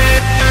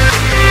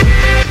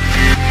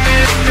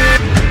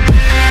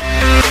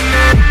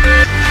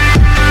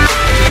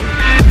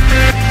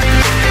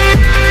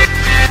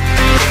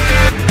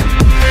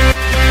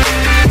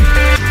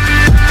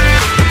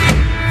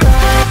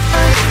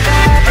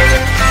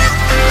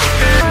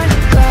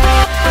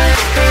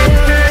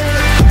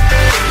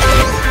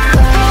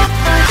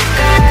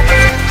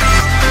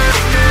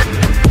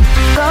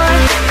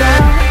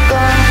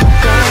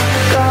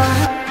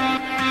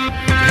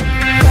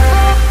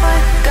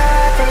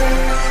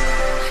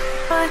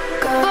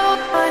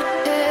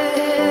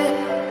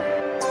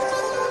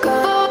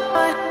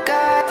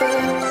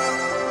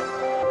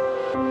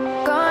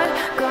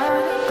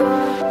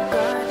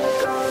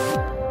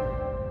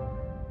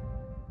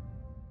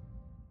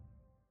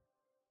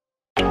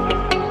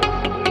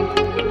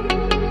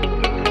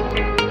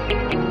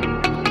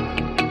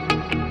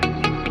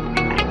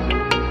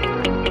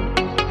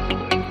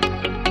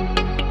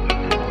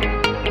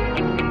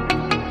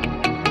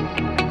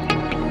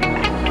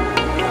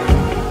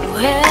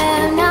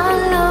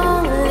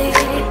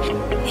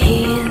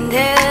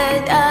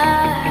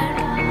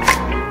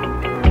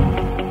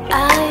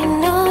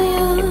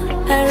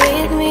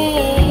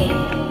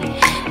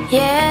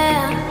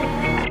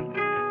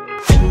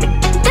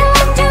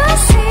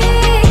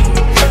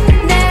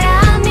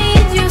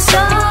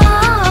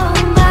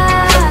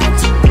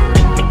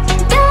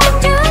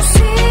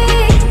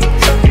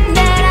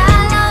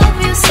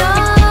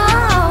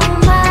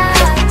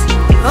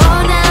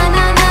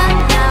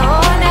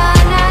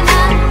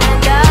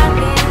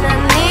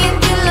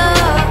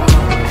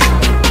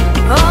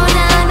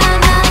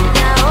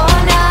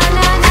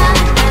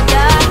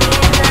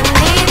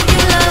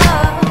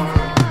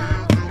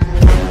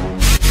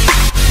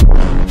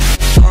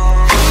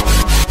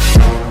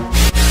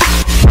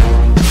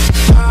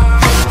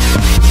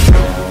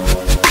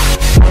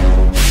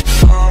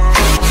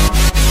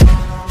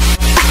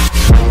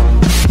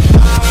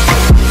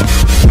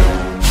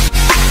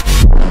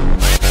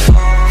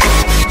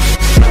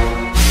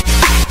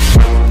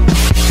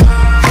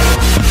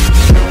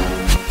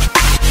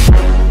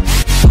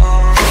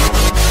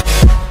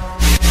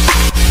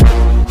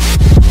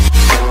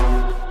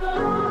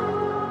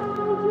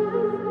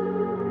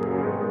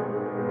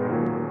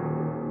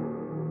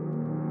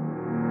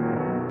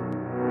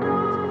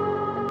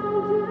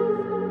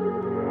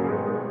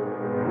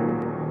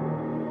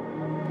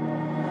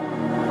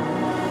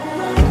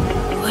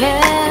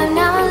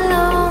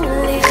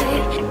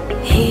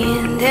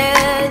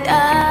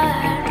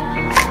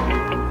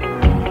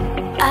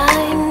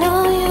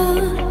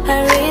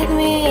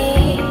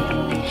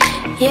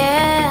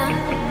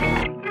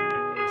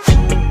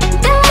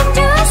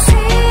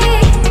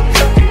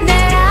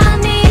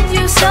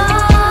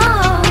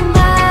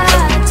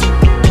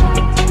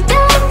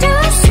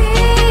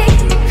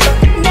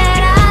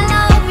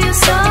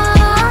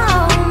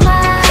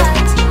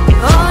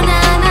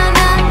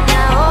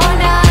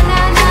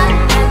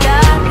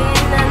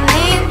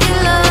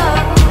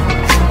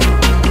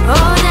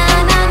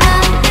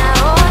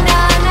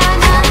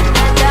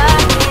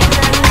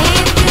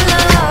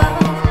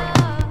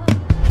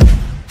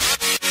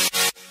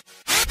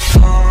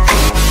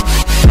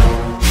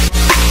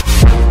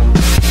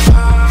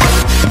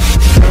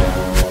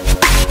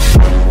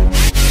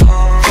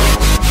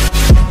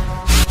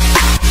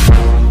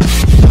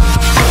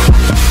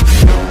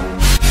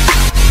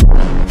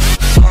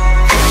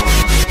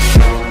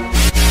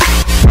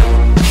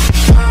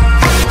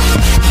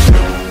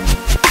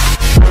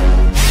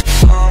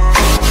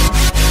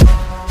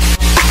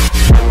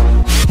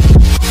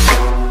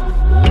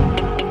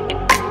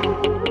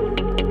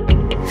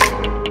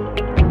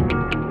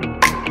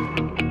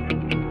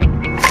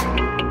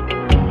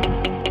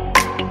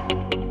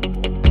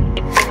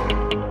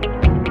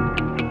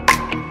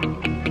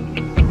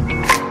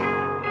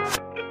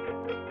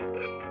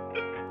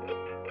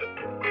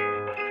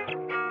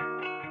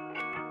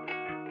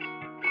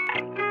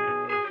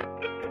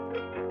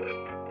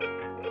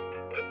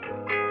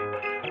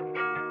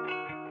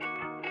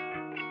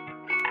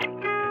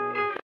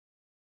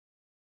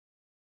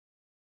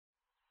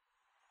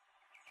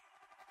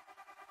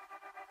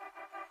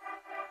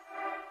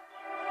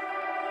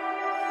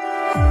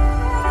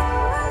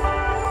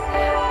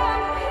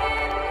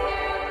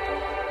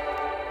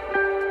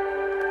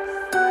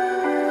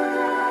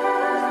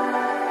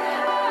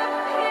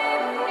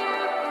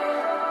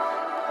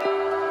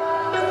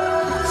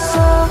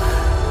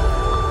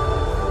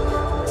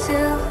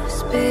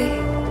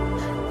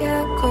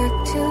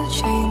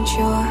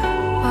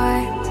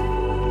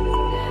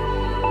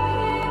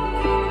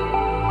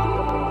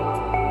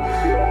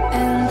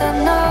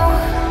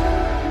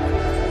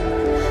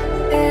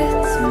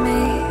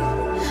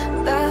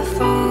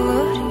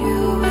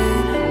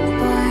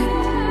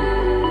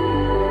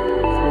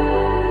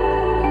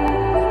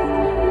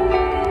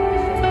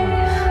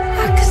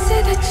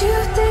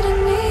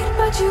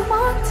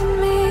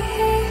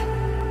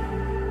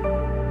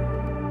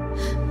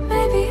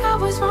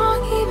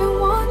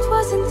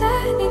 wasn't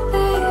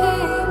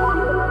anything.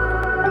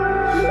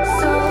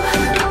 So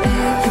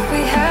if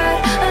we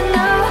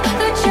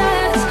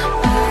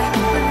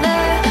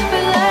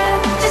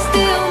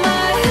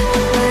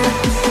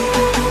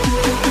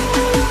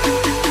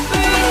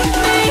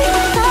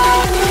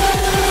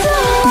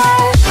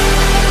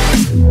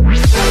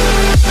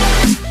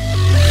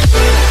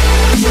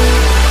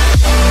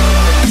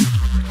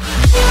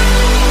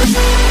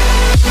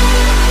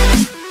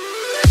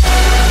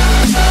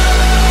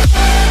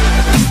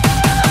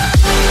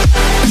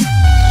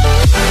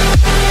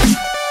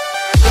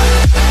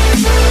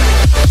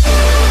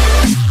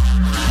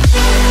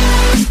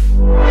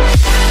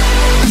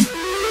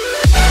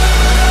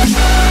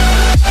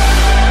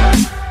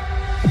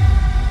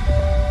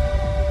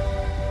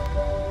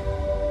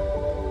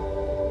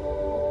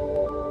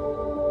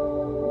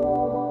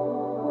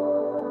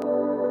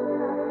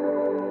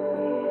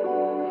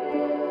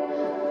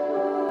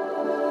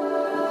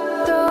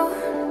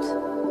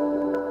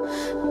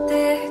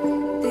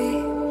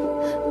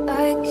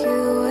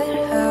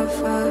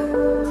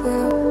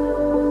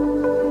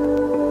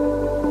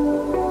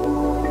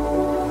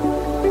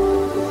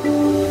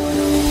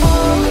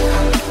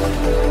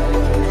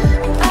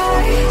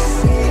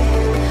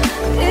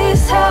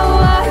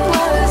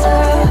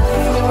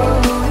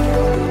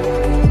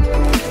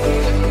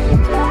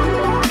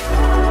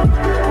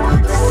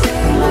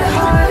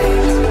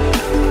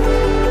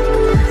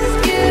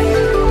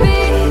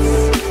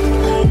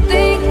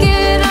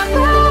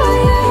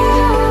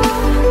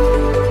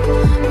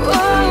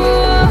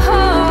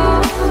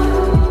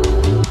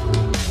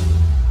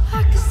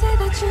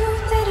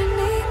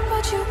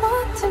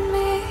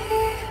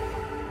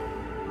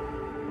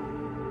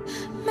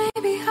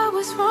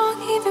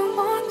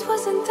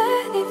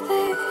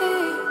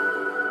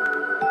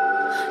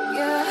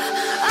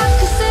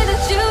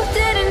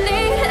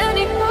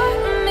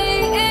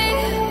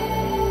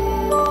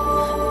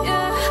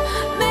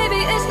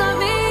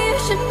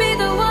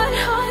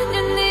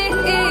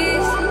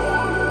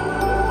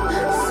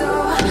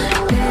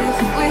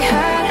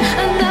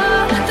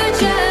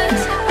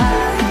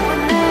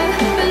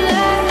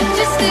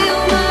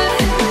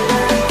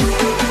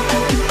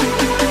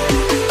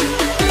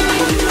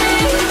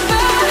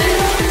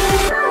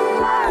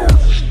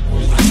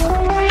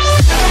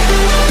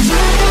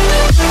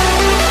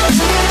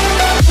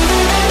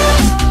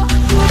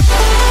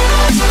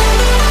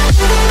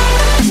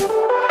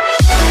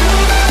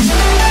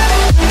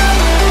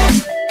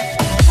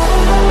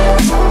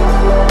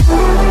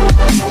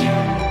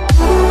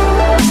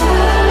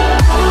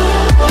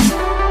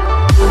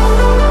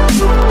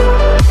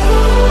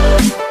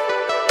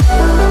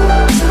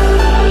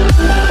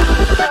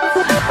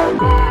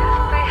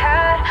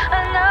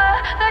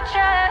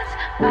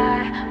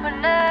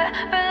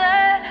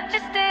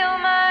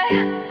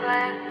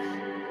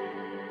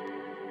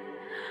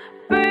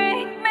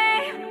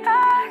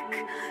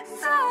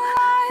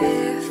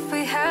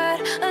had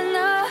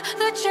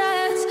another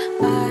chance,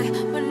 I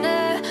would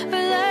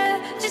never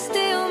let you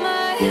steal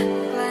my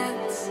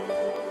glance.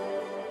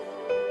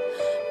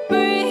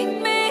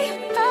 Bring me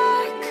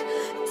back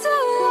to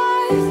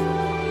life.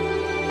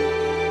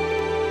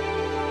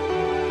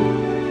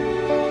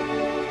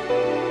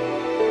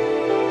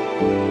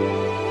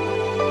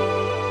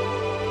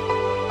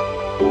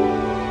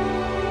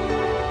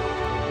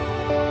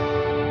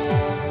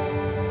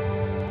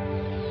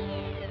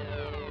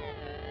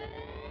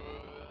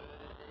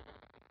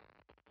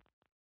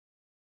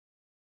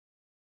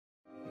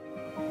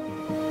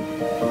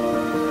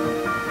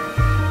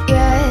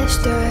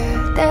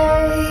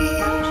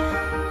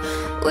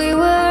 We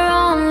were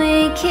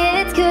only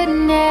kids, could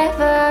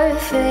never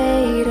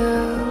fade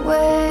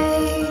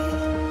away.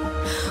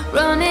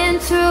 Running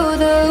through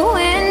the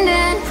wind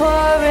and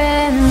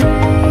pouring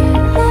rain.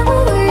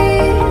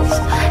 Memories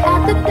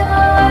at the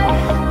door,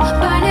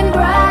 burning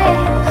bright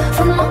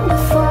from long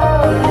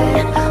before.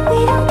 We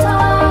don't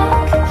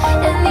talk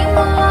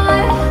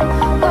anymore.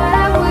 What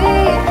are we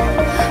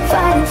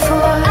fighting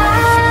for?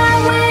 I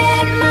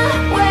went my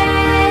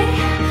way,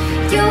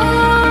 you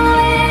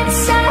went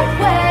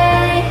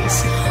sideways.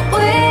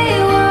 We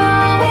were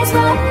always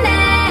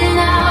running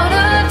out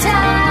of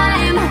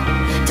time.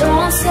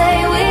 Don't say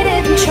we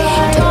didn't try.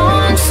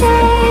 Don't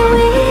say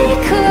we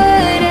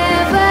could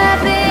ever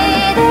be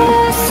the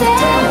same.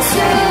 Don't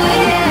say we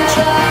didn't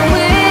try.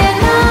 We're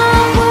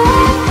not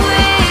what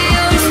we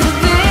used to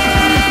be.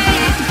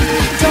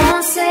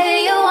 Don't say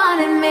you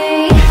wanted me.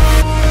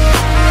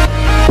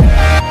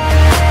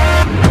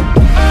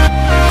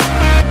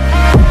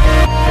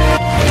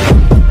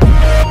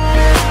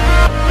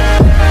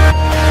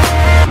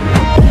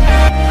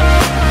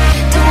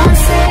 Don't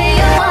say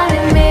you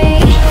wanted me.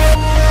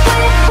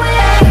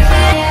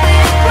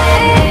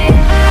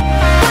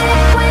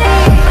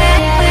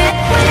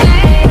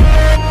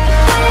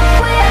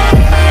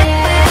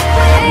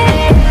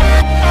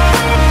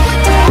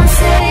 Don't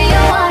say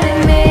you wanted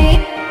me.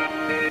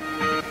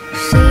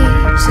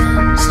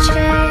 Seasons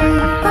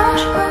change.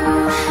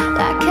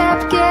 I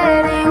kept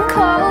getting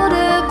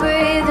colder,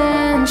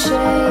 breathing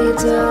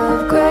shades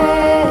of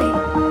gray.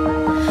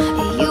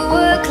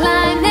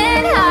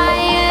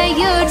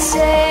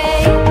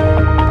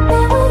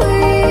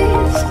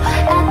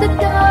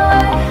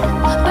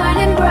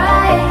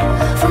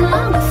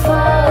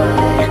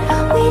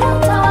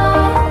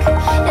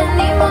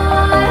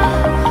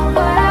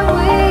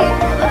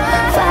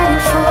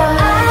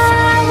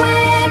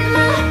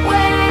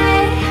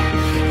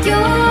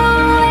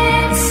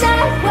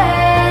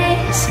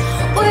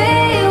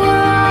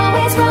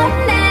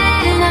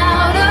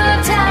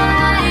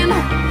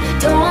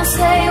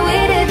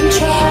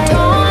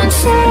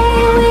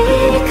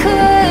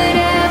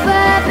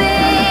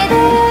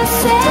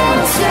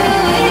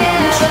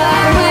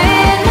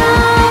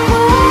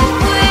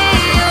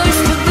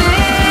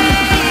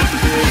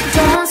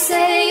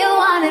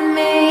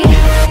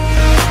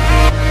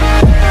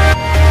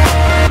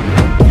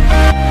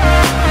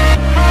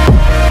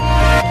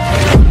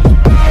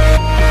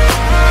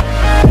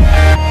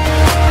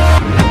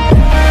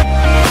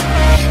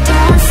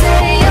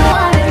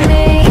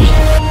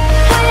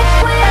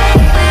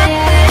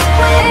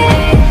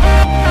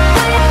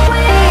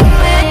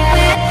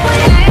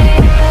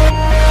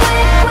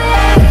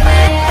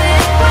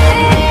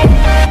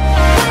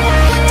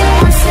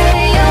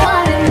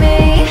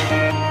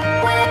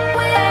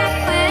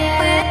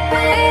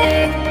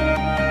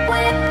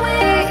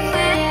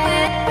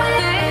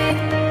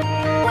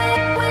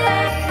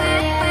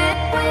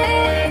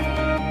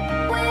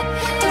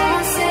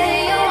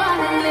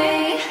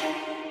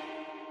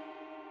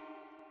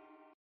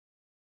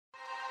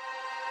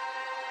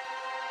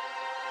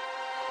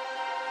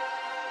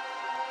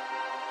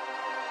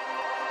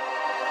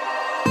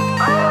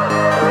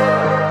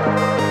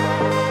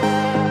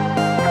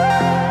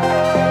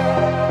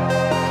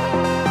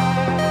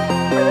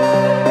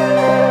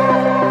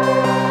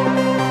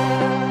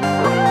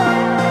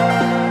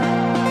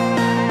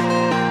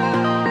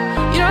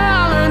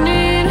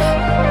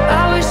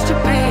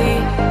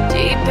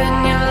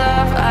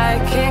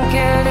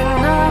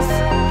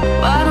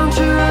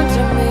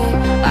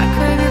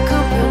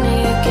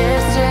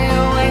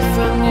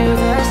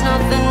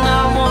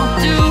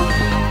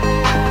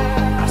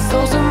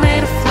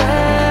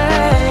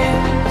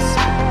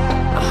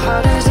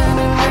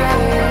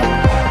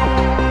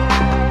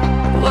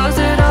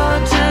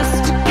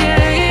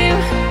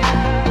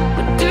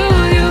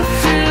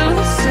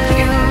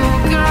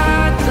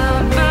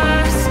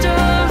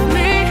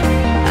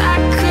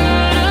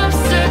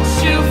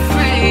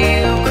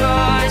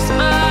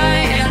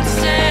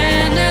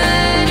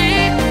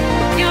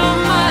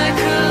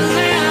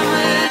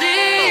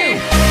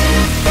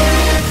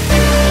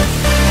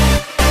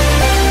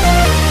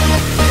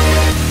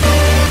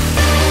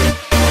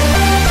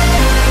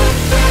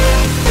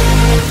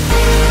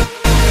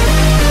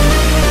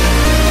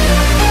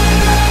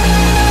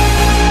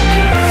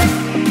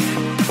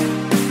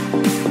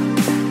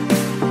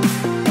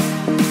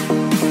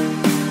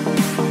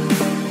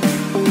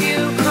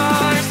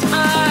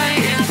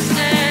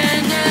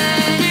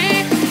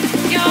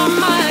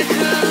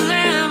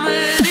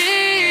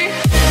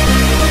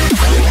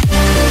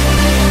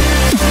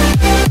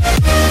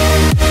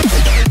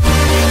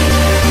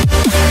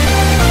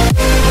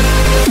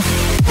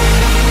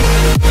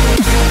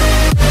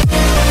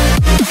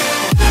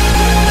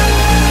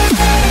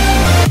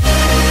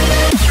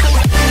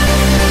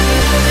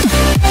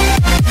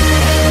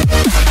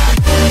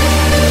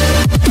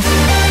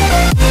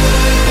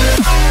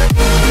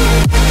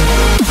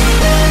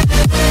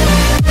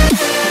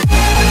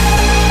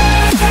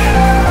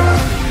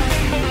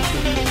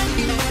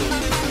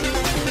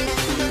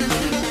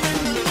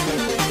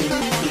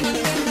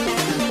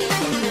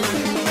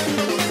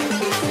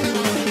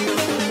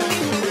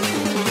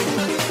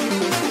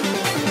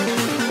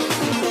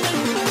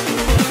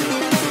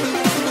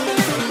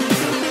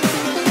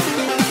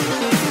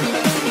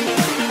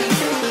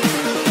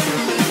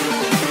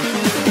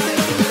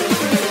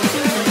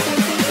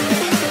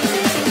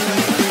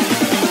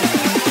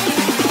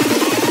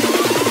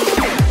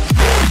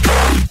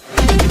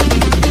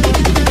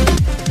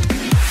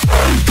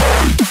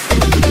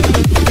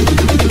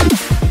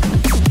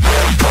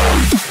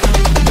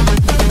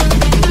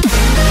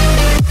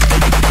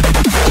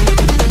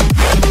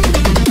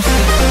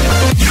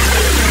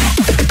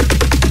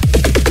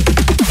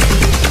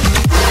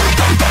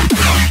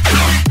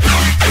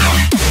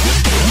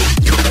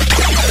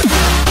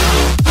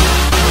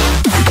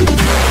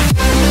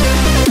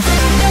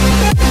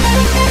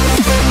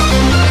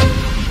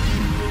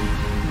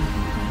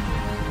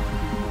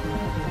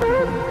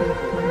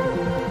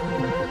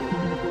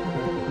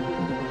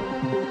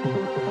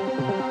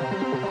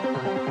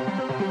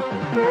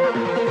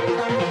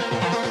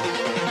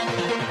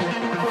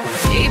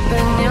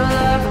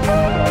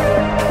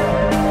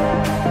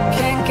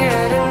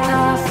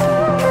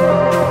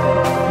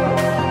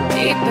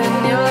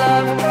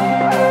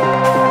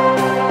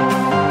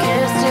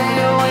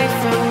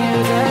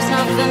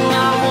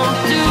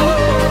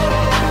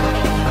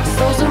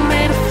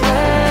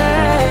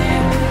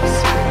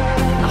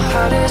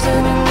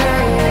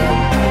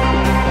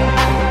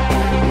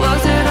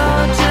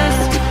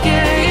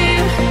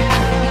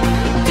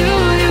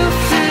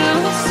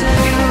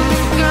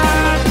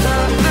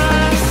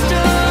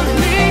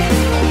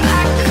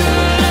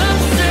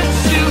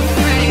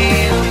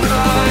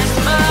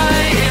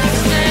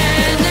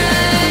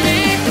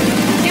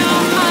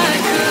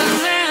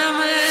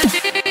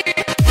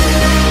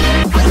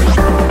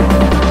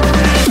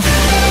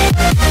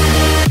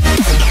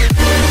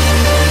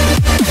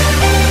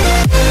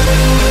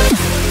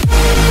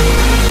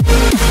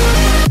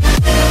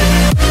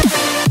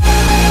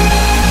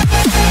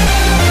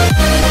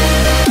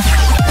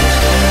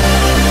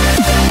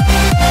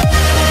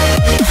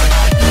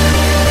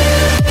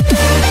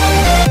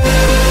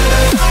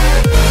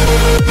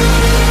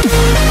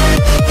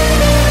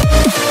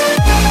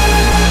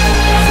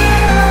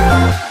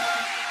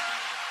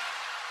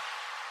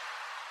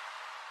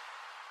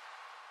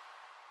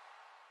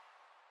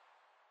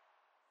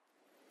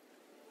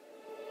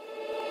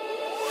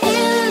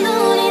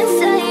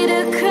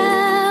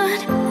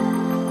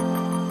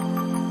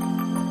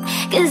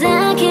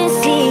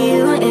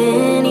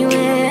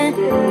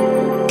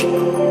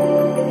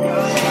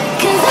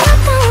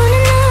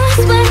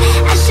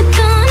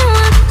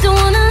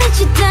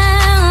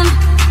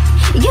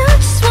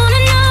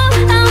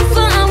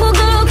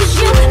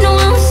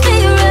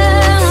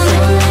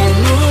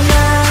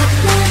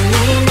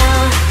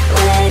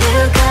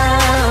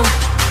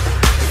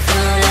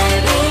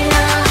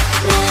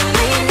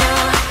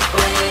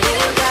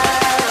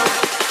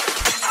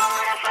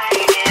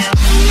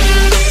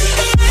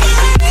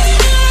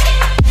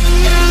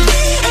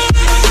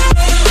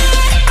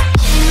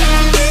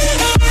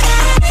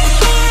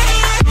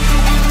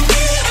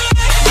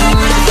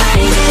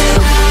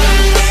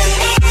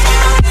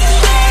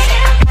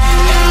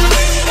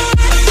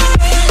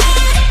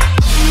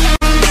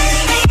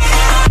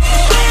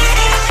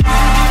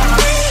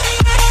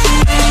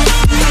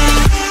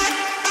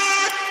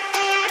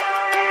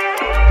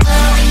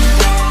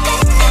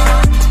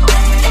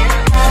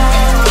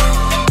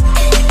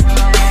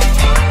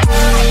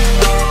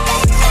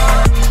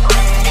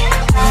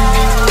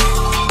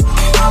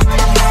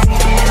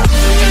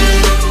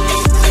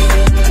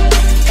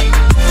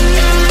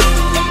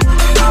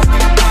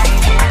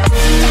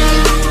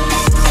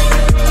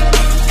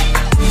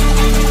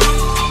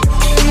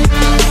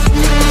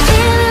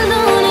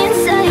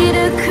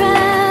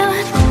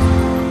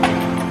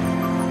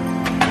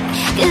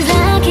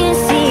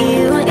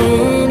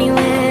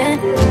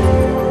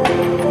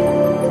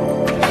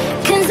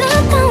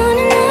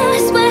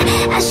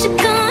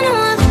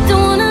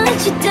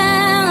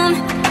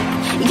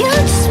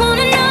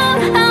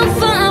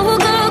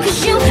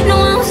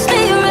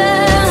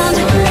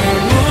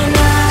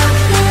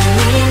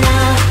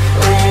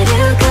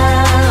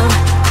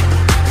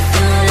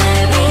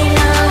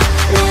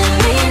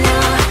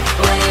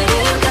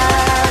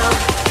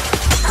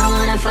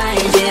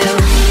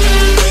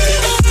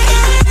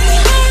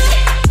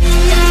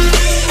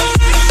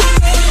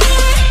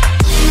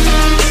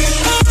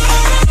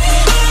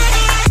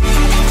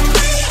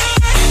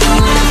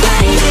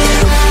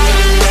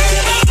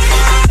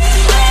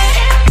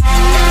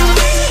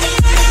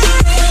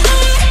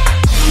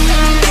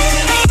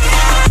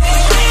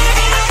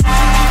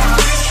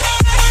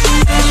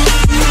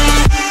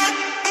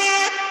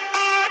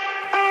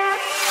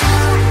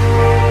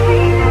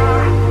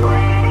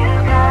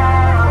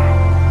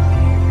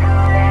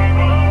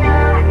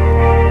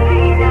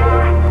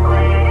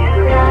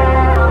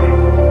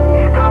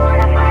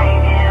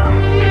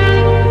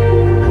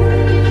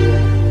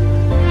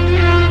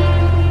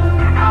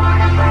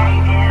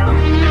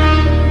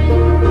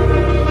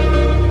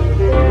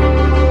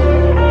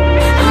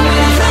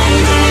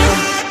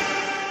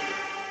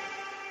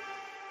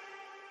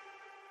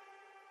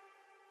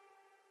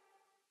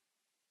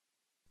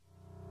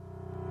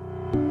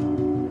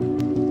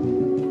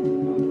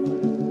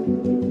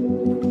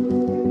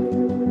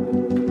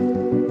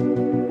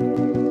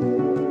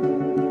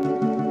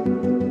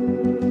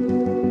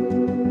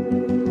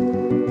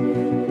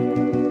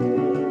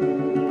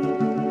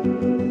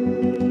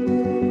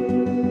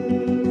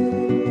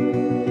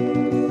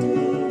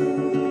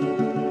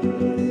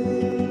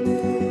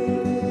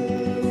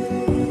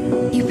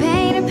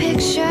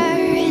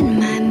 picture in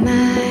my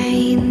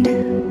mind.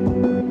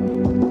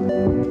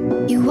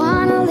 You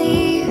wanna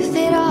leave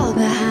it all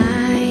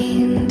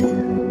behind.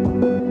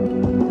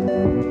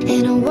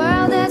 In a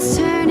world that's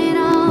turning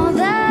all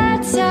the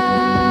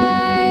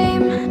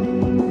time,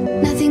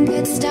 nothing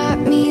could stop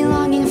me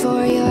longing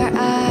for your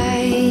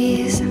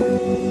eyes.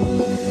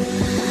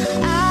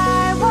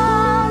 I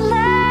won't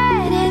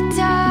let it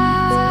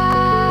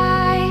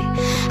die.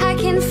 I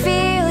can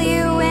feel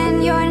you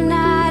when you're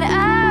not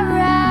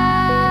around.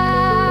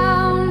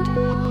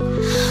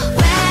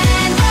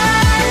 When the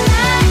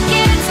night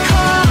gets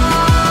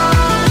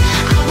cold,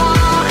 I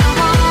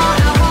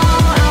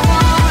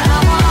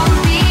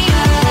won't be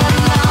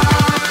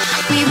alone.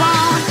 We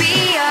won't be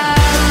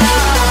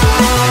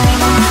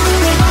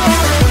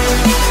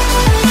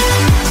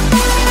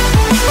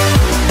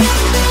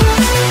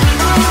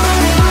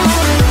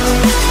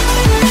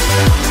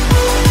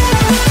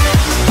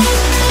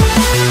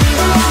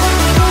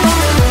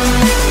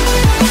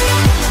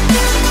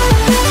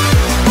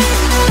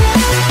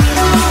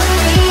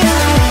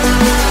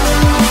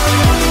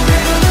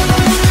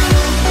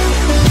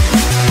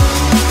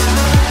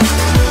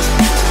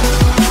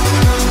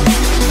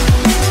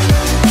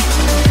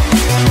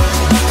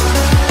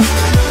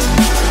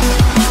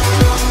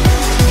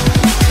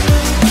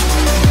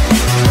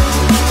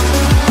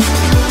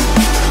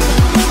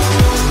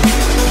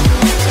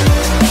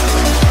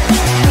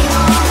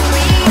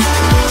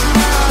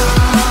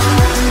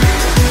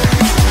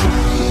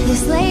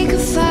This lake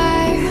of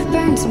fire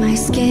burns my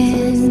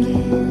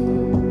skin.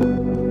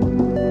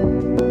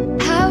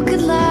 How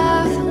could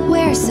love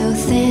wear so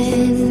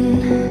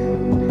thin?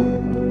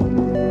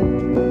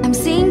 I'm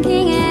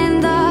sinking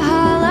in the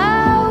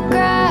hollow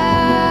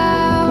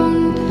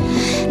ground.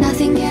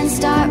 Nothing can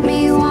stop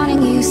me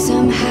wanting you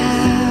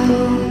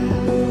somehow.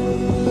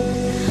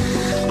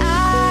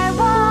 I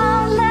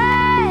won't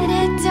let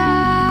it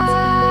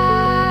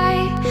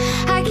die.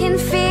 I can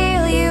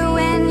feel you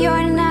when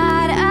you're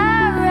not around.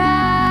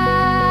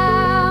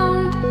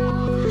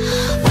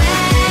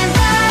 When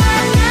the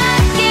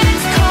night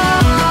gets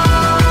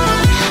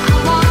cold, I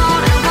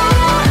won't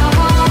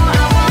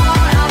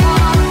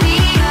be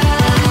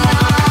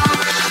alone.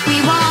 We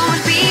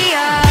won't be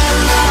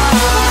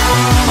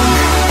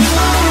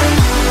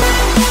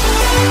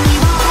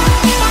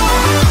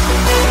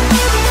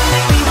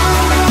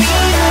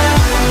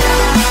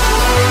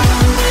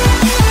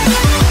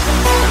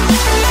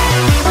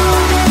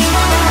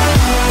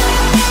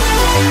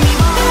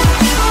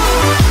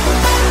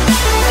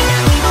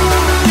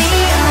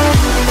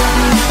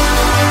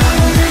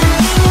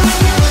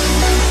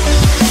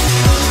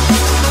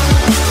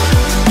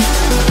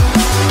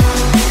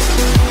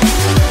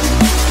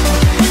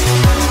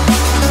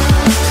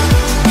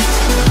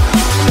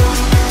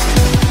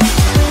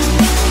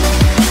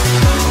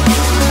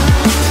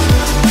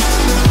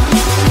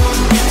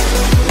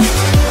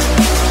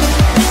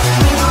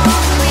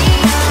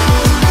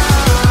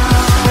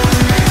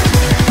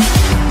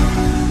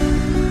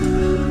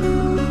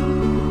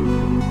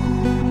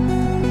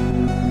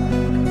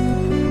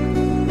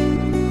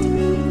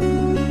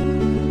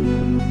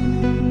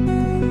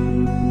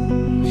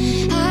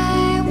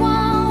I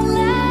won't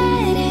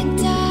let it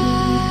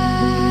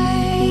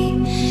die.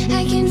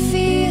 I can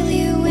feel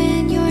you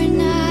when you're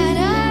not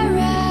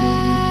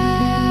around.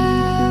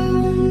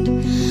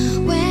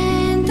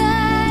 When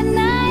the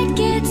night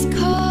gets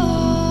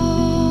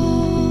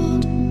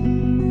cold,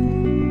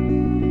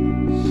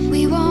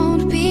 we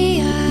won't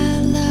be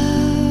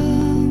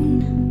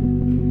alone.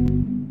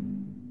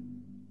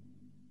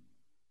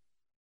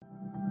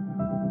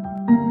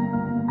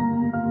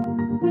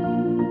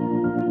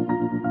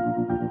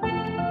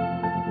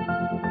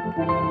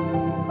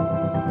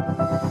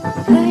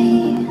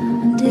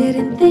 I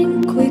didn't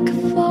think we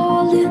could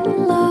fall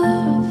in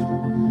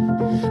love.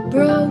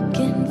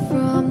 Broken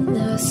from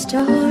the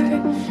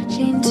start,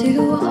 chained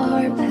to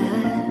our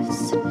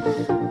past.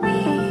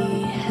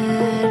 We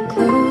had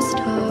closed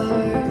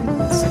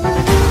hearts.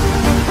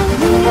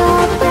 We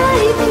are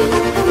breaking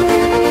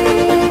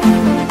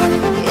free.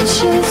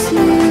 It's just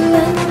you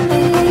and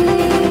me.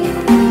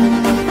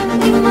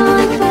 We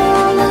might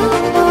fall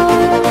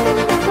apart,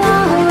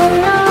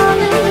 flower on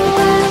and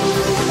wet.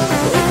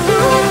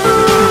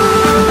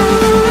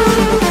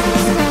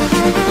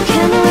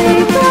 Can we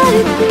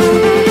break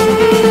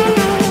free?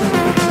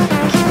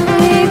 Can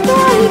we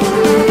break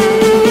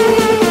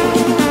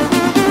free?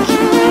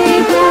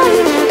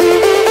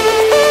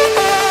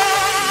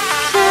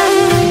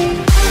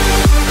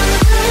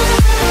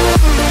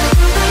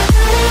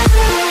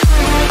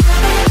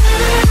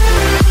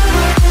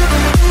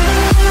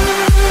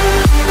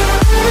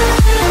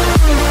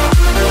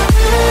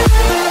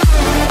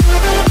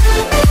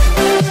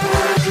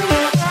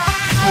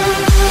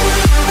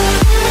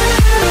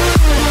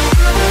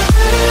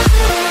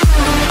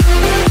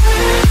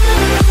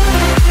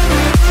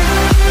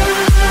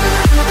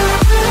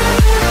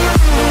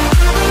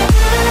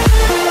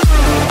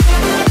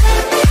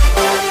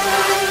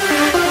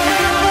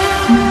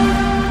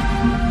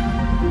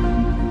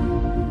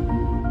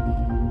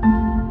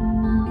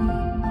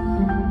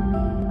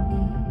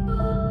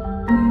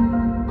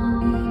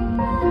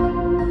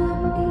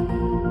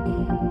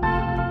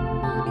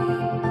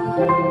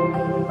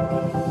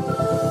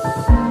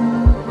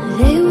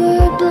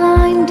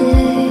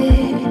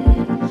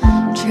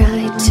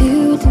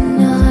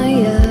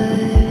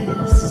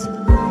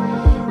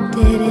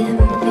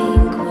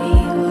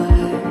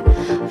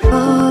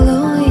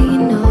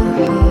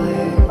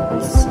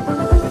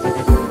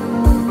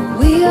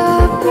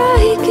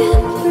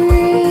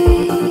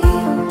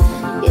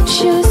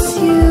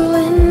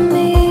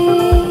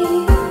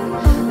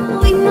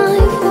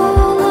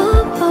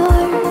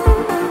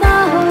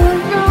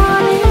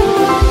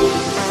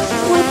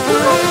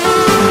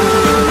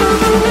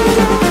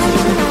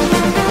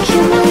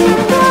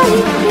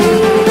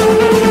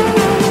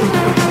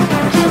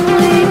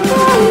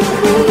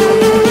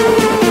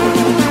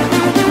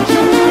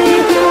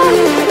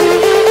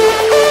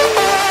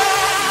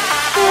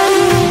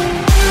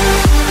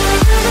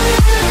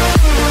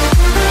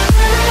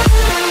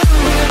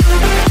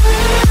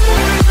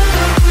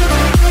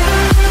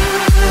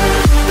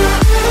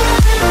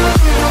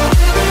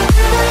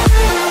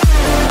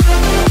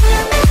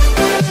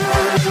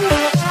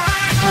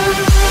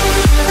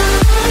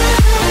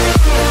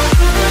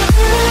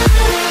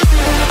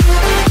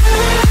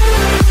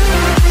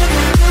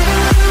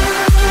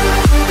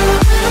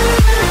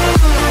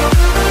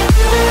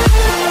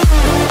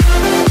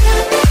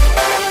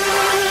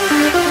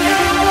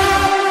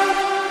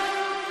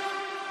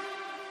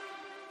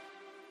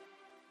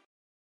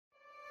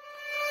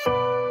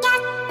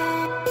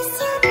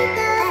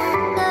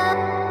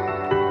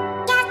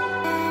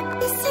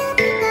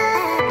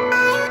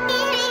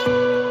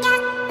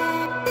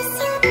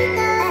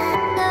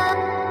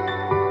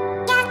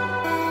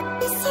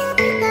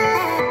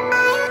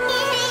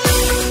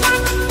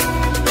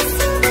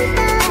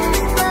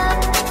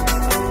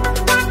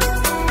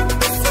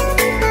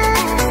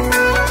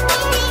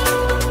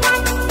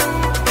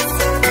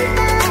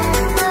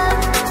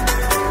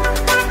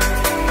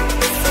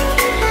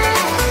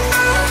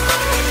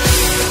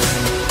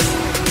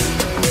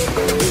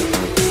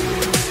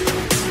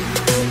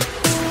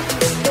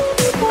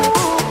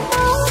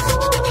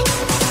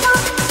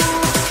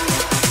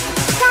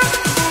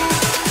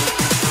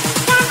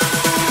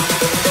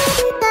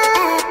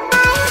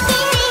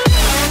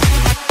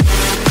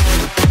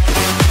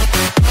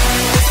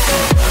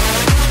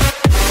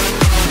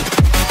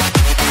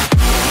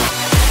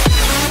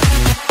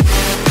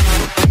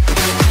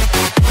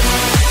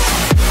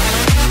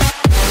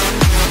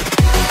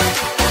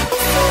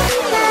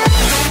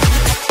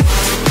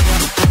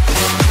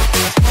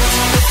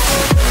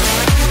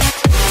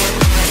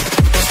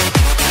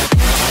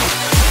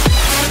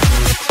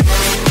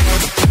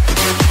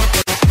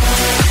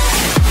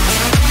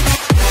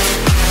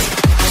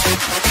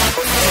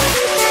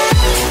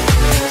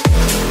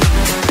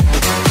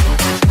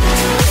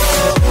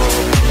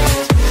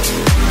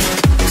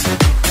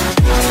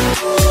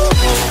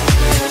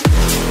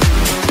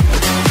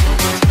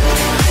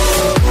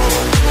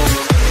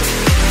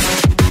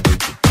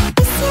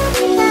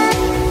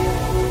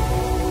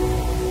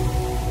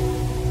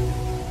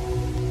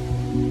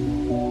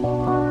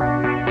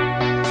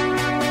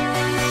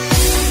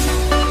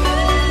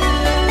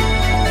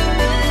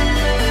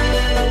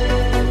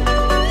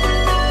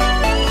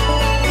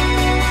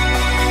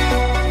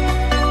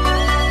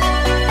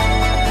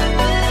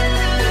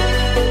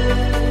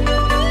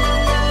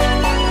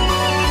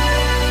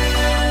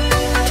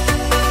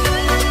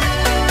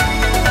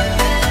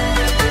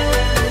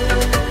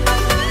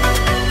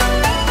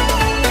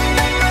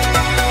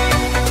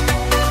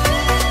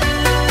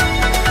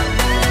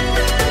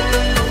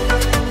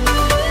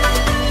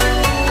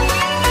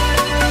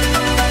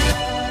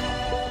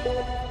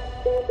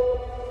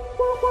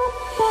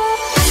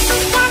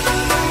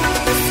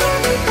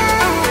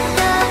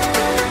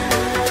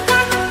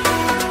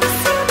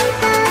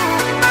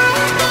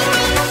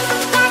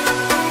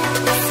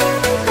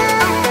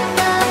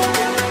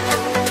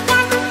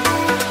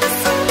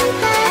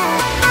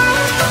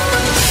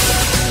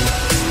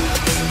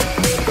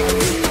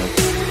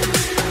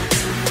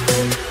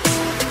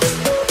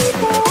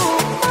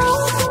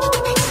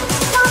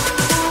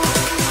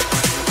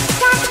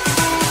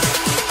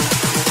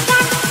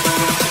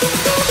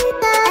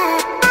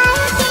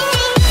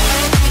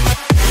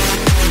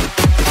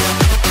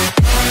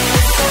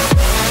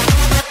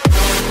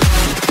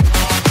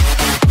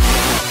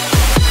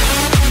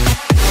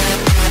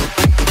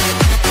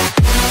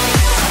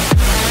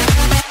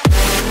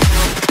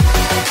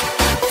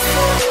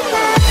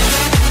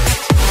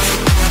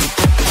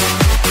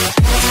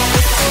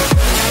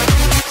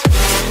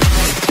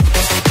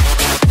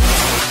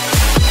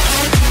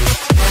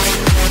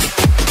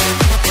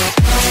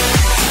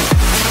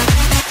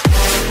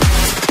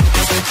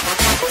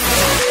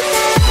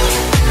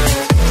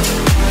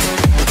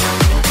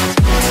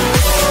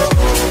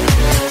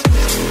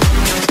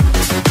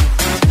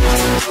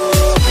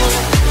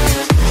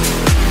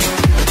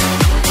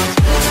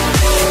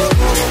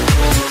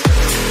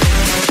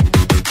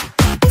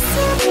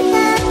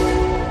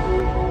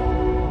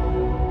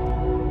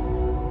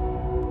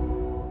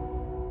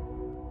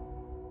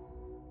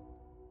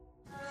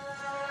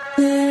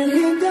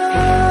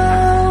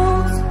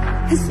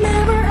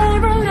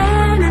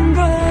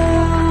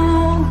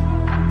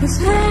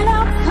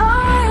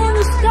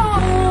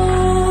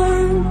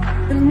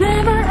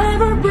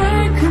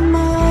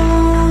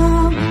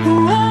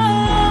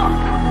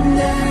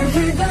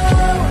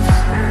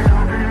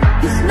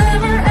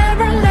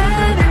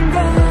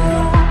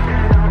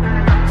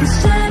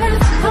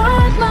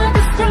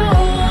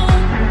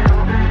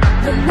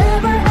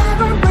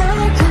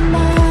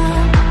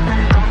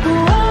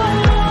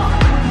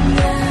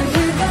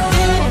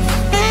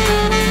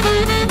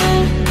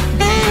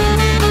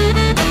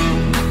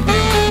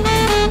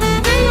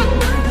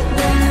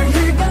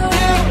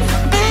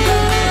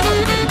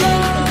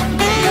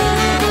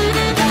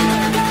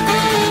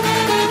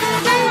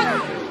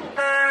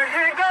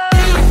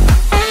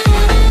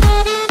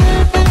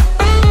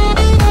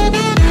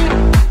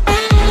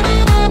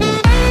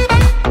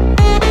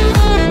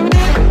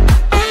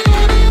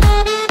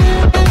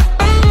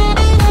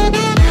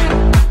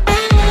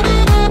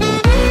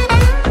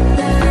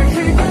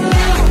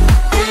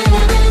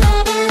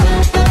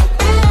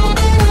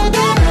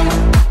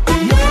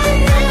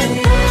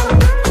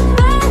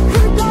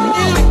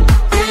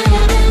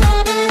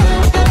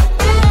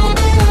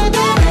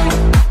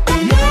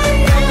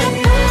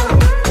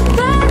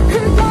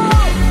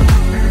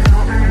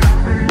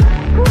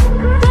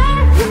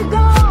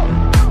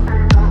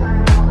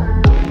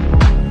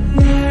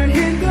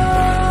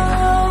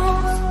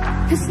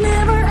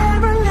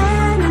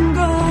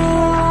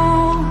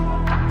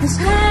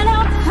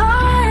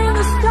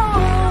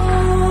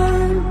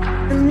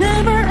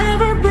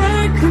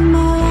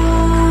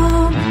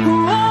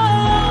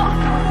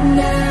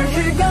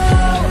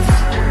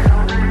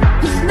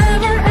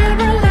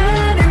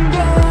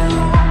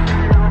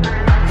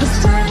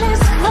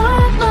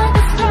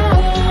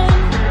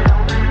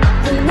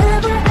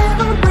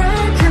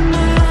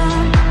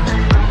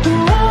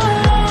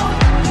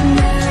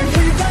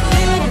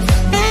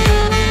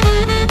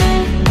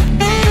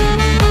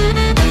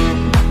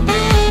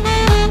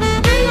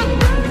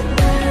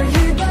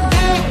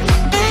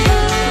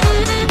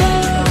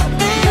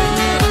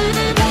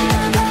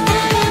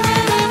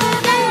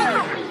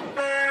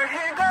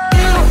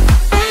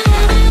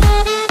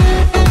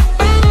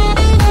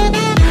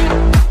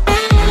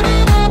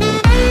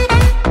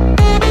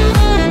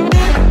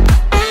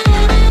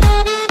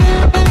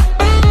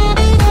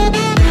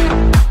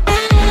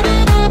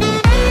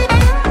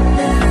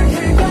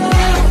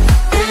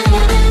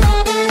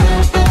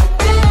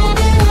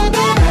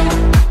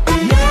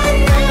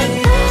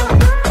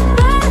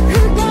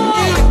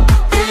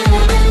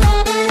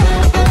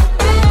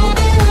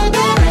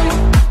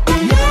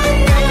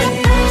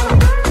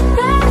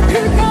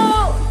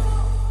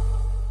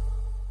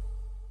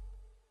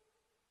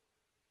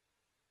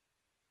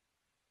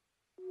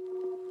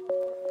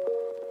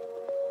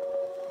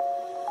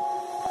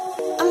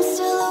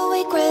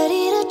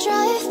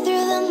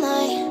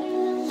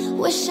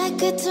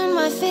 you turn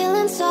my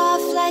feelings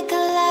off like a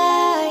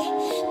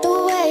lie. The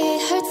way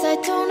it hurts, I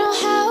don't know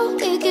how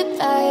we get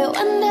by.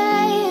 One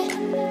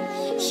day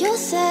you'll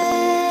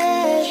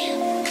say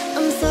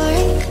I'm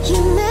sorry, you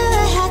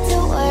never had to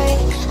worry.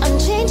 I'm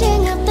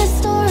changing up the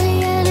story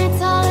and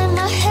it's all in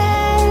my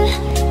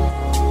head.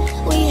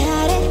 We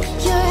had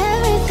it, you're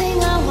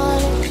everything I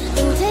wanted.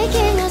 Been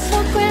taking us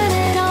for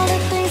granted, all the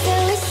things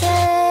that we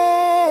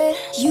said.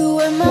 You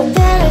were my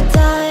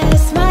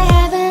paradise, my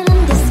heaven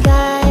in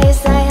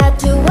disguise. I had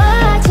to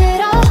watch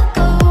it all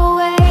go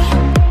away.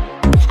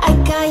 I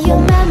got you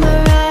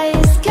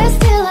memorized, guess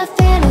still I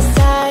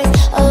fantasize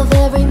of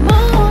every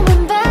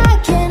moment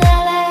back in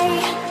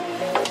LA.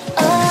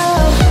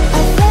 Oh,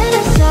 I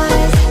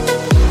fantasize,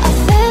 I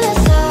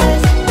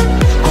fantasize,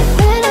 I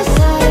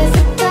fantasize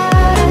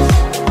about us.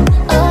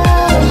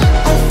 Oh,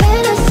 I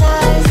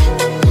fantasize,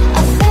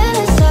 I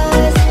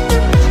fantasize,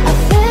 I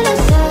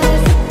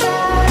fantasize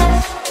about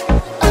us.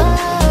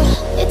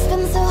 Oh, it's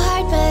been so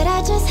hard, but I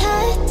just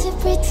had to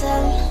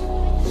pretend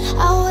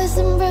I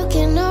wasn't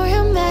broken or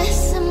a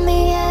mess in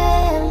the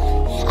end.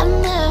 I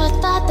never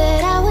thought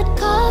that I would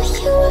call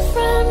you a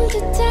friend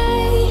today.